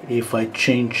think if I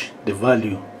change the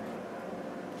value.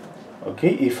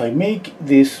 Okay, if I make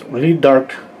this really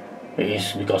dark,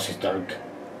 it's because it's dark.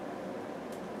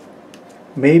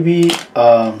 Maybe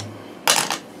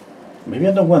maybe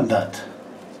I don't want that.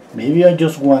 Maybe I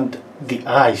just want the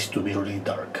eyes to be really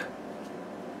dark.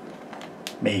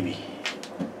 Maybe.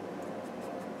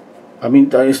 I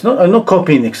mean, I'm not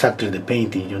copying exactly the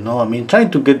painting, you know. I mean, trying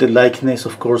to get the likeness,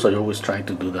 of course, I always try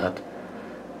to do that.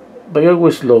 But I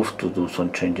always love to do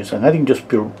some changes. And adding just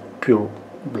pure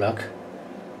black.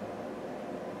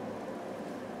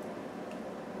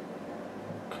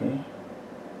 Okay.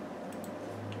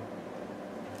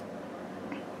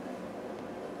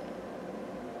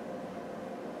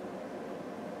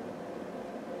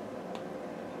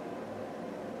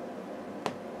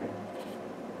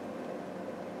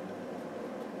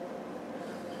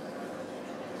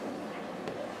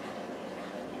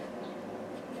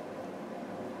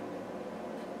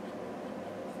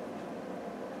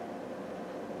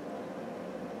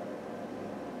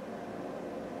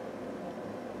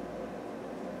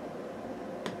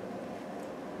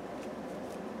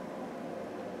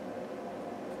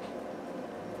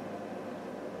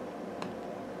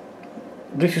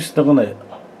 this is not gonna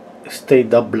stay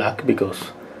that black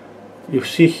because you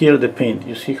see here the paint.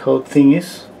 You see how thin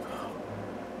is.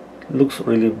 Looks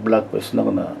really black, but it's not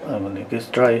gonna. When it gets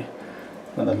dry,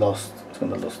 it's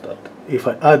gonna lose that. If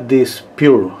I add this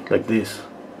pure like this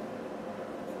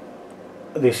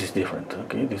is different.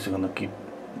 Okay, this is gonna keep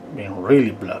being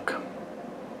really black.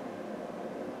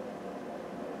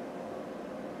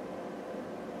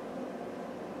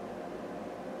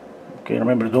 Okay,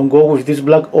 remember, don't go with this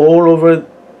black all over.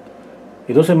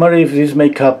 It doesn't matter if this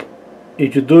makeup.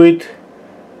 If you do it,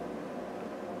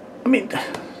 I mean,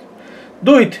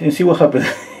 do it and see what happens.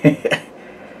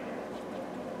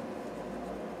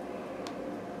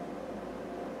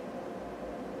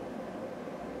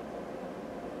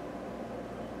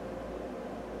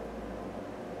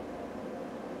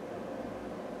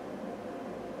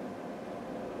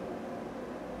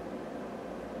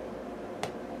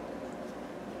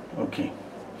 Okay,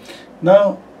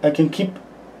 now I can keep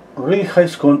really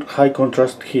high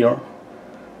contrast here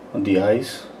on the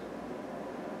eyes.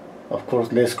 Of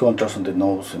course, less contrast on the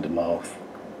nose and the mouth.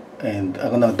 And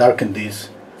I'm gonna darken this,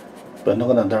 but I'm not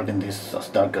gonna darken this as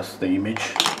dark as the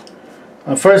image.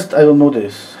 And first, I don't know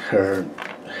this hair.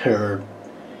 I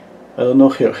don't know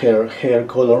her hair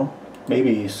color.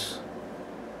 Maybe it's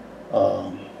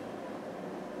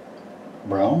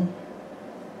brown.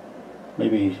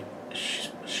 Maybe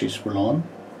she's blonde,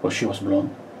 or she was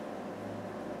blonde.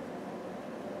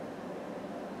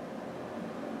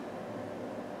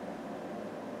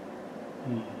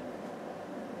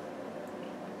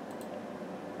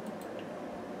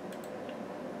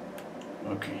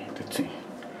 Okay, let's see.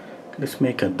 Let's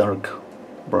make a dark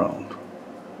brown.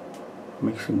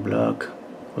 Mixing black,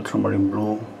 ultramarine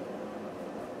blue.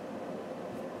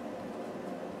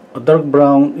 A dark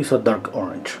brown is a dark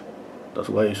orange. That's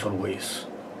why it's always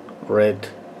red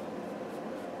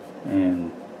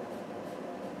and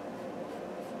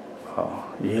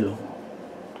yellow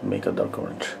to make a dark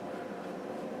orange.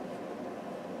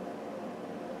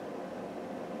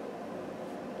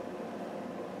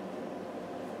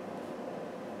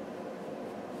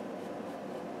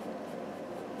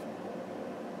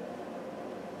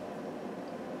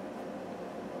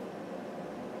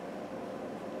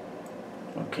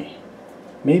 Okay,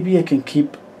 maybe I can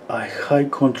keep a high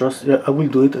contrast. Yeah, I will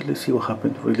do it. Let's see what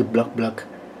happens. Really black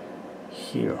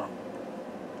here.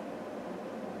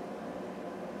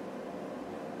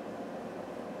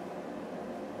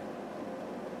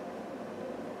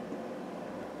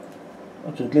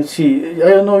 Okay, let's see. I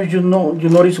don't know if you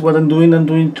notice what I'm doing. I'm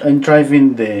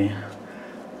driving the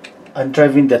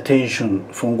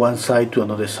attention from one side to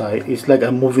another side. It's like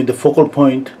I'm moving the focal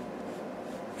point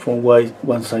from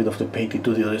one side of the painting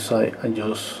to the other side, and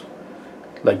just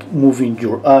like moving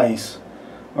your eyes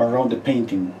around the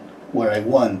painting where I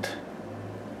want.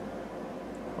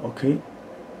 Okay,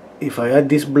 if I add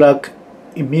this black,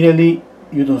 immediately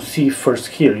you don't see first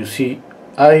here, you see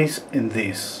eyes and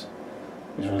this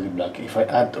is really black. If I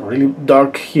add really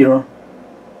dark here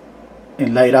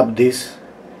and light up this,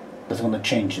 that's gonna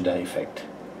change the effect.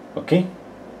 Okay,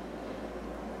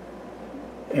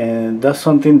 and that's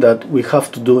something that we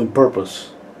have to do in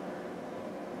purpose.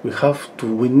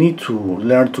 We need to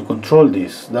learn to control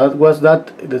this. That's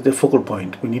the focal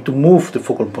point. We need to move the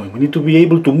focal point. We need to be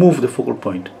able to move the focal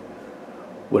point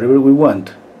wherever we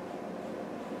want.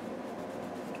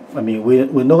 I mean,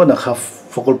 we're not gonna have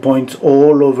focal points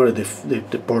all over the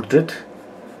portrait,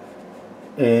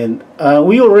 and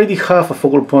we already have a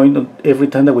focal point on every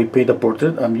time that we paint a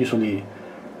portrait. Usually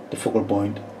the focal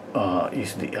point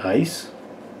is the eyes,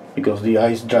 because the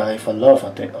eyes drive a lot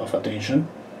of attention.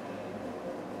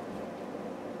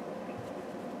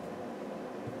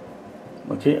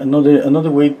 Okay, another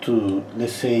way to,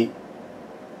 let's say,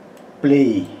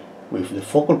 play with the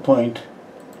focal point,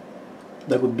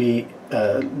 that would be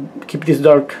keep this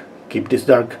dark,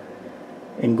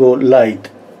 and go light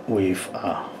with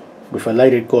a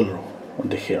lighter color on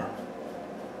the hair,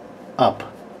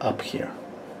 up here.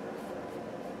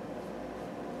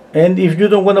 And if you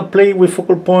don't want to play with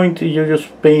focal point, you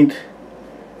just paint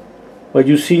what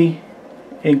you see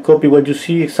and copy what you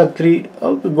see exactly.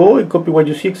 Go and copy what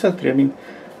you see exactly. I mean,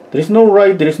 there is no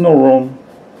right, there is no wrong.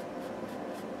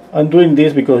 I'm doing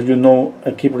this because, you know,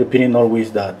 I keep repeating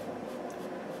always that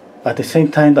at the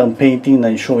same time that I'm painting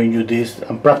and showing you this,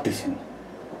 I'm practicing.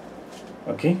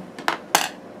 Okay,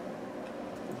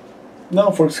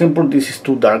 now for example, this is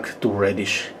too dark, too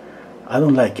reddish. I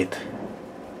don't like it,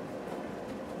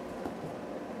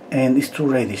 and it's too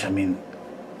reddish. I mean,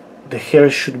 the hair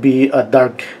should be a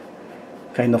dark,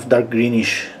 kind of dark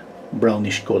greenish,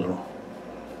 brownish color.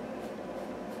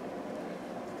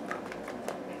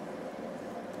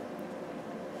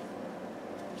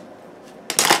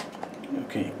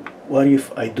 Okay, what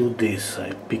if I do this?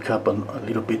 I pick up a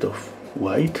little bit of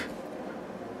white,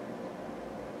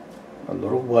 a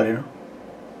lot of water,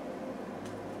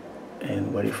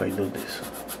 and what if I do this?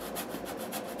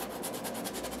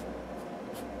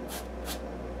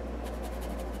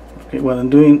 Okay, what I'm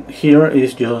doing here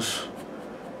is just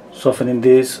softening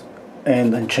this,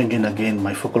 and I'm changing again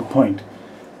my focal point.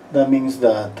 That means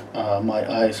that my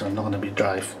eyes are not going to be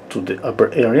dry to the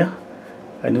upper area.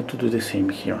 I need to do the same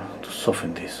here to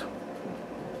soften this.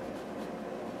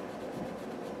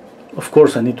 Of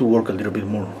course, I need to work a little bit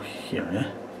more here.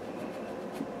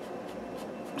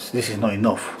 This is not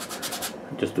enough.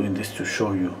 I'm just doing this to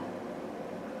show you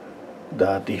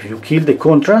that if you kill the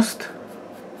contrast,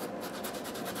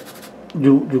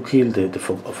 you kill the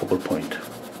focal point.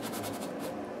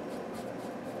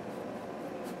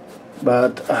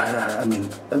 But I mean,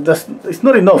 it's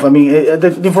not enough. I mean,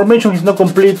 the information is not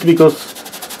complete because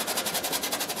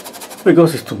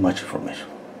it's too much information.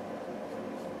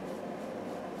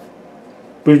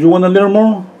 But if you want to learn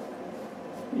more,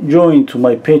 join to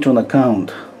my Patreon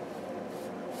account.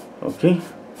 Okay.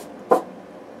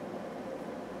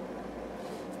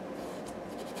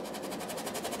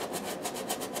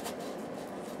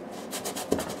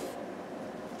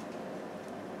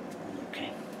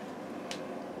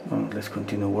 Let's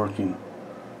continue working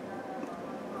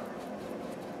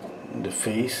on the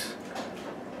face.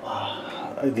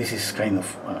 This is kind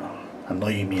of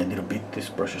annoying me a little bit, this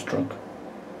brush stroke.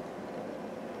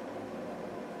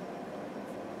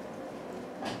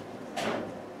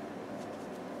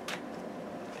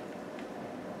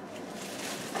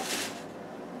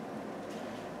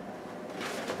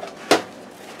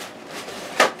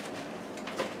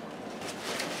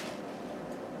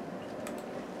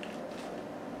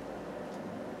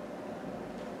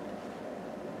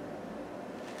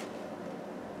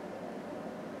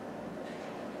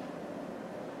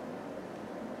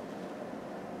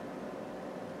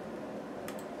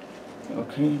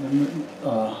 Okay,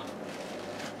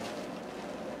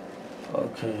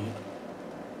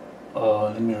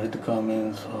 let me read the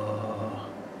comments.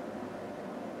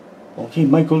 Okay,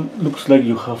 Michael, looks like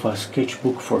you have a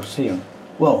sketchbook for sale.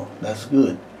 Wow, that's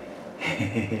good.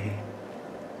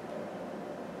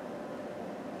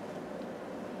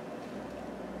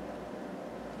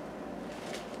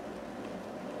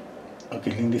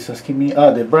 Okay, Lindy's asking me.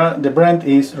 The brand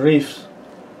is Reefs.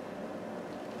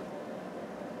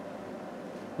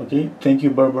 Okay, thank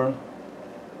you, Barbara.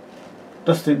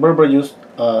 That's the Barbara used.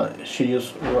 She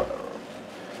just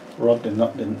wrote the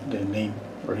name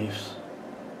Reefs.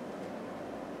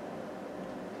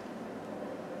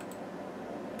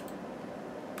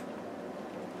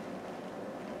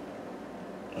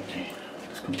 Okay,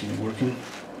 let's continue working.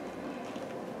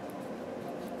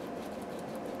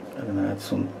 I'm gonna add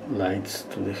some lights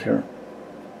to the hair.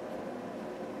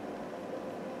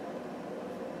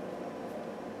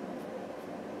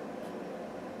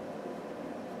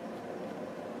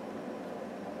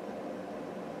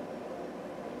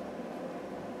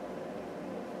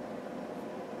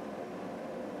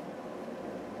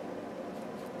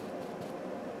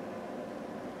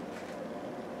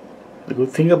 The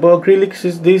good thing about acrylics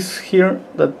is this here,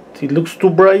 that it looks too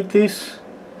bright.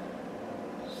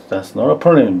 That's not a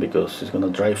problem because it's gonna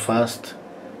dry fast.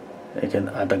 I can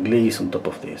add a glaze on top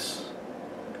of this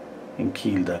and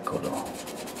kill that color.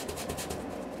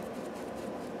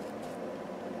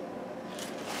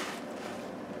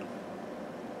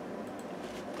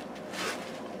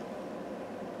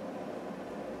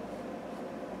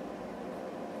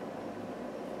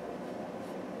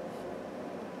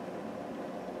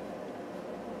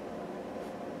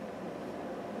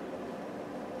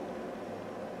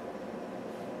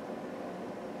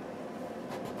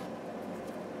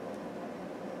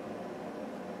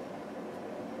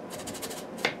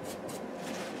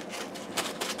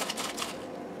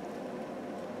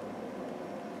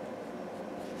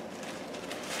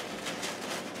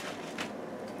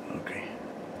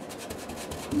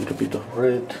 A little bit of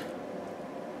red,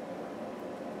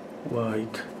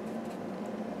 white.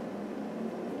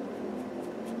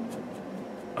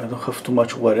 I don't have too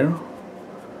much water.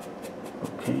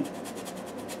 Okay.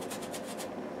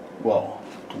 Wow,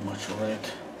 too much red.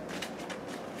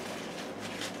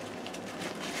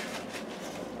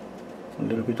 A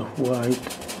little bit of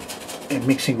white and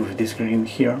mixing with this green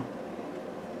here.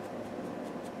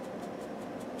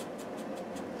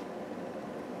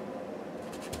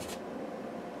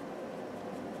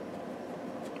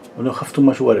 We don't have too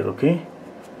much water, okay?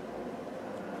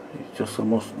 It's just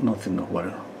almost nothing of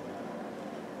water.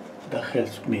 That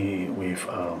helps me with,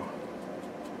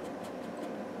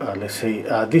 let's say,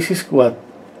 this is what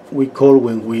we call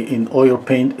when we in oil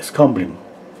paint scumbling,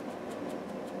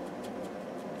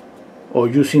 or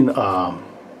using a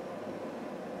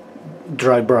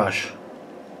dry brush.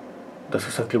 That's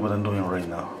exactly what I'm doing right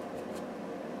now.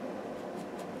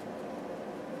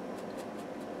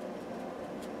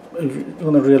 You're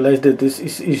gonna realize that this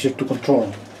is easier to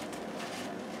control,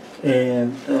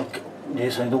 and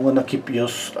yes, I don't wanna keep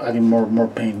just adding more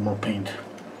paint,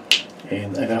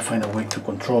 and I gotta find a way to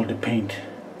control the paint,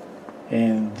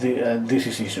 and this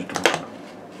is easier to control.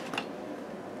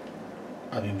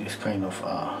 Adding this kind of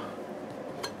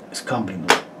scumbling,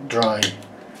 dry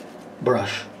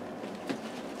brush.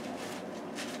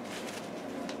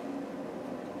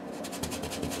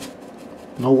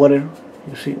 No water,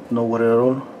 you see, no water at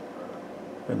all,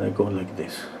 and I go like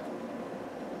this.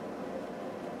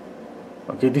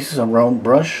 Okay, this is a round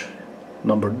brush,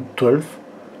 number 12.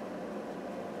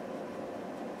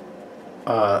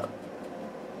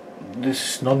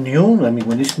 This is not new. I mean,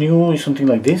 when it's new, it's something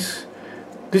like this.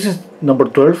 This is number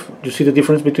 12. You see the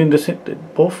difference between the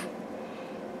both?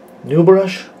 New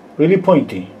brush, really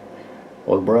pointy.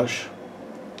 Old brush,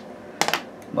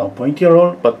 not pointy at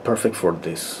all, but perfect for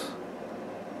this.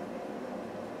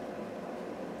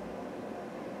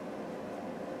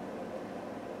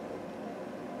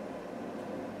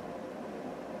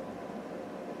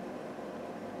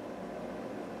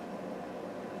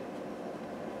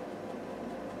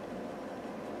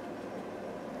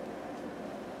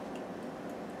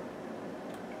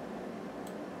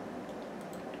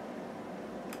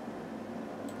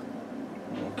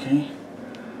 Okay,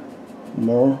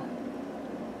 more.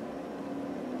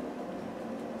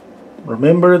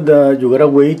 Remember that you gotta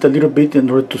wait a little bit in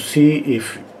order to see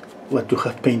if what you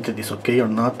have painted is okay or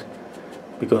not,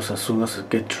 because as soon as it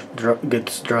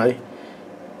gets dry,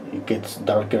 it gets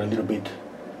darker a little bit.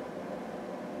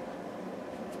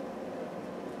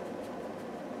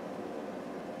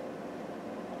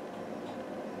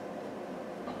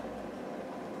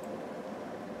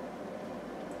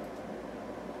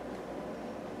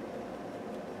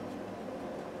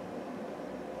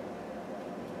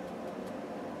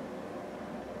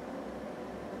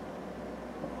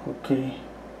 Okay.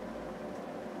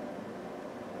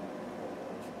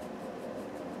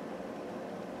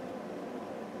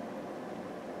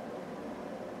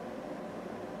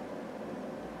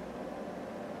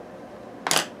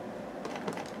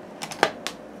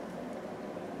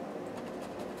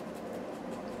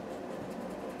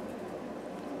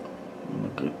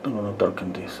 Okay, I'm gonna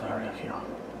darken this area here.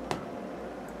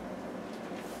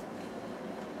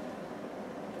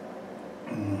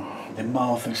 The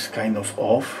mouth is kind of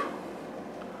off.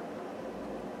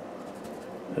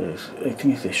 I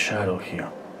think it's the shadow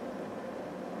here.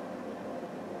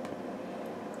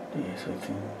 Yes, I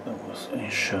think that was a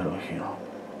shadow here.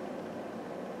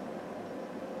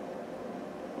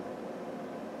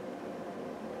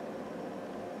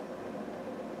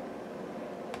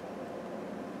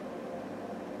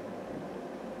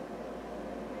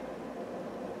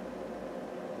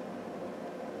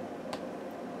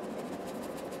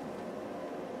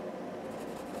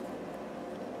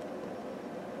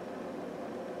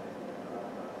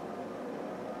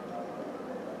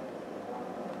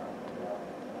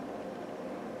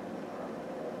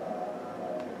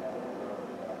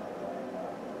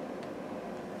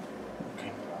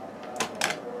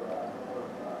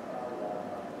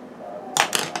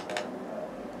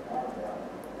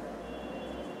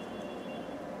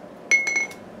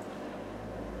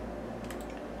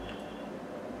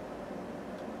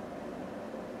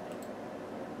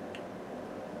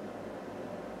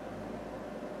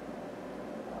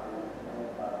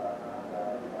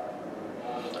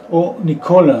 Oh,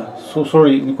 Nicola, so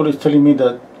sorry, Nicola is telling me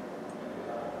that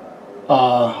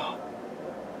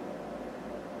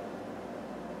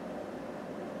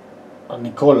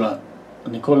Nicola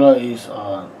is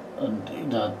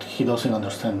that he doesn't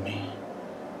understand me.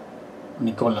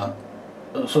 Nicola,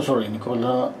 so sorry,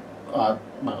 Nicola, I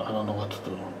don't know what to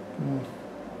do.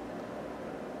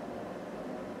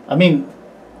 I mean,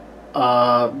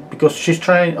 because she's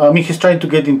trying, I mean, he's trying to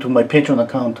get into my Patreon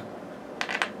account.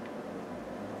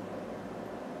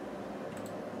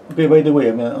 Okay, by the way,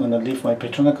 I'm gonna leave my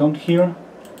Patreon account here.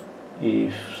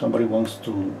 If somebody wants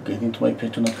to get into my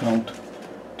Patreon account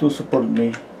to support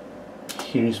me,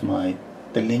 here is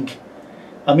the link.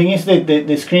 I mean, it's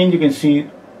the screen, you can see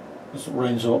it's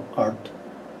Renzo art,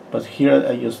 but here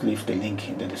I just leave the link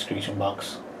in the description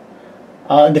box,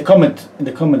 in the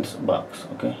comments box.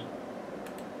 Okay.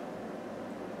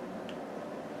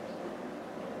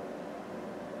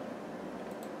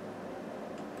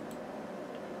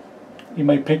 In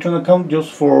my Patreon account,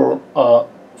 just for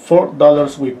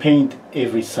 $4 we paint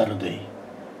every Saturday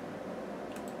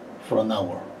for an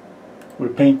hour. We're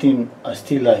painting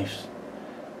still lifes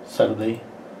Saturday,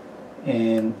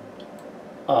 and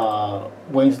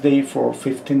Wednesday for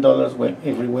 $15.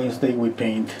 Every Wednesday we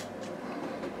paint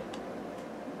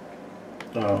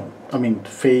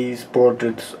face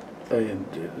portraits,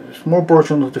 small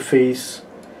portion of the face,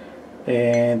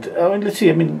 and let's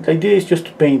see, the idea is just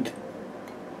to paint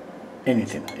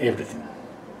anything, everything.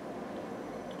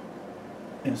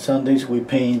 And Sundays we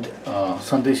paint,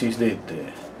 Sundays is the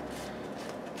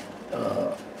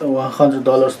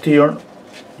 $100 tier,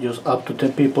 just up to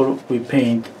 10 people. We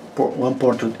paint one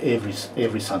portrait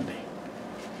every Sunday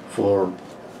for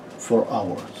 4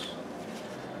 hours.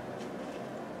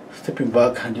 Stepping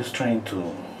back, I'm just trying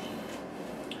to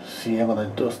see. I'm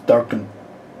gonna just darken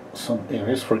some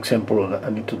areas. For example, I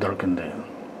need to darken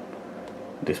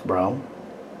this brown,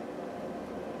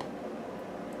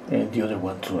 and the other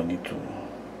one too. I need to.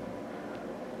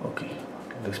 Okay,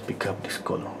 let's pick up this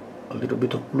color. A little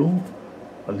bit of blue,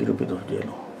 a little bit of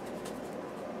yellow.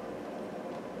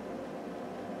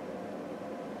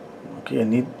 Okay, I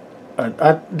need.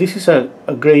 This is a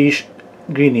grayish,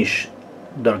 greenish,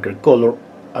 darker color.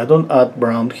 I don't add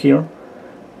brown here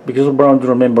because of brown.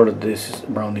 Remember,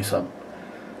 brown is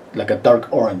like a dark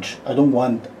orange. I don't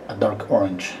want a dark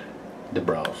orange, the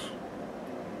brows.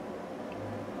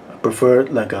 I prefer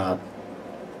like a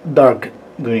dark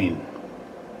green.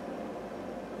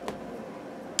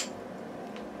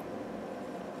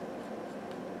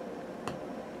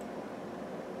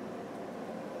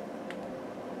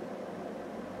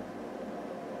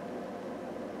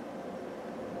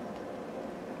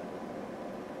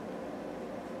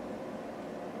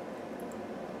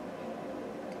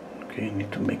 Okay, I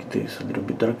need to make this a little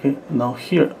bit darker. Now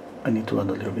here I need to add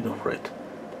a little bit of red.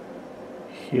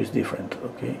 Here's different,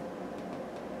 okay.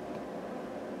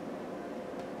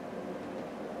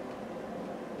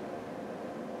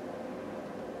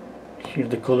 Here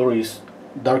the color is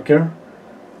darker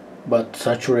but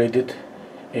saturated,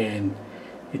 and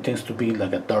it tends to be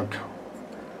like a dark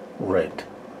red.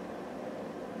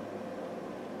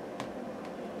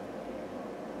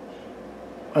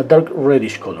 A dark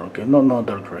reddish color, okay, no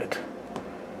dark red.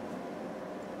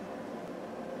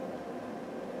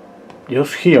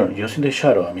 Just here, just in the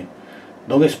shadow,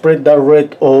 don't spread that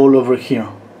red all over here.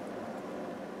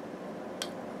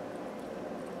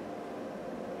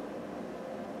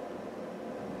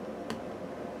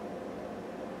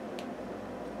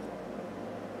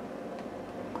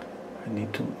 I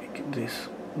need to make this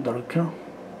darker.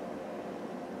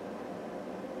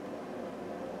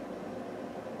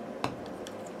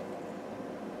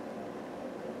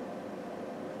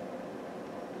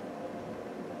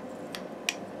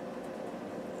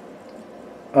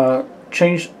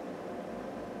 Change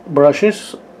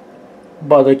brushes,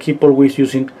 but I keep always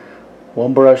using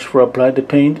one brush for apply the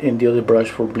paint and the other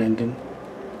brush for blending.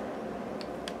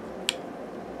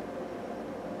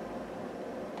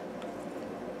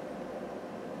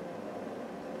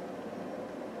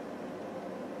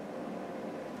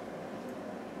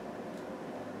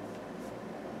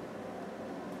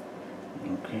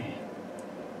 Okay,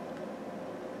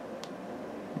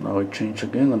 now I change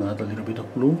again and add a little bit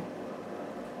of blue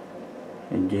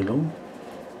and yellow.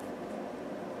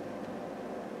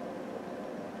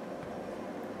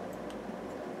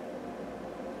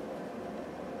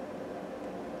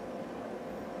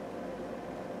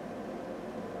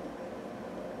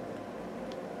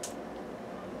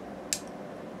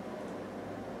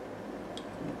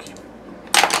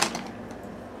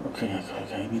 Okay,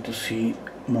 I need to see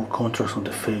more contrast on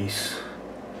the face,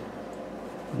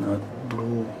 not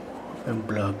blue and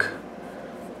black,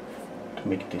 to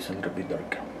make this a little bit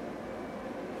darker.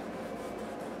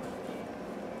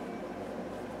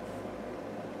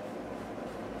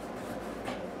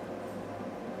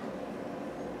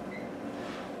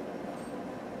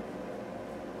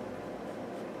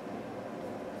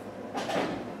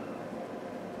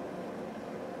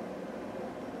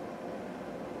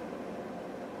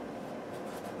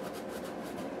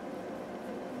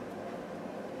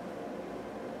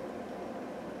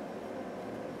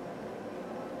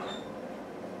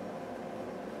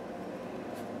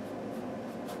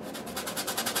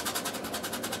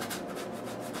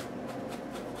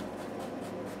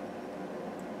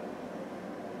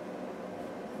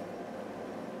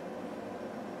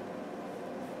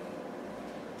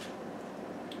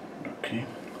 Okay,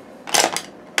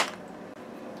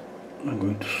 I'm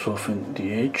going to soften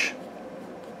the edge.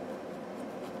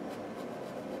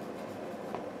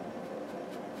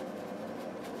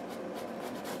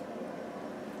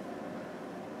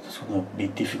 It's going to be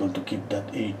difficult to keep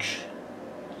that edge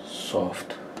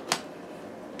soft.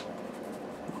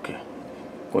 Okay,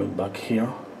 going back here,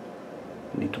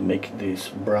 need to make this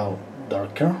brow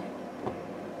darker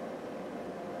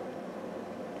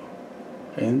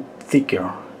and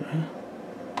thicker. Yeah.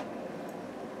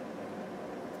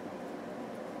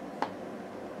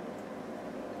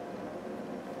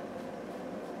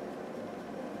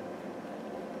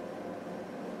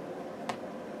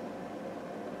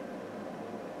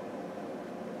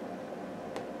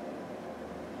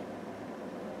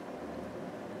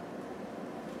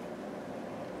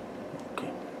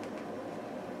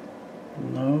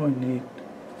 Now I need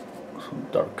some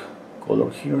dark color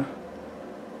here.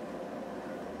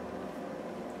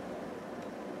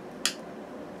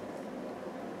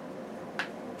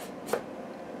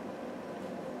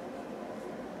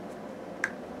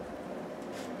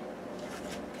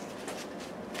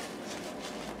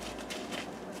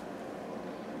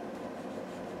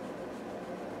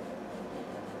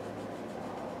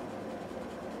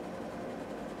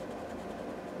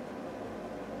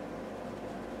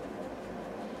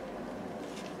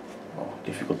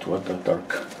 Difficult to add that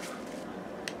dark.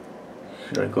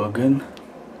 Here I go again.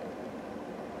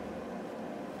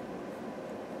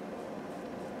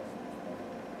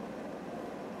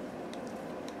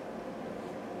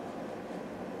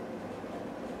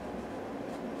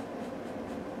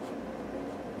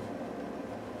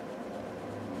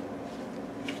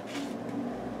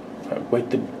 I wet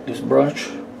this brush,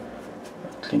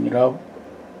 clean it up.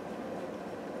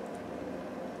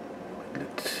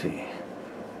 Let's see.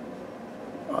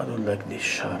 I don't like this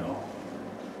shadow.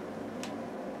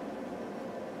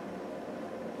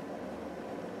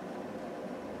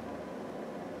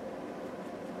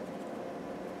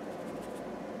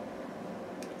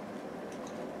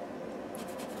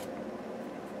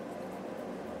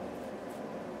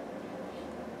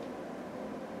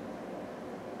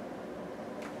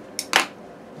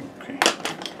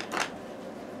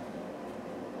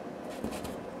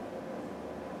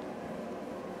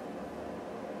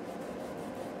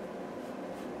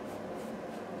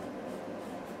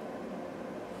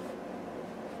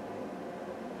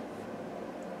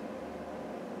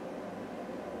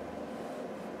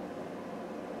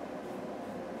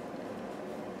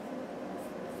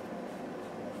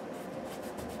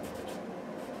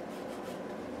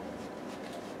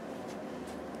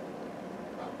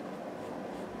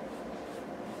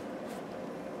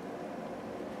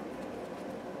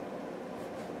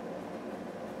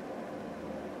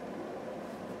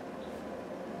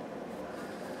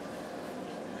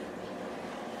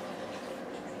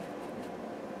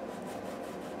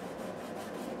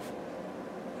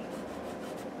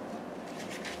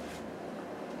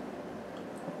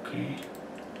 Okay.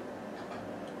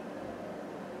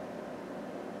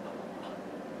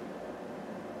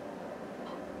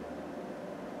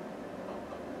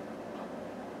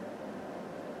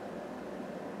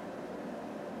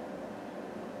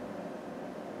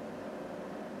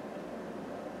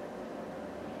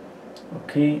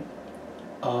 Okay.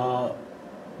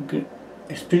 Okay.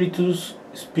 Spiritus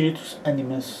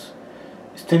Animus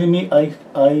is telling me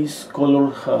eyes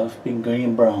color have been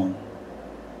going brown.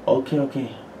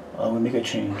 Okay. I will make a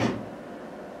change.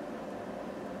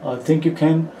 I think you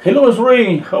can. Hello,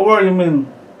 Ray. How are you,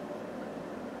 man?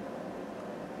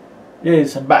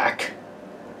 Yes, I'm back.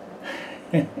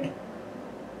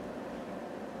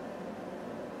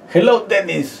 Hello,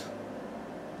 Dennis.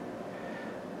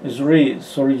 It's Ray.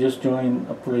 Sorry, just joined.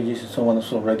 Apologies if someone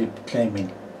is already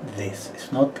claiming this.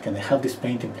 If not, can I have this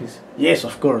painting, please? Yes,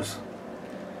 of course.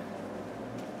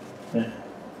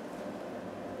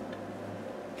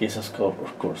 Yes, of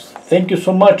course. Thank you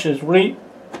so much, Esri.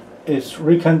 It's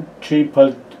Rican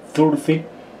Chipal 30.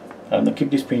 And I'll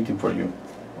keep this painting for you.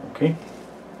 Okay.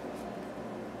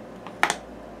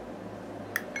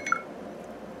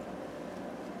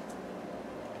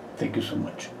 Thank you so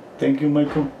much. Thank you,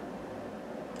 Michael.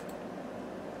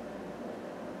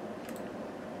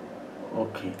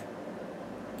 Okay.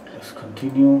 Let's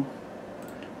continue.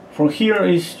 From here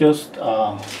is just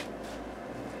I'm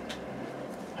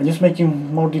just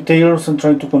making more details and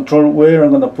trying to control where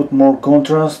I'm gonna put more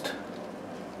contrast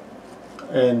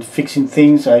and fixing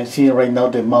things. I see right now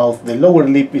the mouth, the lower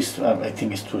lip is I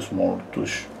think it's too small.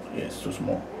 Yes, too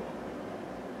small.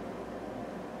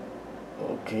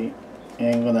 Okay,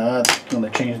 and I'm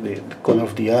gonna change the color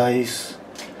of the eyes.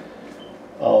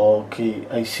 Okay,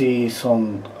 I see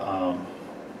some.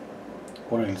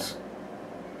 What else?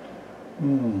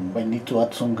 I need to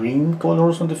add some green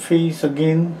colors on the face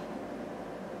again.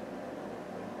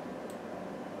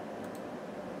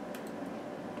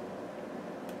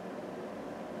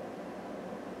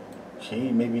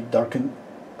 Okay, maybe darken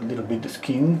a little bit the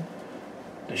skin.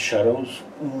 the shadows.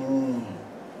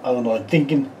 I don't know, I'm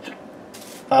thinking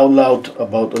out loud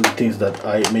about all the things that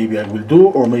maybe I will do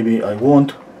or maybe I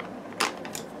won't.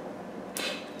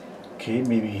 Okay,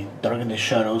 maybe darken the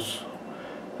shadows.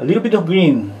 A little bit of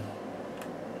green,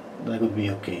 that would be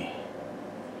okay.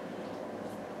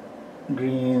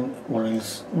 Green, or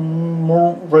is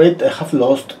more red. I have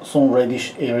lost some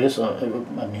reddish areas, I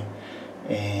mean,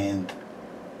 and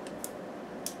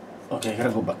okay, I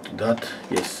gotta go back to that.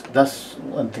 Yes, that's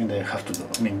one thing that I have to do.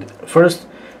 I mean, first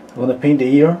I'm gonna paint the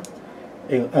ear,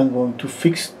 and I'm going to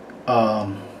fix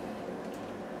the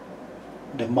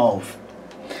mouth.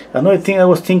 Another thing I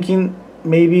was thinking,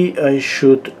 maybe I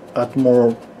should add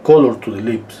more color to the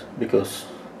lips, because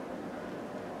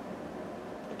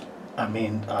I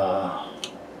mean,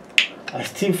 I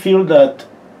still feel that,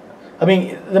 I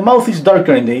mean, the mouth is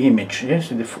darker in the image,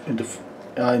 yes, in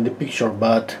the picture,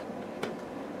 but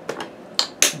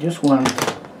I just want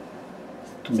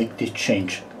to make this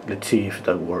change. Let's see if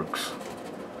that works.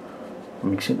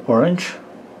 Mixing orange,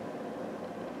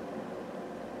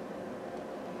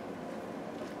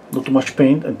 not too much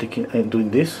paint. I'm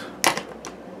doing this.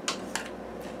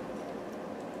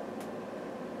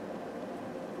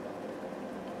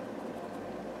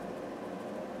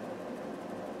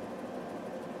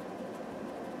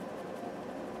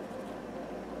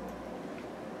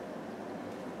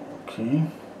 Okay.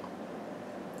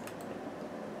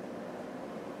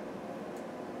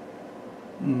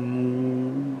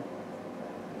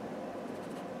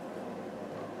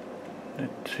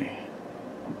 Let's see.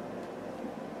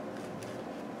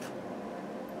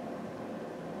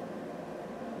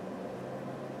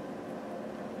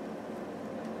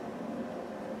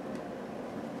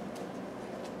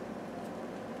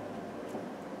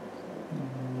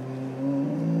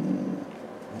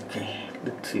 Okay,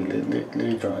 let's see. Let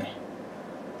it dry.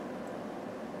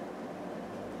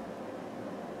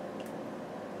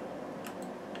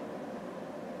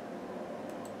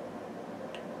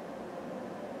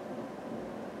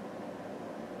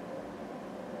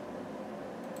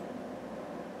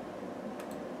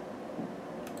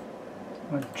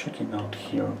 I'm checking out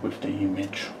here with the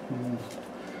image.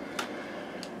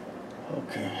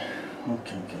 Okay.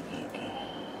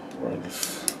 Where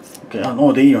is? Okay. Oh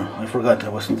no, the ear. I forgot. I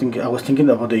was thinking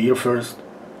about the ear first,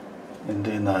 and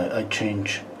then I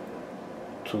change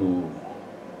to.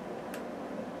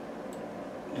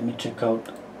 Let me check out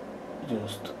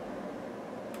just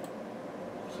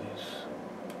this.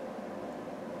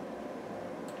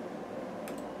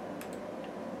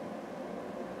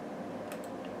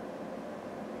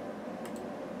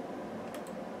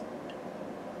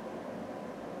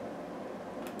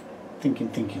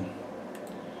 Thinking.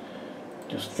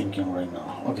 Just thinking right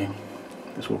now. Okay,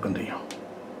 let's work on the ear.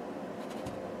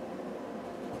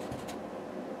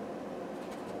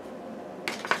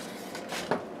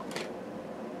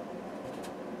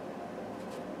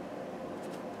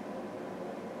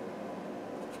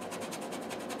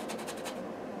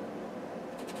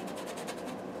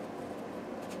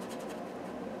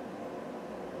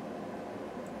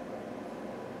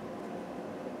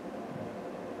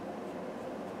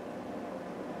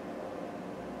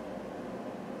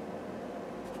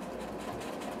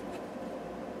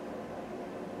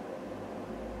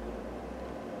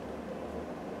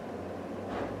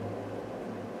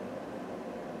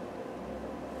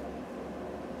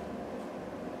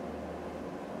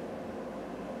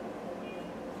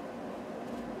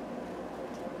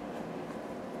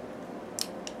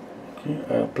 Okay,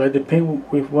 I apply the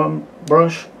paint with one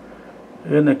brush,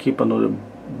 and I keep another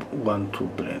one to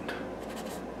blend.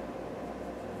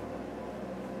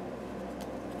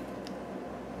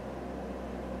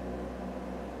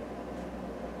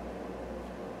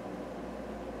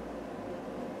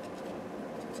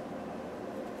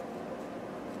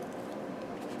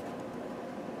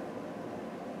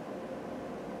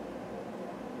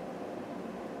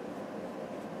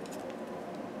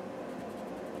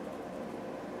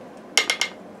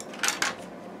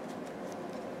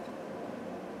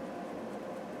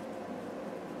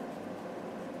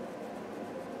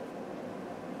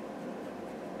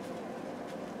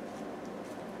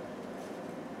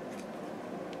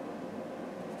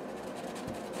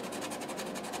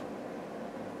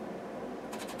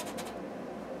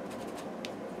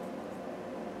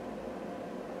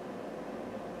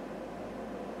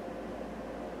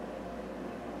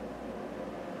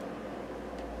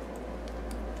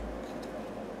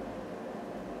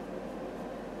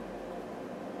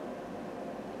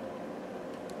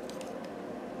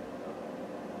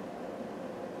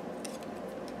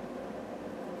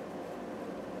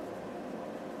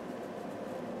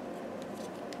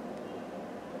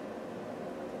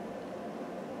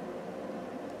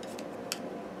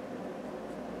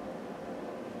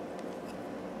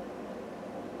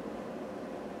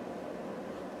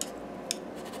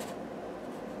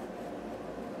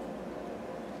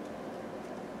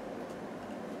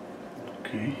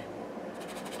 Okay.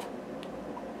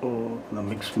 Oh, gonna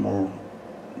mix more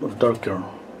darker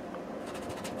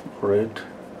red.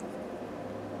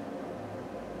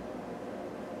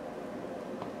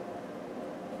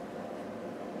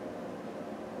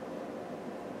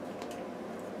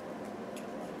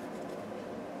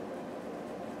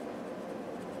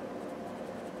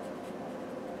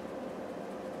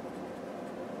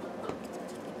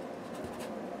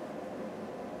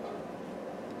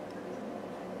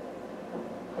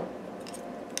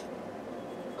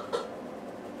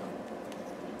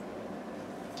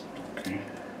 Okay.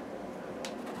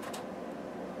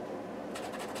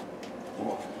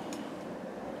 Oh,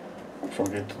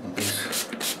 forget to do this.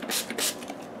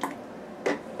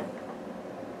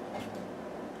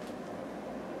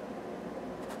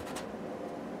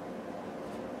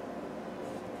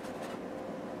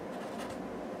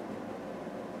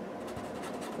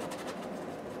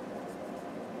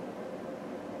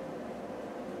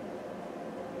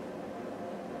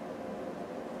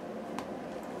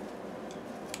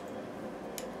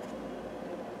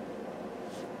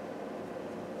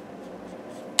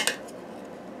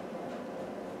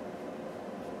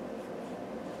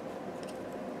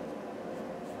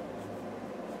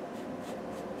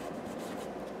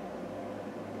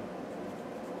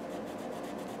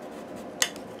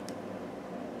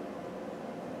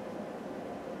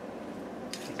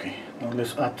 Okay, now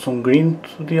let's add some green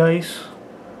to the eyes.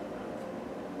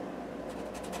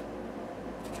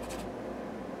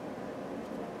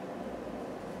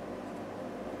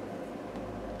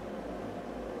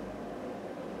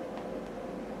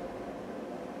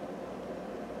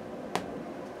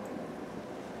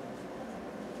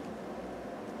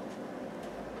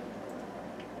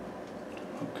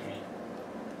 Okay.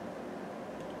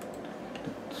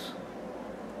 That's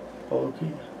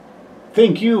okay.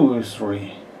 Thank you,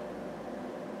 Sri.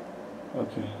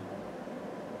 Okay.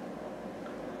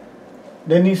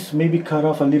 Dennis, maybe cut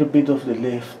off a little bit of the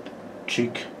left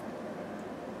cheek.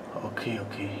 Okay,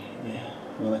 okay. Yeah,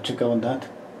 I'm gonna check out on that.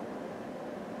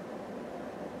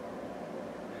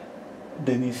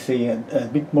 Dennis say a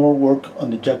bit more work on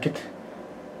the jacket.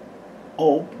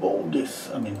 Oh,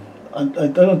 yes. I mean, I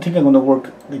don't think I'm gonna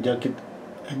work the jacket.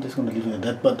 I'm just gonna leave it at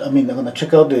that. But I mean, I'm gonna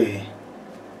check out the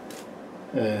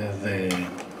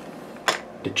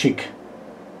cheek.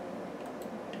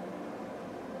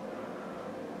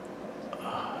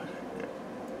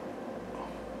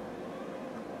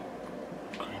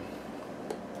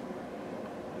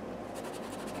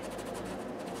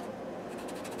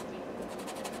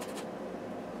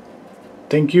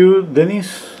 Thank you,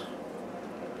 Dennis.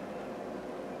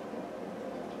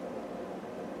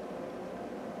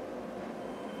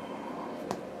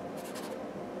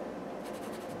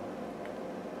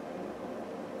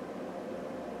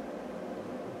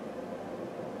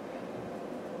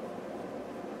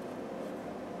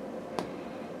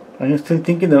 I'm still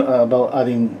thinking about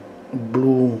adding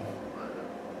blue,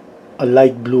 a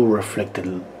light blue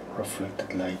reflected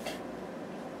light.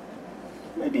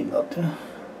 Maybe not.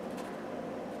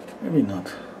 Maybe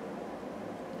not.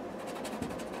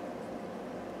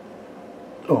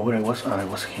 Oh, where I was? I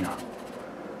was here.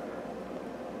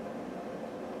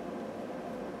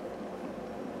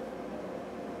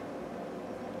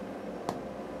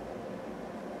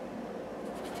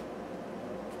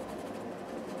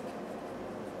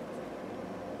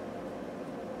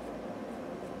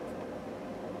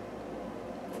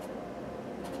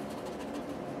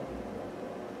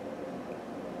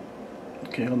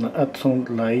 Okay, I'm gonna add some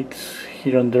lights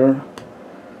here and there.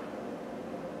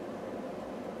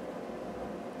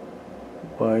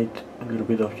 White, a little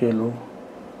bit of yellow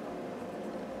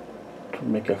to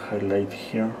make a highlight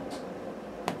here.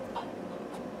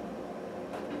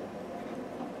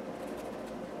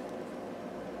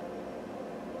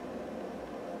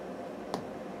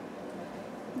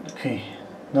 Okay,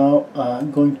 now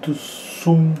I'm going to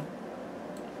zoom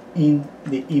in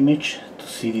the image to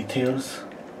see details.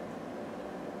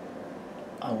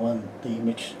 I want the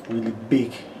image really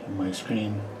big in my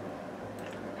screen.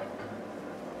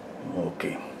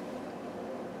 Okay.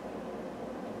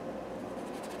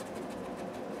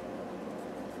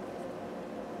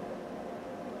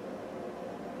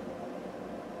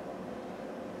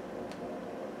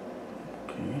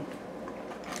 Okay.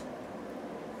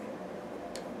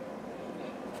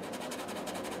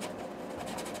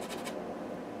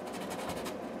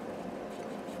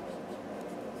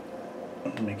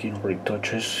 Making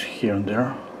retouches here and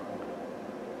there.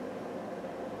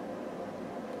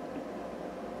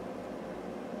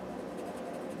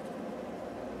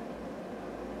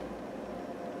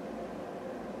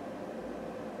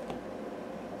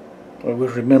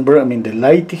 Always remember, I mean, the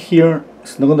light here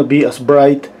It's not going to be as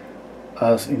bright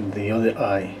as in the other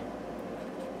eye.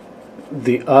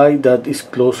 The eye that is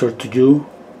closer to you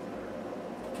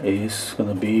is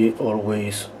going to be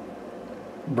always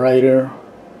brighter,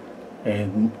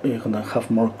 and you're going to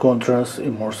have more contrast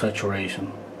and more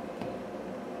saturation.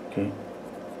 Okay,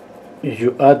 if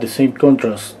you add the same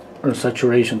contrast or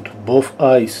saturation to both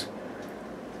eyes,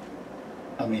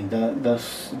 I mean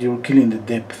that's you're killing the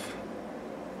depth.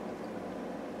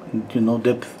 And you know,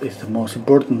 depth is the most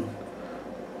important.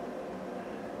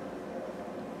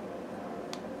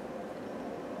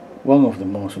 One of the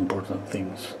most important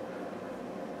things.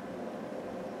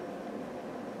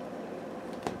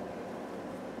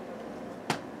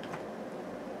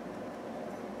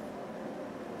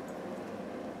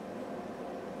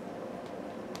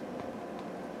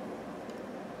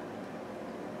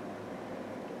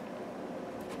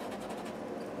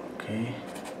 Okay.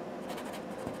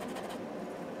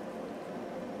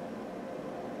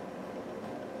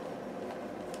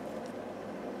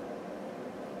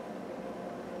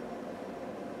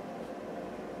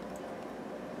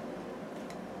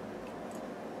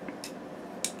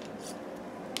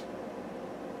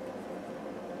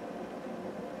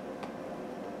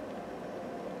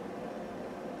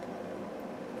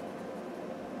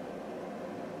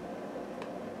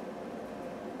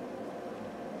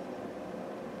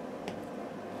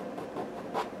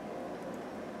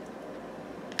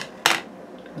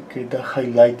 Okay, the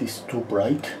highlight is too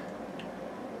bright.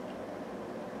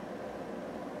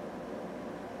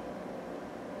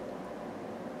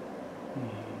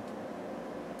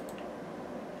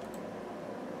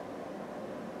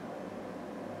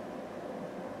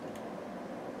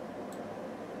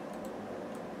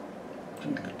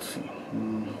 Let's see.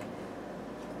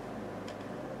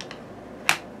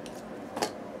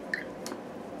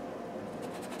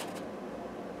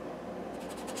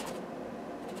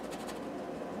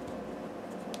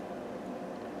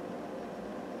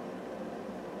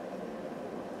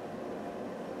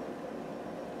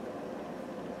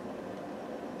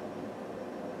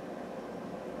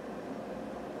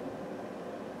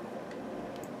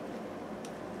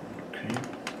 Okay.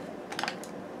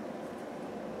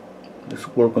 Let's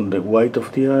work on the white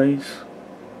of the eyes.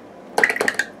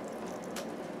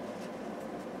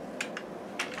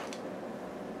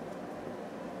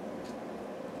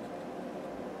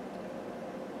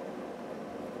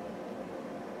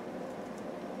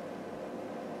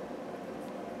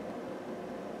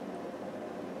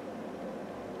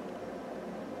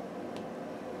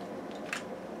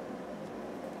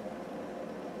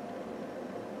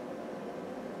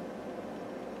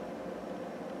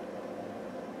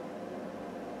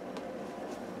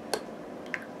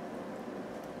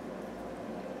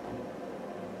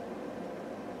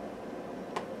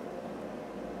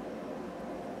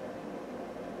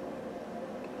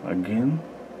 Again.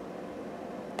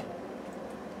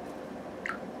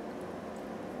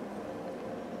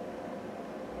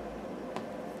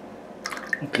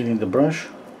 Cleaning the brush,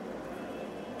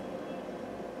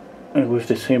 and with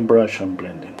the same brush I'm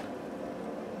blending.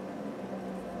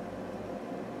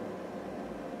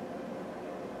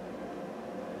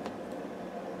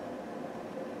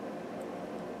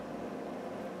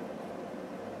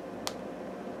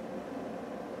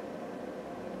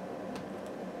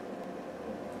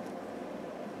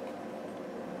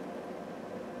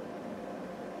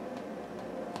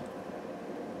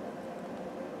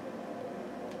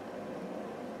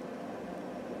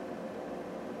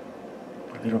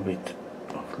 A little bit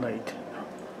of light,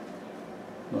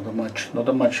 not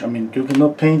that much. I mean, you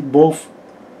cannot paint both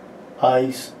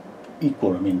eyes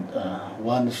equal. I mean,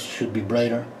 one should be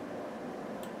brighter.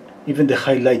 Even the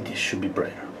highlight should be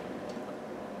brighter.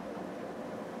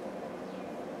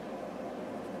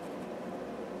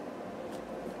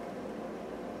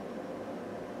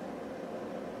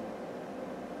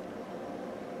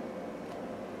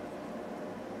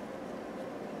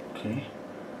 Okay.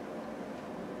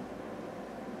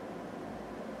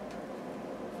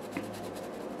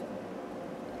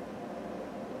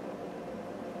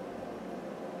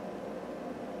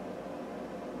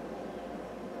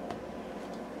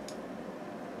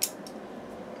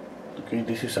 Okay,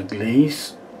 this is a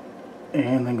glaze,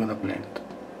 and I'm gonna blend.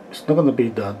 It's not gonna be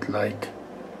that light,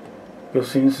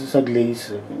 because since it's a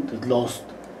glaze, it lost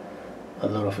a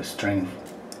lot of strength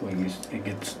when it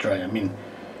gets dry. I mean,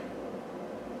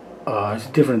 it's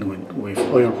different with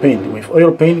oil paint. With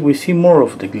oil paint, we see more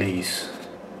of the glaze.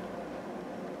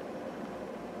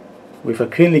 With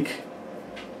acrylic,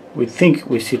 we think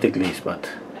we see the glaze, but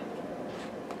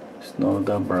it's not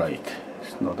that bright.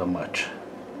 It's not that much.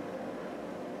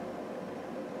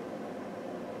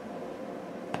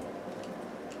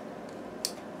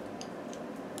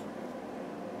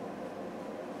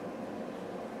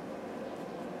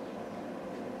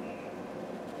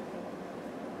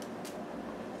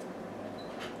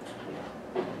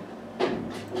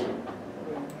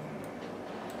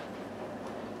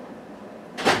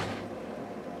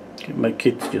 My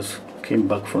kids just came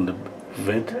back from the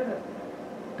vet.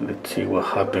 Let's see what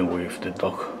happened with the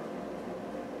dog.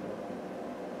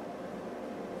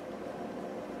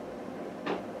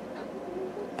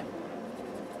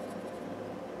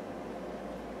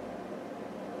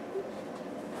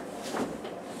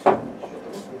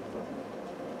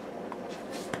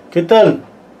 ¿Qué tal?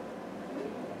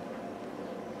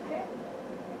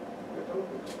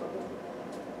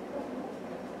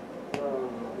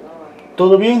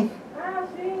 ¿Todo bien? Ah,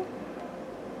 sí.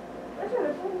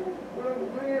 Échale,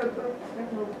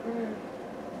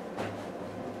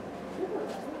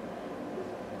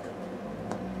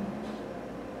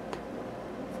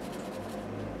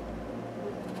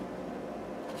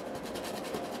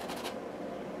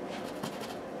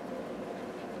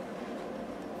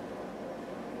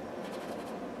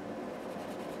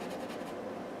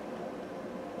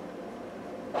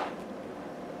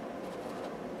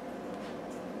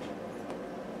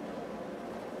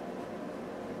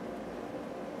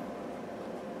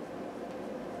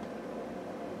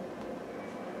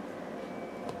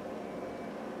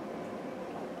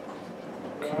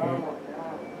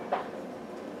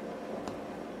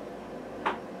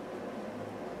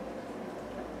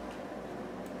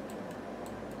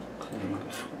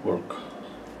 Let's work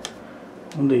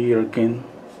on the ear again.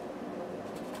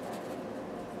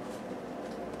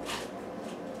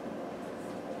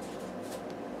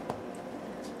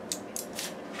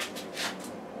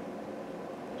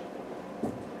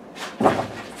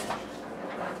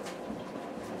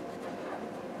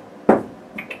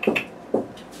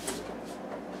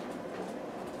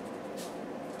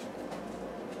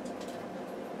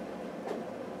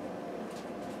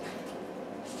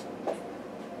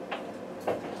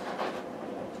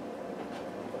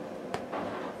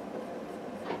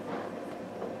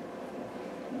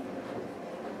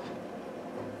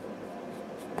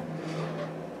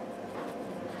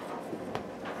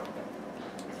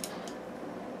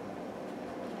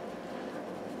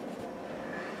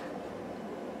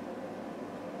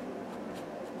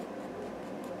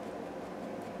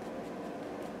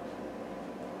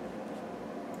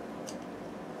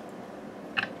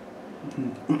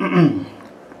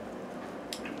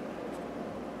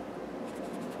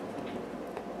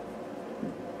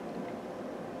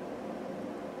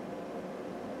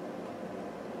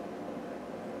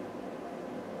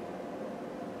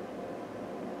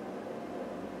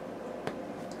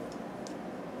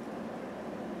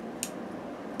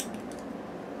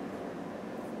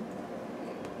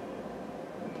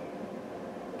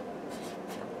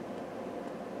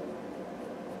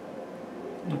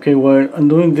 Okay, while I'm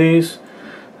doing this,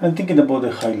 I'm thinking about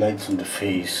the highlights on the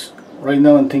face. Right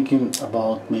now I'm thinking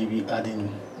about maybe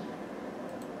adding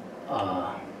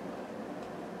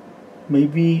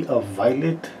maybe a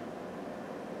violet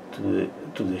to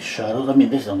the shadows. I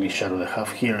mean, this is the only shadow I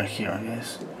have here and here, I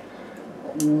guess.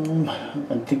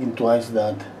 I'm thinking twice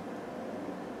that.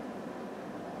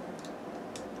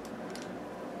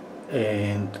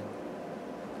 And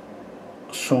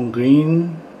some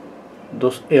green,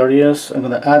 those areas. I'm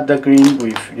gonna add the green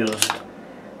with just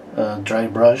dry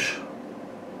brush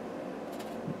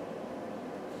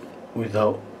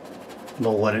without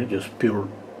no water, just pure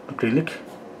acrylic.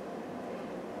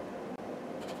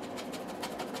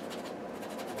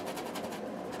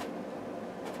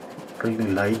 Really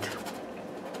light.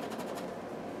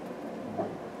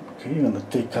 Okay, I'm gonna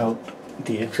take out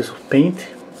the excess of paint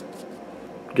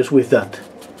just with that.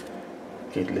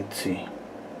 Okay, let's see.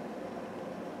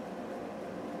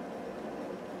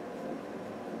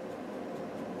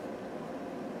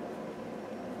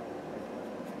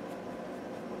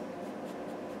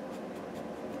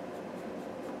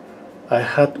 I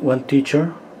had one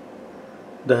teacher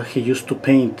that he used to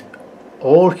paint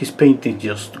all his paintings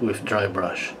just with dry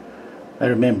brush. I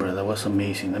remember that was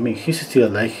amazing. I mean, he's still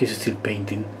alive, he's still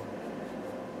painting.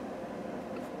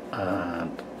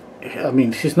 And I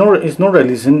mean, it's not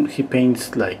realism. He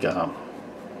paints like I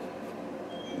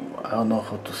don't know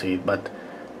how to say it, but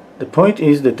the point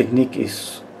is the technique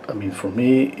is. I mean, for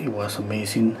me, it was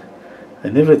amazing. I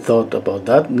never thought about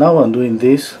that. Now I'm doing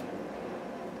this.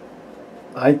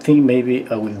 I think maybe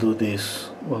I will do this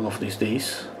one of these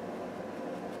days.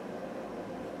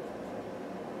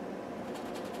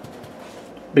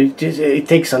 But it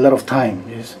takes a lot of time,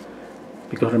 yes.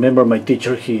 Because remember, my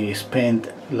teacher, he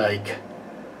spent like,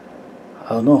 I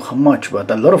don't know how much, but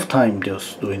a lot of time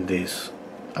just doing this.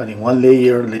 Adding one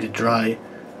layer, let it dry,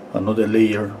 another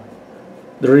layer.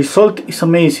 The result is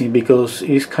amazing because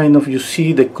it's kind of, you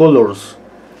see the colors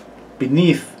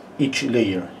beneath each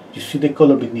layer. You see the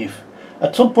color beneath.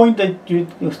 At some point that you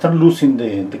start losing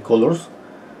the colors,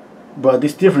 but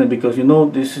it's different because you know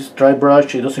this is dry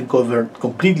brush. It doesn't cover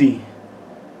completely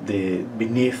the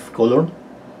beneath color,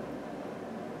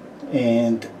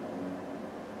 and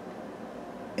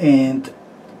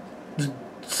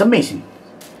it's amazing,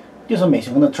 just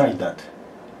amazing. I'm gonna try that.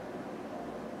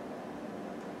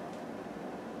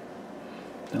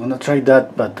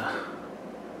 But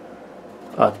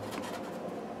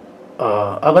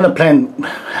I'm gonna plan.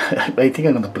 I think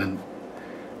I'm gonna plan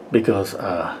because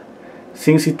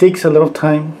since it takes a lot of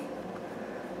time.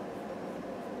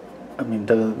 I mean,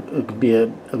 that it could be a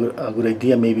good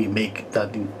idea. Maybe make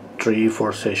that in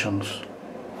 3-4 sessions.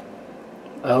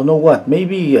 I don't know what.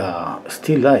 Maybe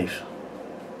still life,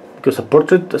 because a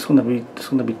portrait that's gonna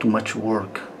be too much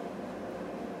work.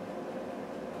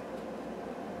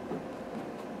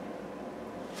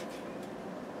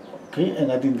 Okay,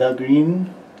 and adding that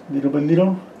green little by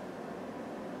little.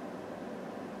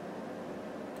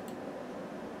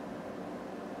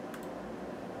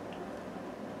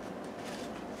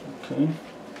 Okay.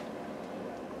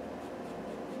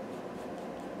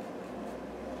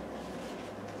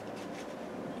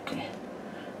 Okay.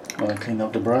 I'm gonna clean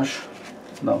up the brush.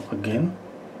 Now again,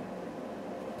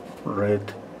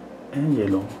 red and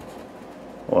yellow,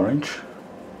 orange.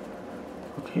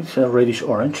 Okay, it's a reddish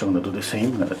orange. I'm gonna do the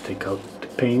same. I'm gonna take out the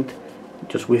paint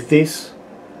just with this.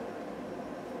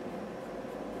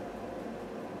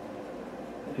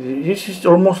 This is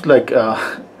almost like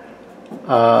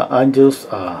I'm just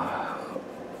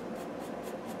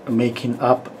making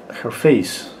up her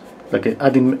face, like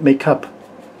adding makeup.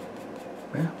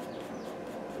 Yeah.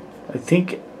 I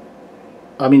think,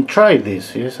 I mean, try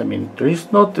this. Yes, I mean, there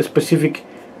is not a specific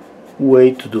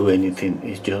way to do anything.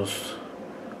 It's just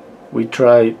we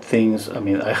try things. I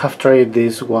mean, I have tried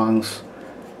this once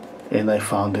and I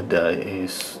found that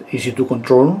it's easy to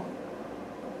control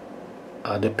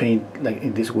the paint like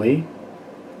in this way,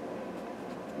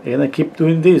 and I keep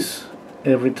doing this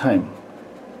every time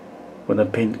when I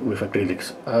paint with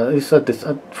acrylics. It's at this,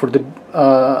 for the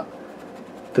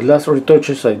last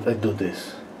retouches I do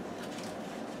this.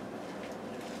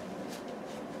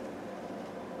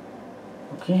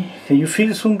 Okay, can you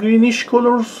feel some greenish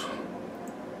colors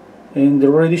and the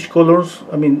reddish colors?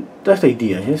 I mean, that's the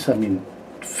idea, yes? I mean,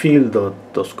 feel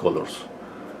those colors.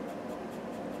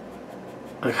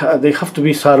 They have to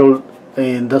be subtle,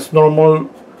 and that's normal.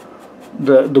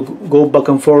 The go back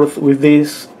and forth with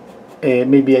this.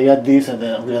 Maybe I add this and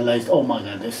then I realized, oh my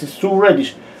god, this is too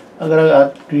reddish. I gotta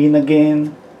add green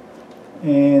again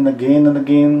and again and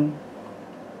again.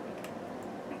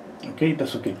 Okay,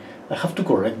 that's okay. I have to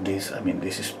correct this. I mean,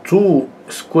 this is too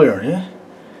square, yeah.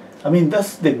 I mean,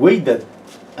 that's the way that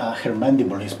her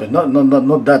mandible is, but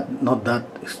not that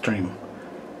extreme.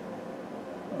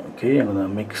 Okay, I'm gonna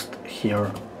mix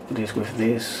here this with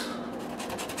this.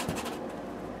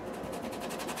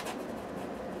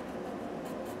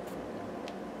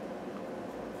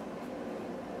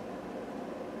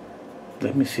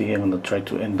 Let me see, I'm gonna try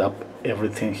to end up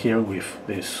everything here with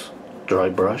this dry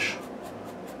brush.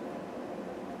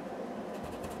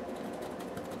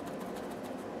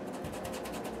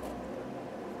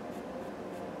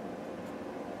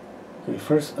 Okay,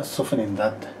 first softening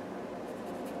that.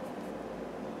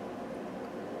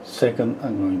 Second,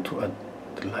 I'm going to add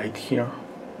the light here.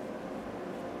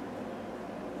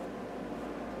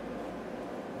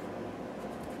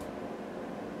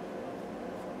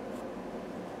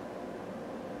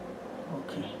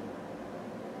 Okay,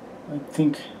 I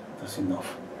think that's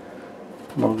enough.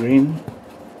 More green.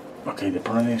 Okay, the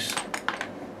problem is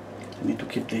I need to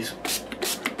keep this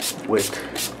wet.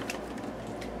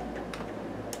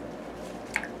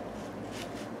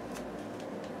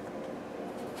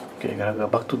 Okay, I gotta go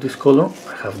back to this color.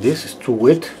 I have this, it's too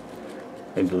wet.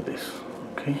 I do this,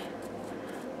 okay?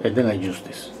 And then I use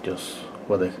this, just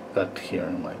what I got here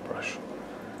in my brush.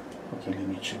 Okay, let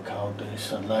me check out. There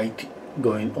is a light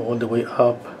going all the way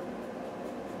up.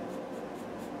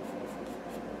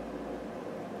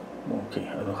 Okay,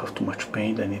 I don't have too much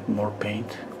paint, I need more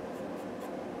paint.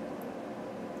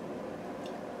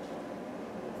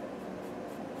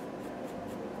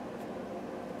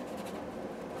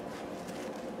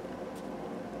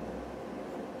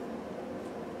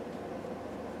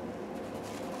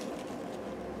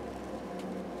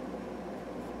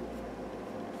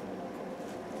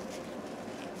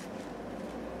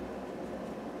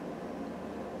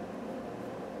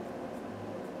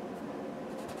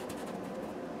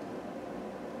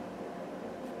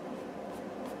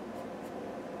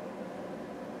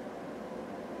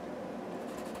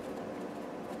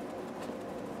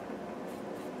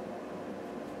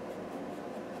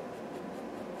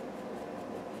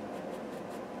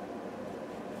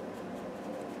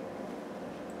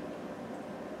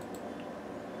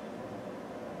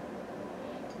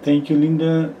 Thank you,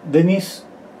 Linda. Dennis,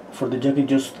 for the jacket,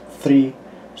 just 3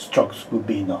 strokes would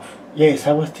be enough. Yes,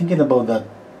 I was thinking about that.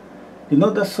 You know,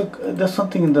 that's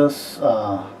something that's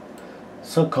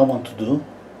so common to do.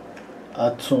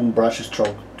 Add some brush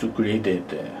stroke to create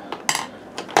the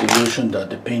illusion that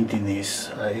the painting is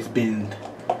being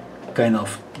kind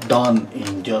of done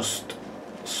in just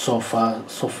so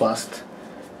fast.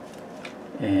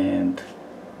 And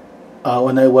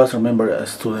when I was, remember, a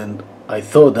student, I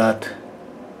thought that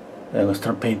when I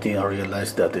start painting, I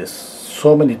realized that there's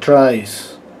so many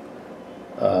tries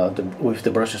with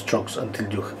the brush strokes until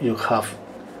you have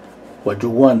what you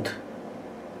want.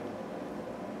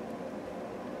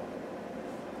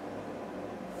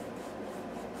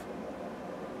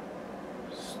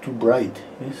 It's too bright.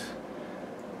 Yes,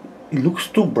 it looks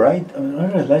too bright. I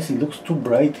realize it looks too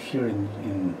bright here in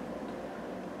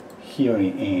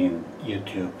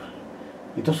YouTube.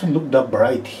 It doesn't look that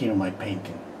bright here in my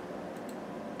painting.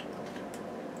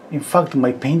 In fact,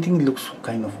 my painting looks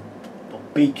kind of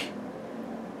opaque.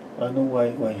 I don't know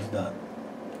why is that.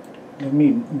 Let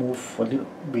me move a little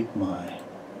bit my...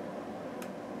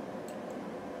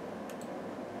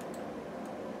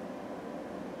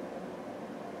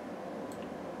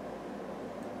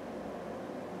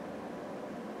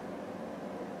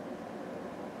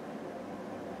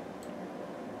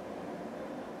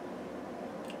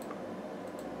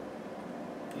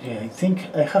 Yeah, I think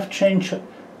I have changed.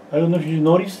 I don't know if you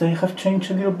noticed, I have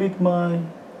changed a little bit my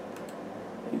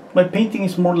painting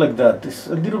is more like that. It's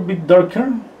a little bit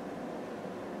darker.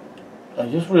 I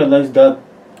just realized that,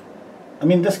 I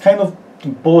mean, that's kind of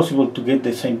impossible to get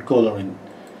the same color in.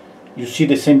 You see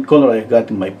the same color I got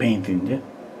in my painting, yeah?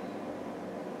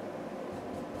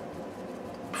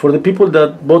 For the people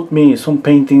that bought me some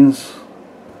paintings,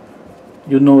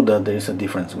 you know that there is a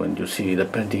difference when you see the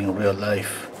painting in real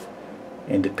life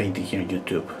and the painting here on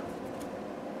YouTube.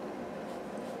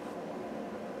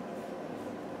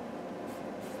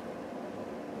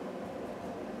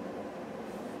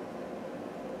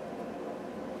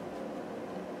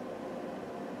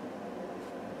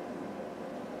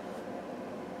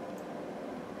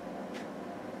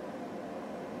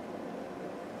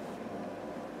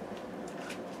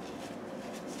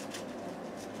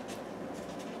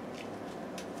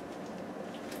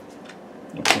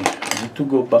 Okay, I need to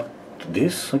go back to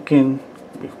this again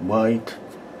with white,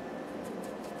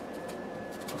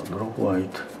 a lot of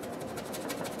white,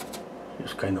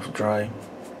 just kind of dry,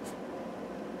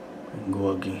 and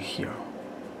go again here.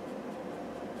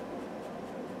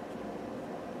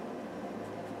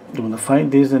 You want to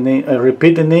find this, the name, I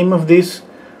repeat the name of this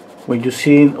when you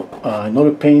see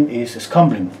another paint is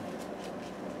scumbling.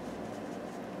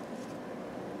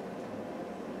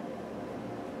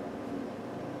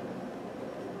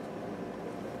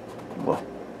 Well,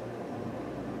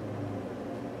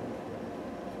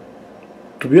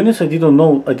 to be honest, I didn't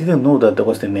know that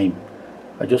was the name.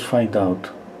 I just find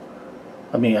out,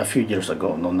 I mean, a few years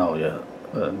ago, not now, yeah,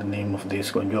 the name of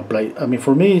this when you apply. I mean,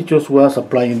 for me, it just was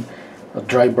applying a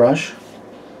dry brush,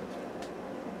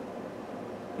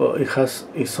 but it has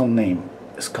its own name,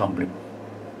 scumbling.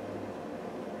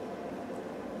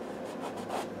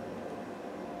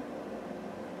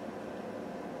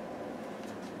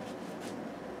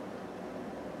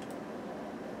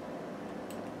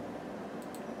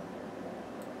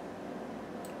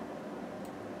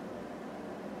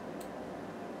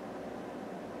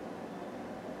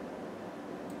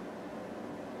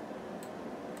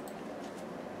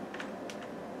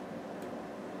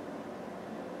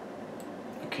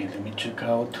 Okay, let me check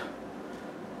out.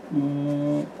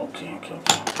 Okay.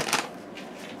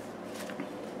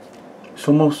 It's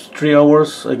almost 3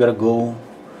 hours. I gotta go.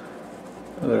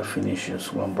 I gotta finish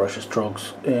just one brush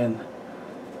strokes and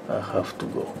I have to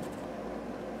go.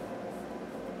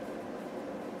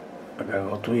 I gotta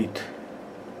go to eat.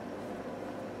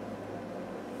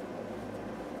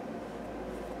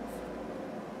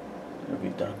 A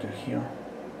bit darker here.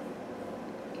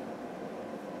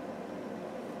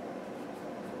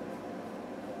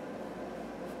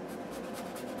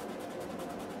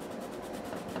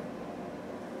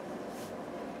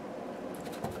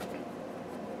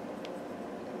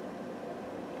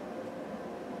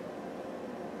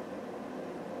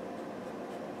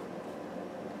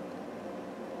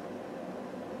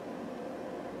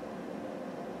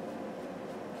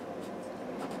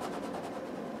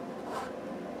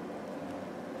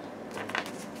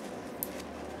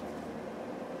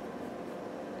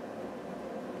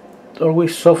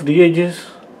 Always soft the edges.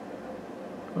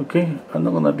 Okay, I'm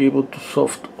not gonna be able to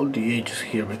soft all the edges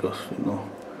here because, you know,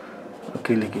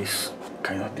 acrylic is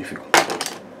kind of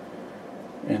difficult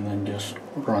and I'm just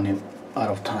running out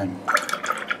of time.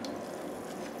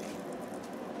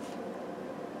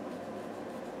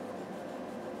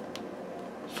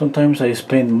 Sometimes I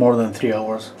spend more than 3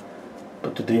 hours,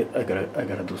 but today I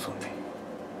gotta do something.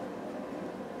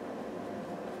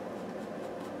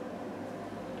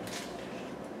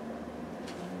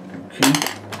 Okay.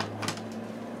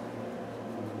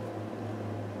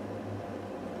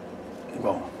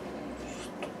 Wow, it's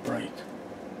bright.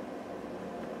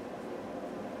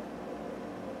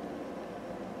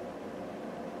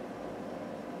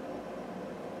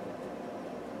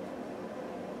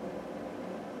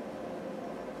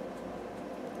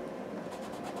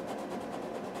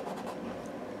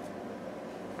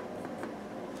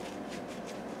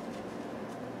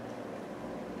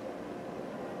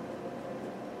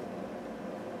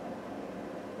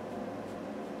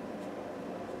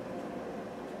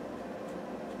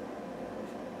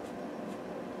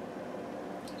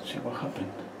 See what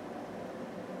happened.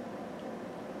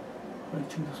 I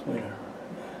think that's better.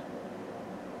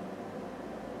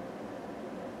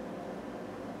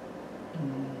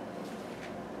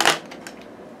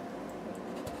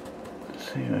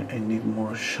 See, I need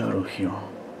more shadow here.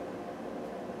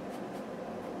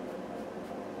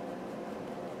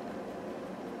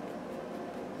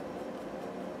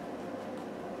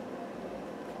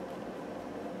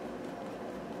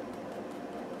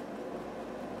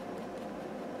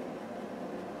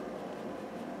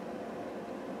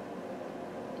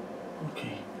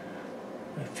 Okay,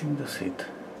 I think that's it.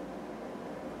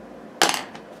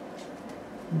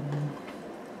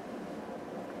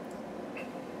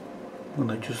 I'm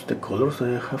gonna choose the colors that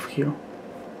I have here.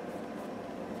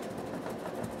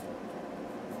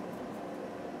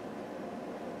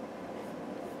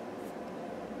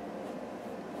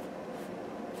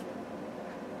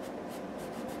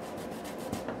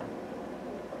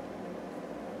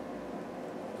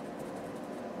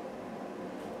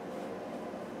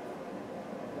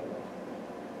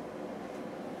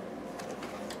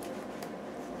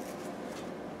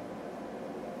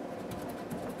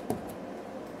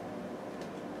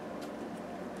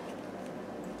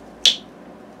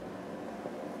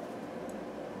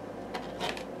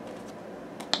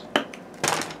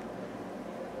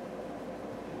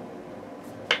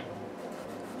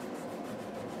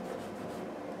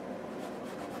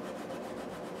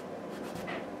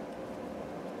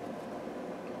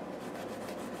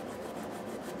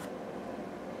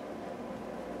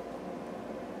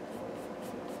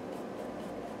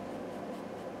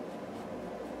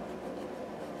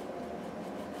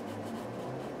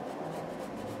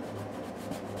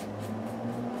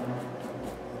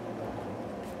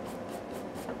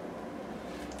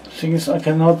 Since I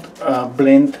cannot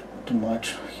blend too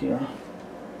much here,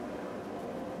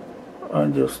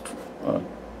 I'm just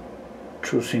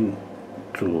choosing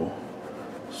to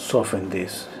soften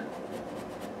this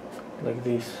like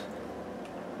this.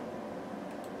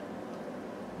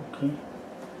 Okay,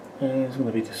 and it's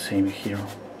gonna be the same here.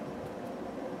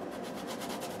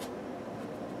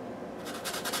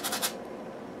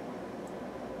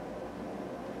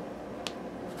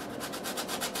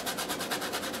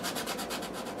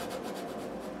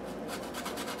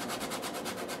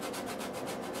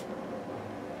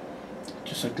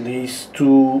 Just at least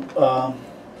to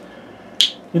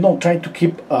try to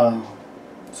keep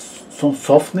some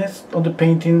softness on the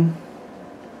painting,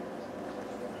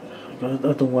 because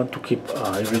I don't want to keep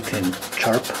everything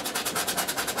sharp,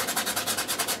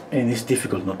 and it's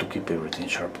difficult not to keep everything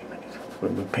sharp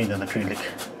when we paint an acrylic.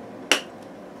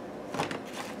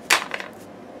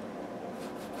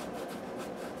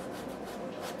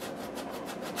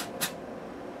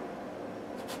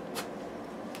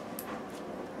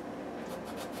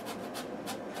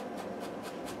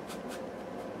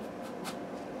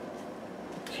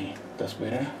 Okay, that's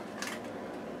better.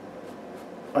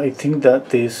 I think that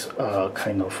this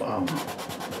kind of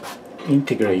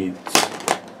integrates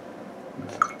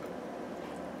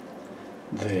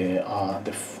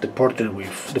the portrait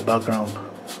with the background.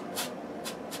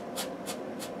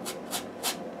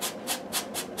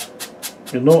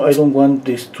 I don't want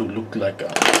this to look like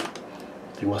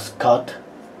it was cut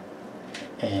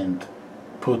and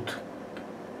put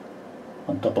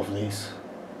on top of this.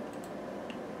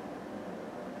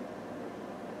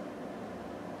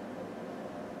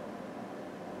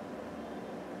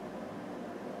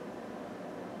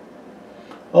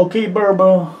 Okay,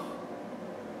 Barbara,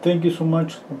 thank you so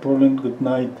much. No problem. Good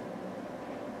night.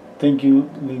 Thank you,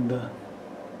 Linda.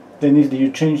 Dennis, did you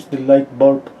change the light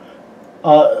bulb?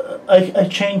 I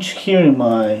changed here in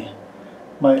my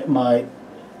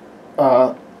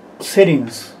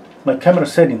settings, my camera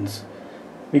settings,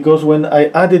 because when I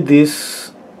added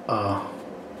this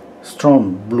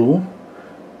strong blue,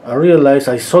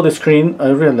 I saw the screen. I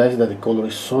realized that the color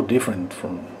is so different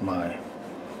from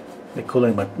the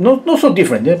coloring, but not so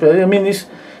different. Yeah, but I mean it's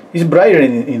brighter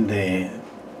in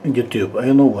YouTube. I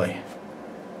don't know why.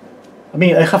 I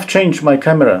mean, I have changed my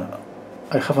camera.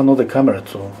 I have another camera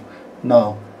so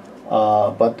now.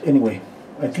 But anyway,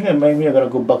 I think maybe I gotta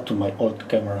go back to my old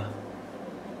camera.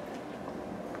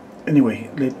 Anyway,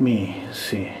 let me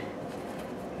see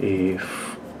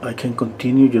if I can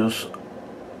continue just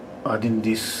adding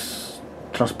this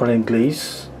transparent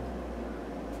glaze.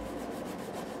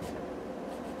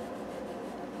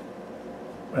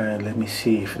 And let me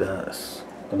see if that's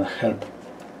gonna help.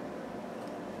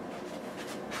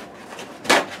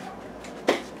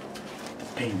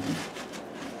 Painting.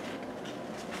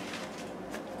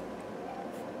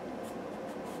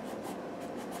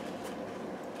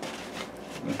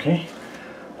 Okay.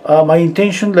 My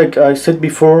intention, like I said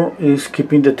before, is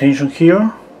keeping the tension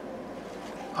here.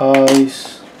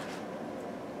 Eyes.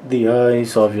 The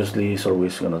eyes obviously is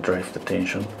always gonna drive the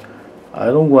tension. I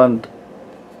don't want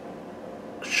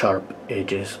sharp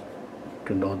edges.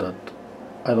 You know that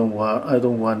I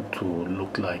don't want to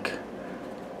look like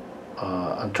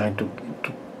I'm trying to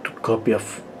copy a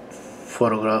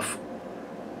photograph,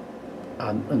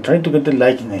 and I'm trying to get the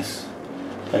likeness.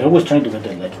 I'm always trying to get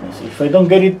the likeness. If I don't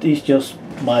get it, it's just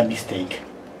my mistake.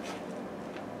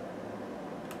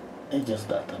 It's just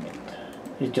that. I mean,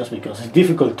 it's just because it's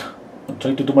difficult. I'm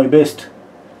trying to do my best,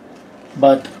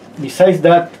 but besides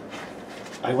that,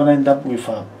 I want to end up with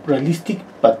a realistic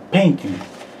but painting.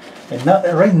 And now,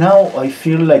 right now, I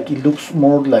feel like it looks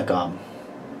more like a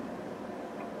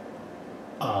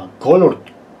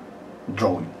colored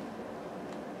drawing.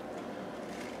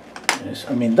 Yes,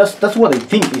 I mean that's what I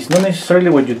think. It's not necessarily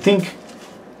what you think.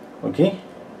 Okay,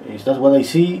 that's what I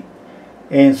see.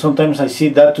 And sometimes I see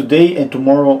that today, and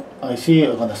tomorrow I see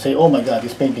I'm gonna say, "Oh my God,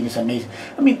 this painting is amazing."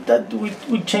 I mean that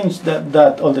we change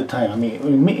that all the time. I mean,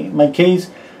 in my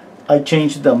case, I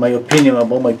change my opinion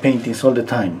about my paintings all the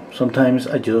time. Sometimes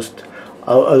I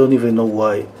don't even know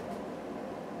why.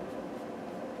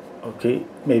 Okay,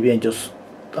 maybe I'm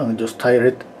just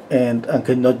tired and I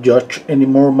cannot judge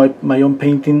anymore my own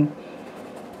painting,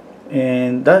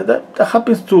 and that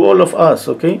happens to all of us.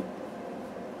 Okay,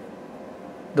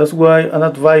 that's why an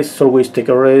advice is always take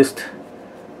a rest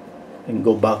and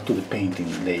go back to the painting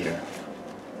later.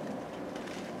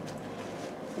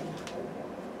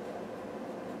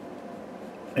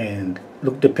 And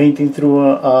look the painting through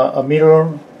a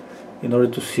mirror in order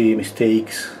to see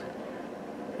mistakes,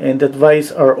 and the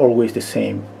advice are always the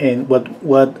same. And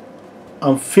what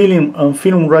I'm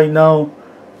feeling right now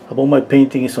about my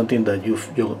painting is something that you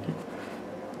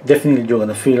definitely you're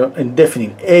gonna feel, and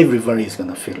definitely everybody is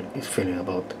gonna feeling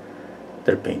about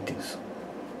their paintings.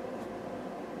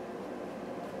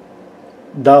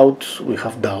 Doubts, we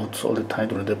have doubts all the time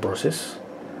during the process.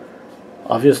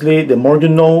 Obviously, the more you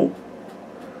know,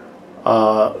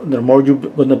 the more you're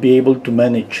gonna be able to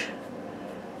manage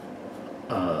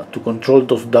to control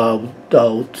those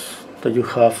doubts that you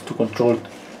have, to control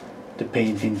the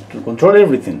painting, to control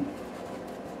everything.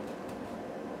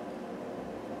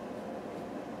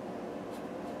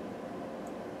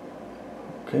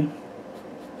 Okay.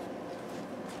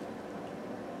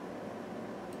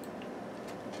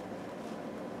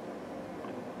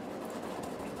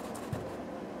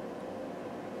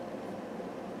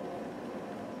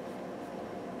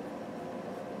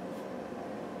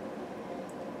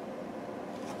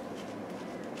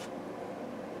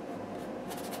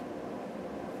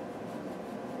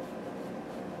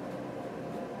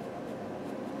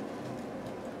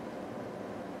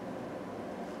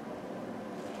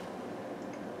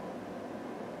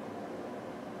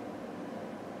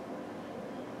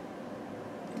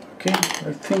 Okay,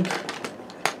 I think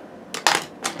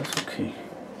that's okay.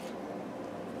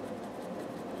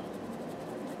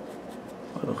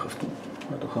 I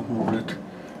don't have more red.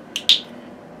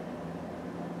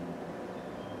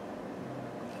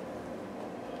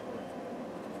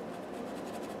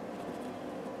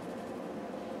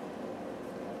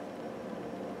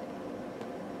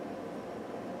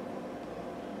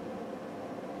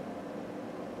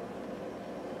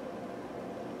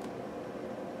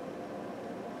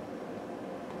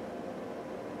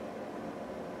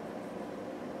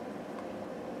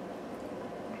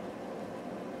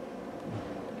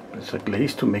 It's a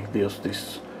glaze to make this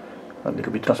a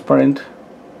little bit transparent,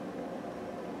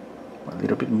 a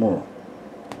little bit more.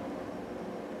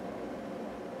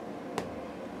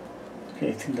 Okay,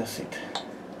 I think that's it.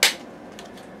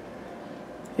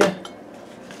 Yeah.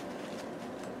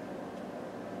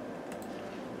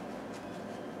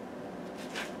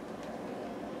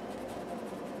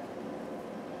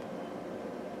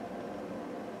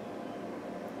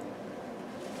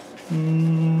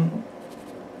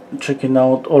 checking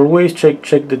out, always check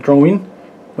the drawing.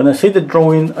 When I say the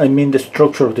drawing, I mean the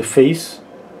structure of the face,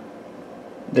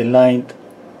 the line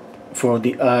for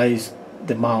the eyes,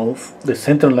 the mouth, the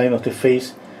center line of the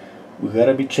face. We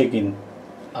gotta be checking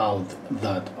out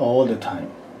that all the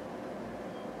time.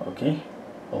 Okay,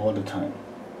 all the time.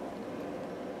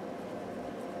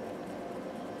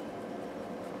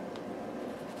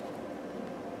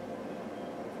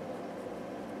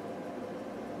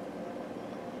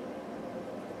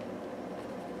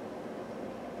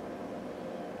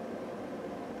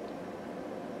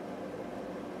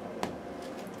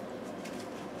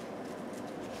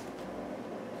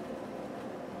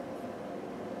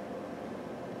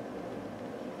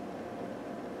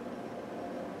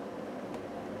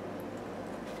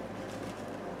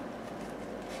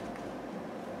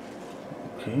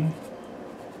 Okay.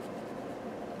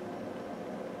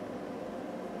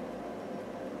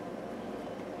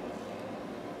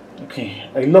 Okay,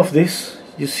 I love this.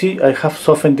 You see, I have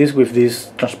softened this with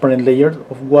this transparent layer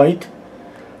of white.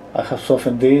 I have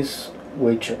softened this,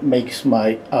 which makes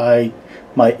my eye,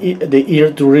 the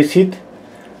ear to recede.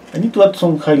 I need to add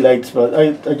some highlights, but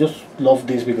I just love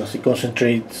this because it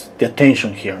concentrates the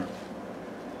attention here.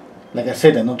 Like I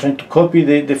said, I'm not trying to copy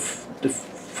the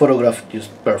photograph just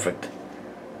perfect.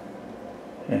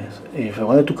 Yes, if I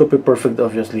wanted to copy perfect,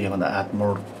 obviously I'm gonna add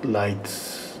more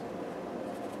lights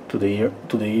to the ear.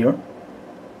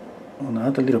 I'm gonna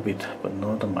add a little bit, but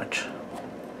not that much.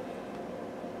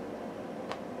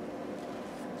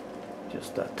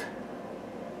 Just that.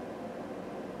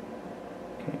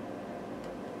 Okay.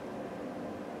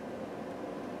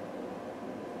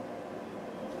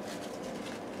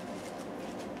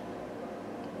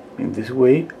 In this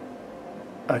way,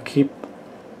 I keep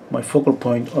my focal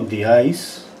point on the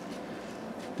eyes.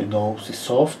 The nose is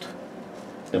soft,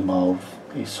 the mouth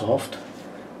is soft.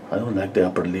 I don't like the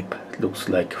upper lip, it looks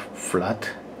like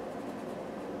flat.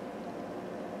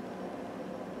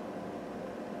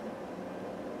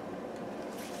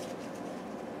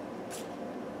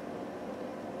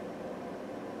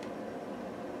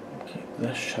 Okay,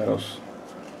 the shadows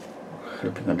are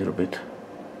helping a little bit.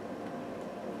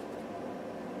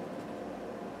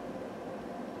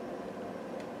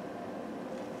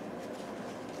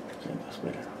 Okay, that's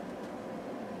better.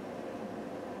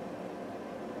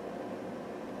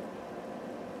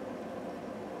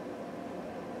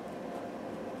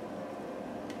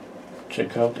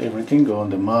 Check out everything, go on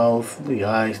the mouth, the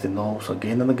eyes, the nose,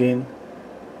 again and again,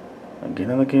 again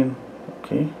and again.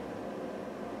 Okay.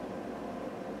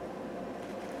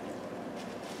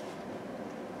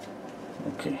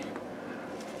 Okay.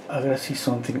 I gotta see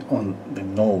something on the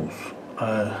nose.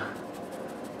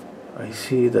 I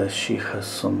see that she has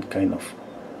some kind of,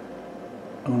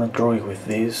 I'm gonna draw it with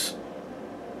this.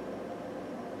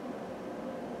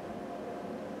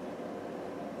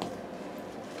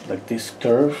 Like this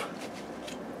curve.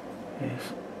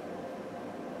 Yes.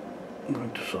 I'm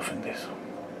going to soften this.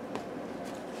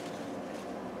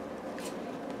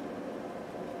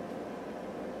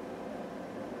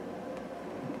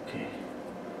 Okay.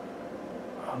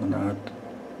 I'm gonna add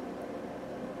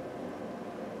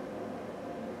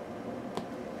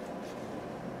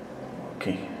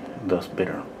okay, that's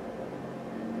better.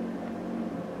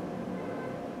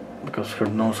 Because her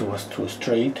nose was too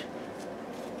straight.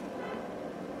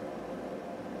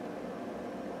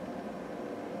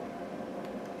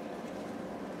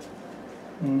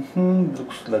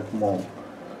 Looks like more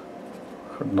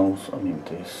her nose. I mean,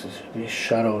 this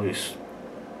shadow is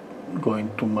going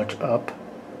too much up.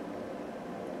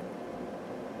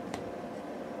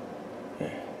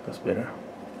 Okay, that's better.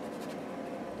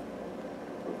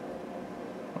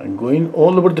 I'm going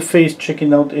all over the face,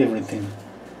 checking out everything.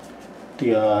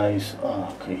 The eyes,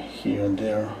 okay, here and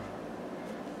there.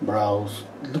 Brows.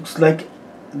 Looks like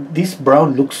this brow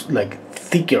looks like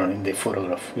thicker in the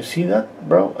photograph. You see that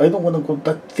brow? I don't want to go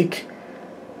that thick.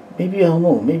 Maybe, I don't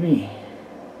know, maybe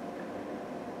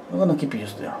I'm gonna keep it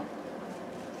just there.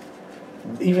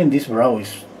 Even this brow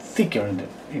is thicker in the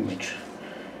image.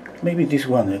 Maybe this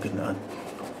one I can add.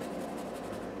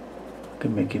 I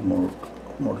can make it more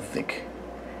thick.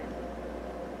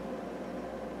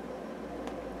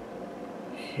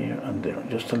 Here and there,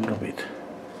 just a little bit.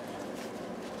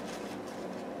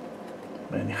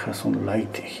 And it has some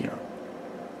light here.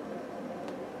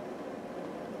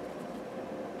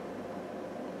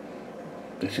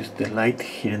 This is the light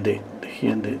here in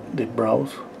the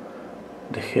brows,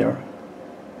 the hair.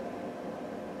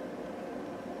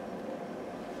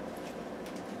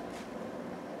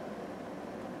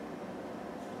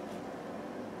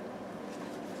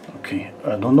 Okay,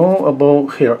 I don't know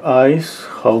about her eyes,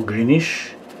 how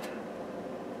greenish.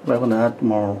 I'm gonna add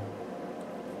more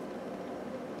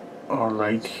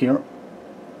right here.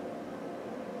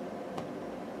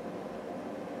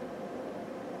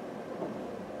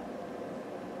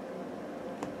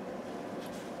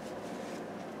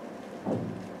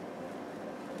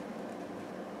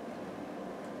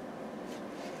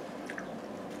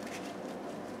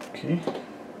 Okay,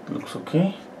 looks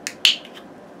okay.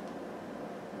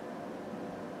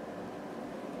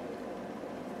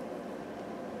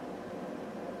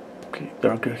 Okay,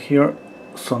 darker here,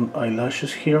 some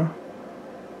eyelashes here.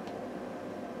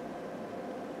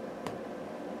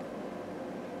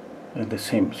 And the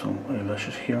same, some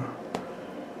eyelashes here.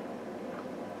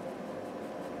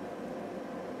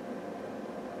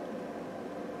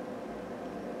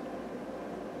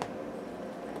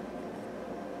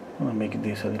 I'll make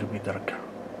this a little bit darker.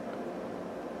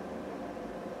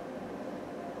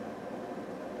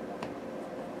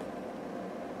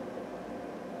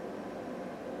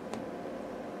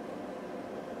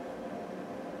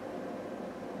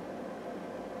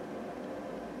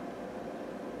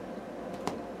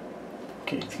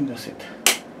 Okay, I think that's it.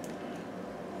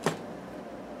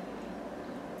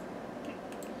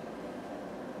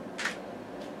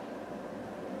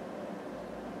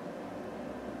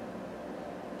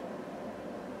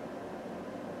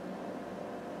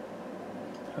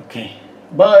 Okay,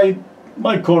 bye,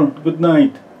 Michael, good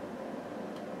night.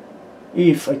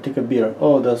 If I take a beer,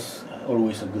 oh, that's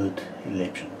always a good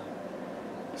election.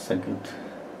 It's a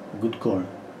good call.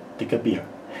 Take a beer.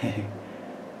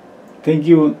 Thank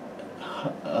you,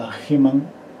 Himan.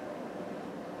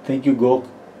 Thank you, Gok.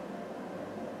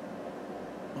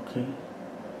 Okay.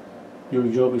 Your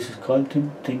job is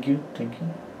sculpting. Thank you.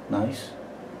 Nice.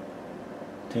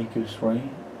 Thank you, Sray.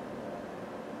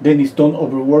 Dennis, don't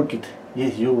overwork it.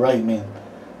 Yes, you're right, man.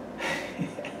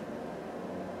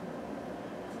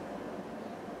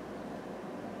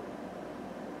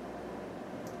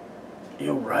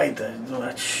 You're right.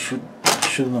 I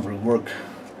shouldn't overwork.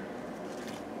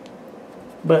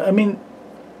 But I mean,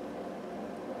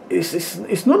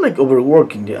 it's not like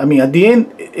overworking. I mean, at the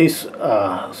end, it's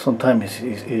sometimes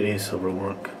it is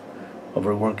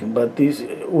overworking. But this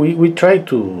we try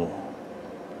to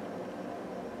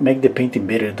make the painting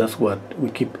better. That's what we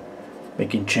keep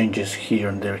making changes here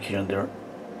and there.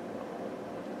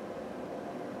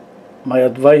 My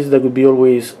advice that would be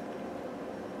always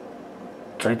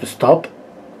try to stop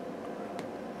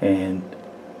and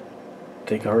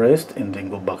take a rest and then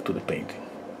go back to the painting.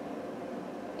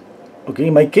 Okay,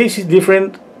 my case is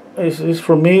different. It's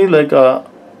for me like a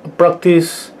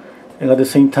practice, and at the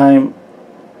same time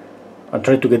I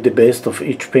try to get the best of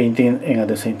each painting, and at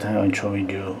the same time I'm showing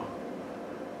you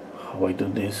how I do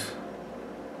this,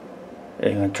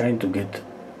 and I'm trying to get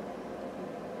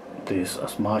this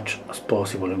as much as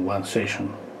possible in one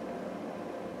session,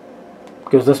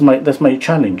 because that's my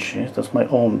challenge. Yes? That's my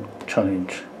own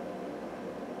challenge.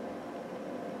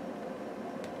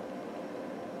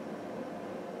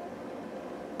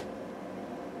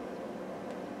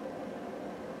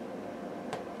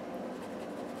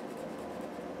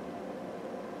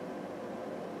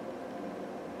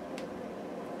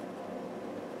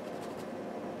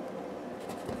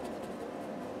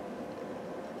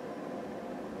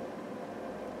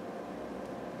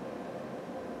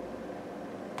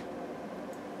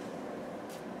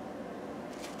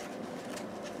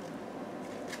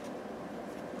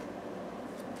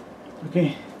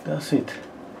 Okay, that's it.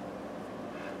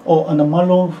 Oh, and a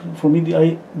malo for me,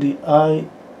 the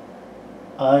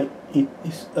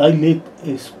eyelid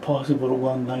is possible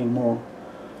one line more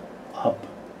up.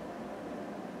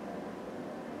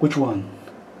 Which one?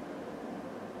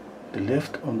 The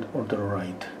left or the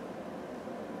right?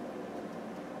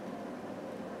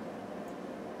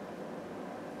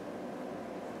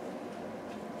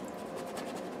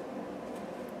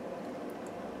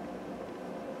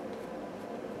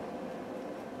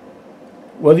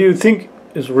 What do you think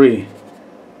is Ri?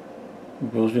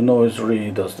 Because you know it's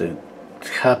Ri does the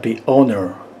happy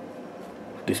owner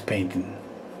of this painting.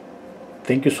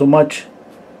 Thank you so much.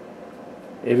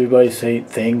 Everybody say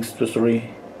thanks to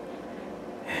Ri.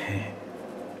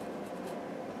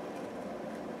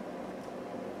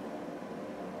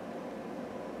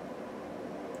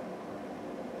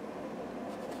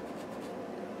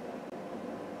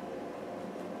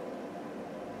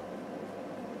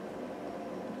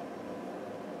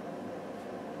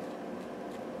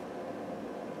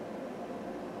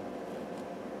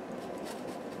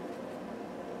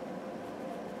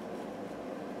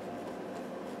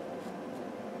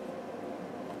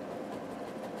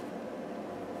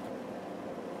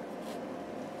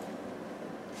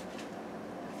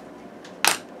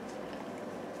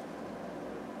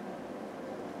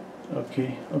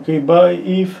 Okay, bye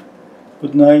Eve.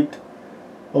 Good night.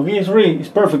 Okay, it's ready. It's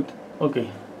perfect.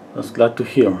 Okay, that's glad to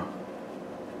hear.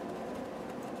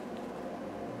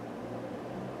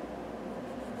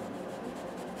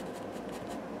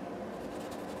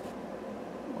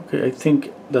 Okay, I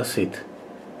think that's it.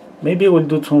 Maybe I will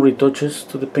do some retouches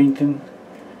to the painting.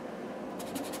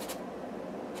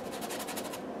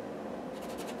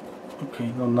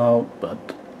 Okay, not now, but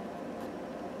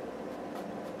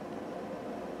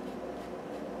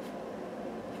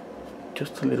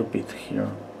just a little bit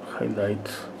here,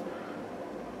 highlights.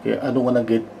 Okay, I don't want to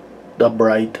get that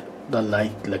bright, that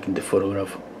light like in the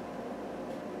photograph,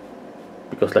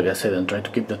 because like I said, I'm trying to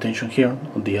keep the attention here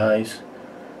on the eyes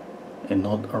and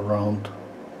not around.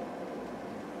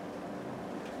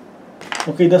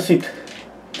 Okay, that's it.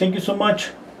 Thank you so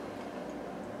much.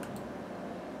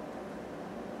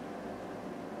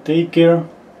 Take care.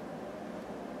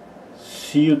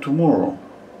 See you tomorrow.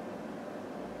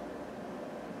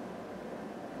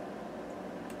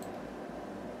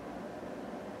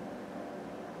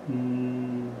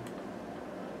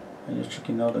 I'm just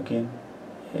checking out again.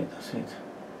 Yeah, that's it.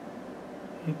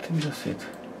 I think that's it.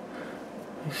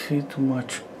 I see too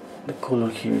much. The color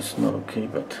here is not okay,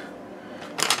 but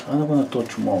I don't want to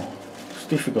touch more. It's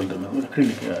difficult with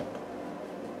acrylic.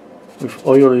 With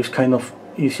oil it's kind of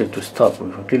easier to stop.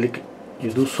 With acrylic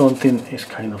you do something, it's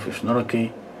kind of, it's not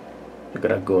okay, you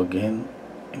gotta go again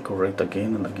and correct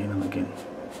again and again and again.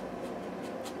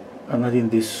 I'm adding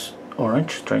this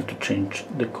orange, trying to change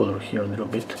the color here a little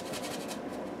bit.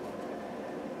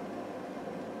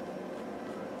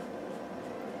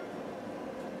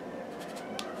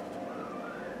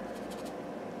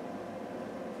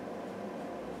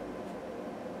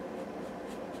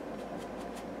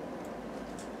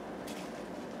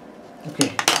 Okay,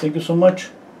 thank you so much.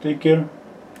 Take care.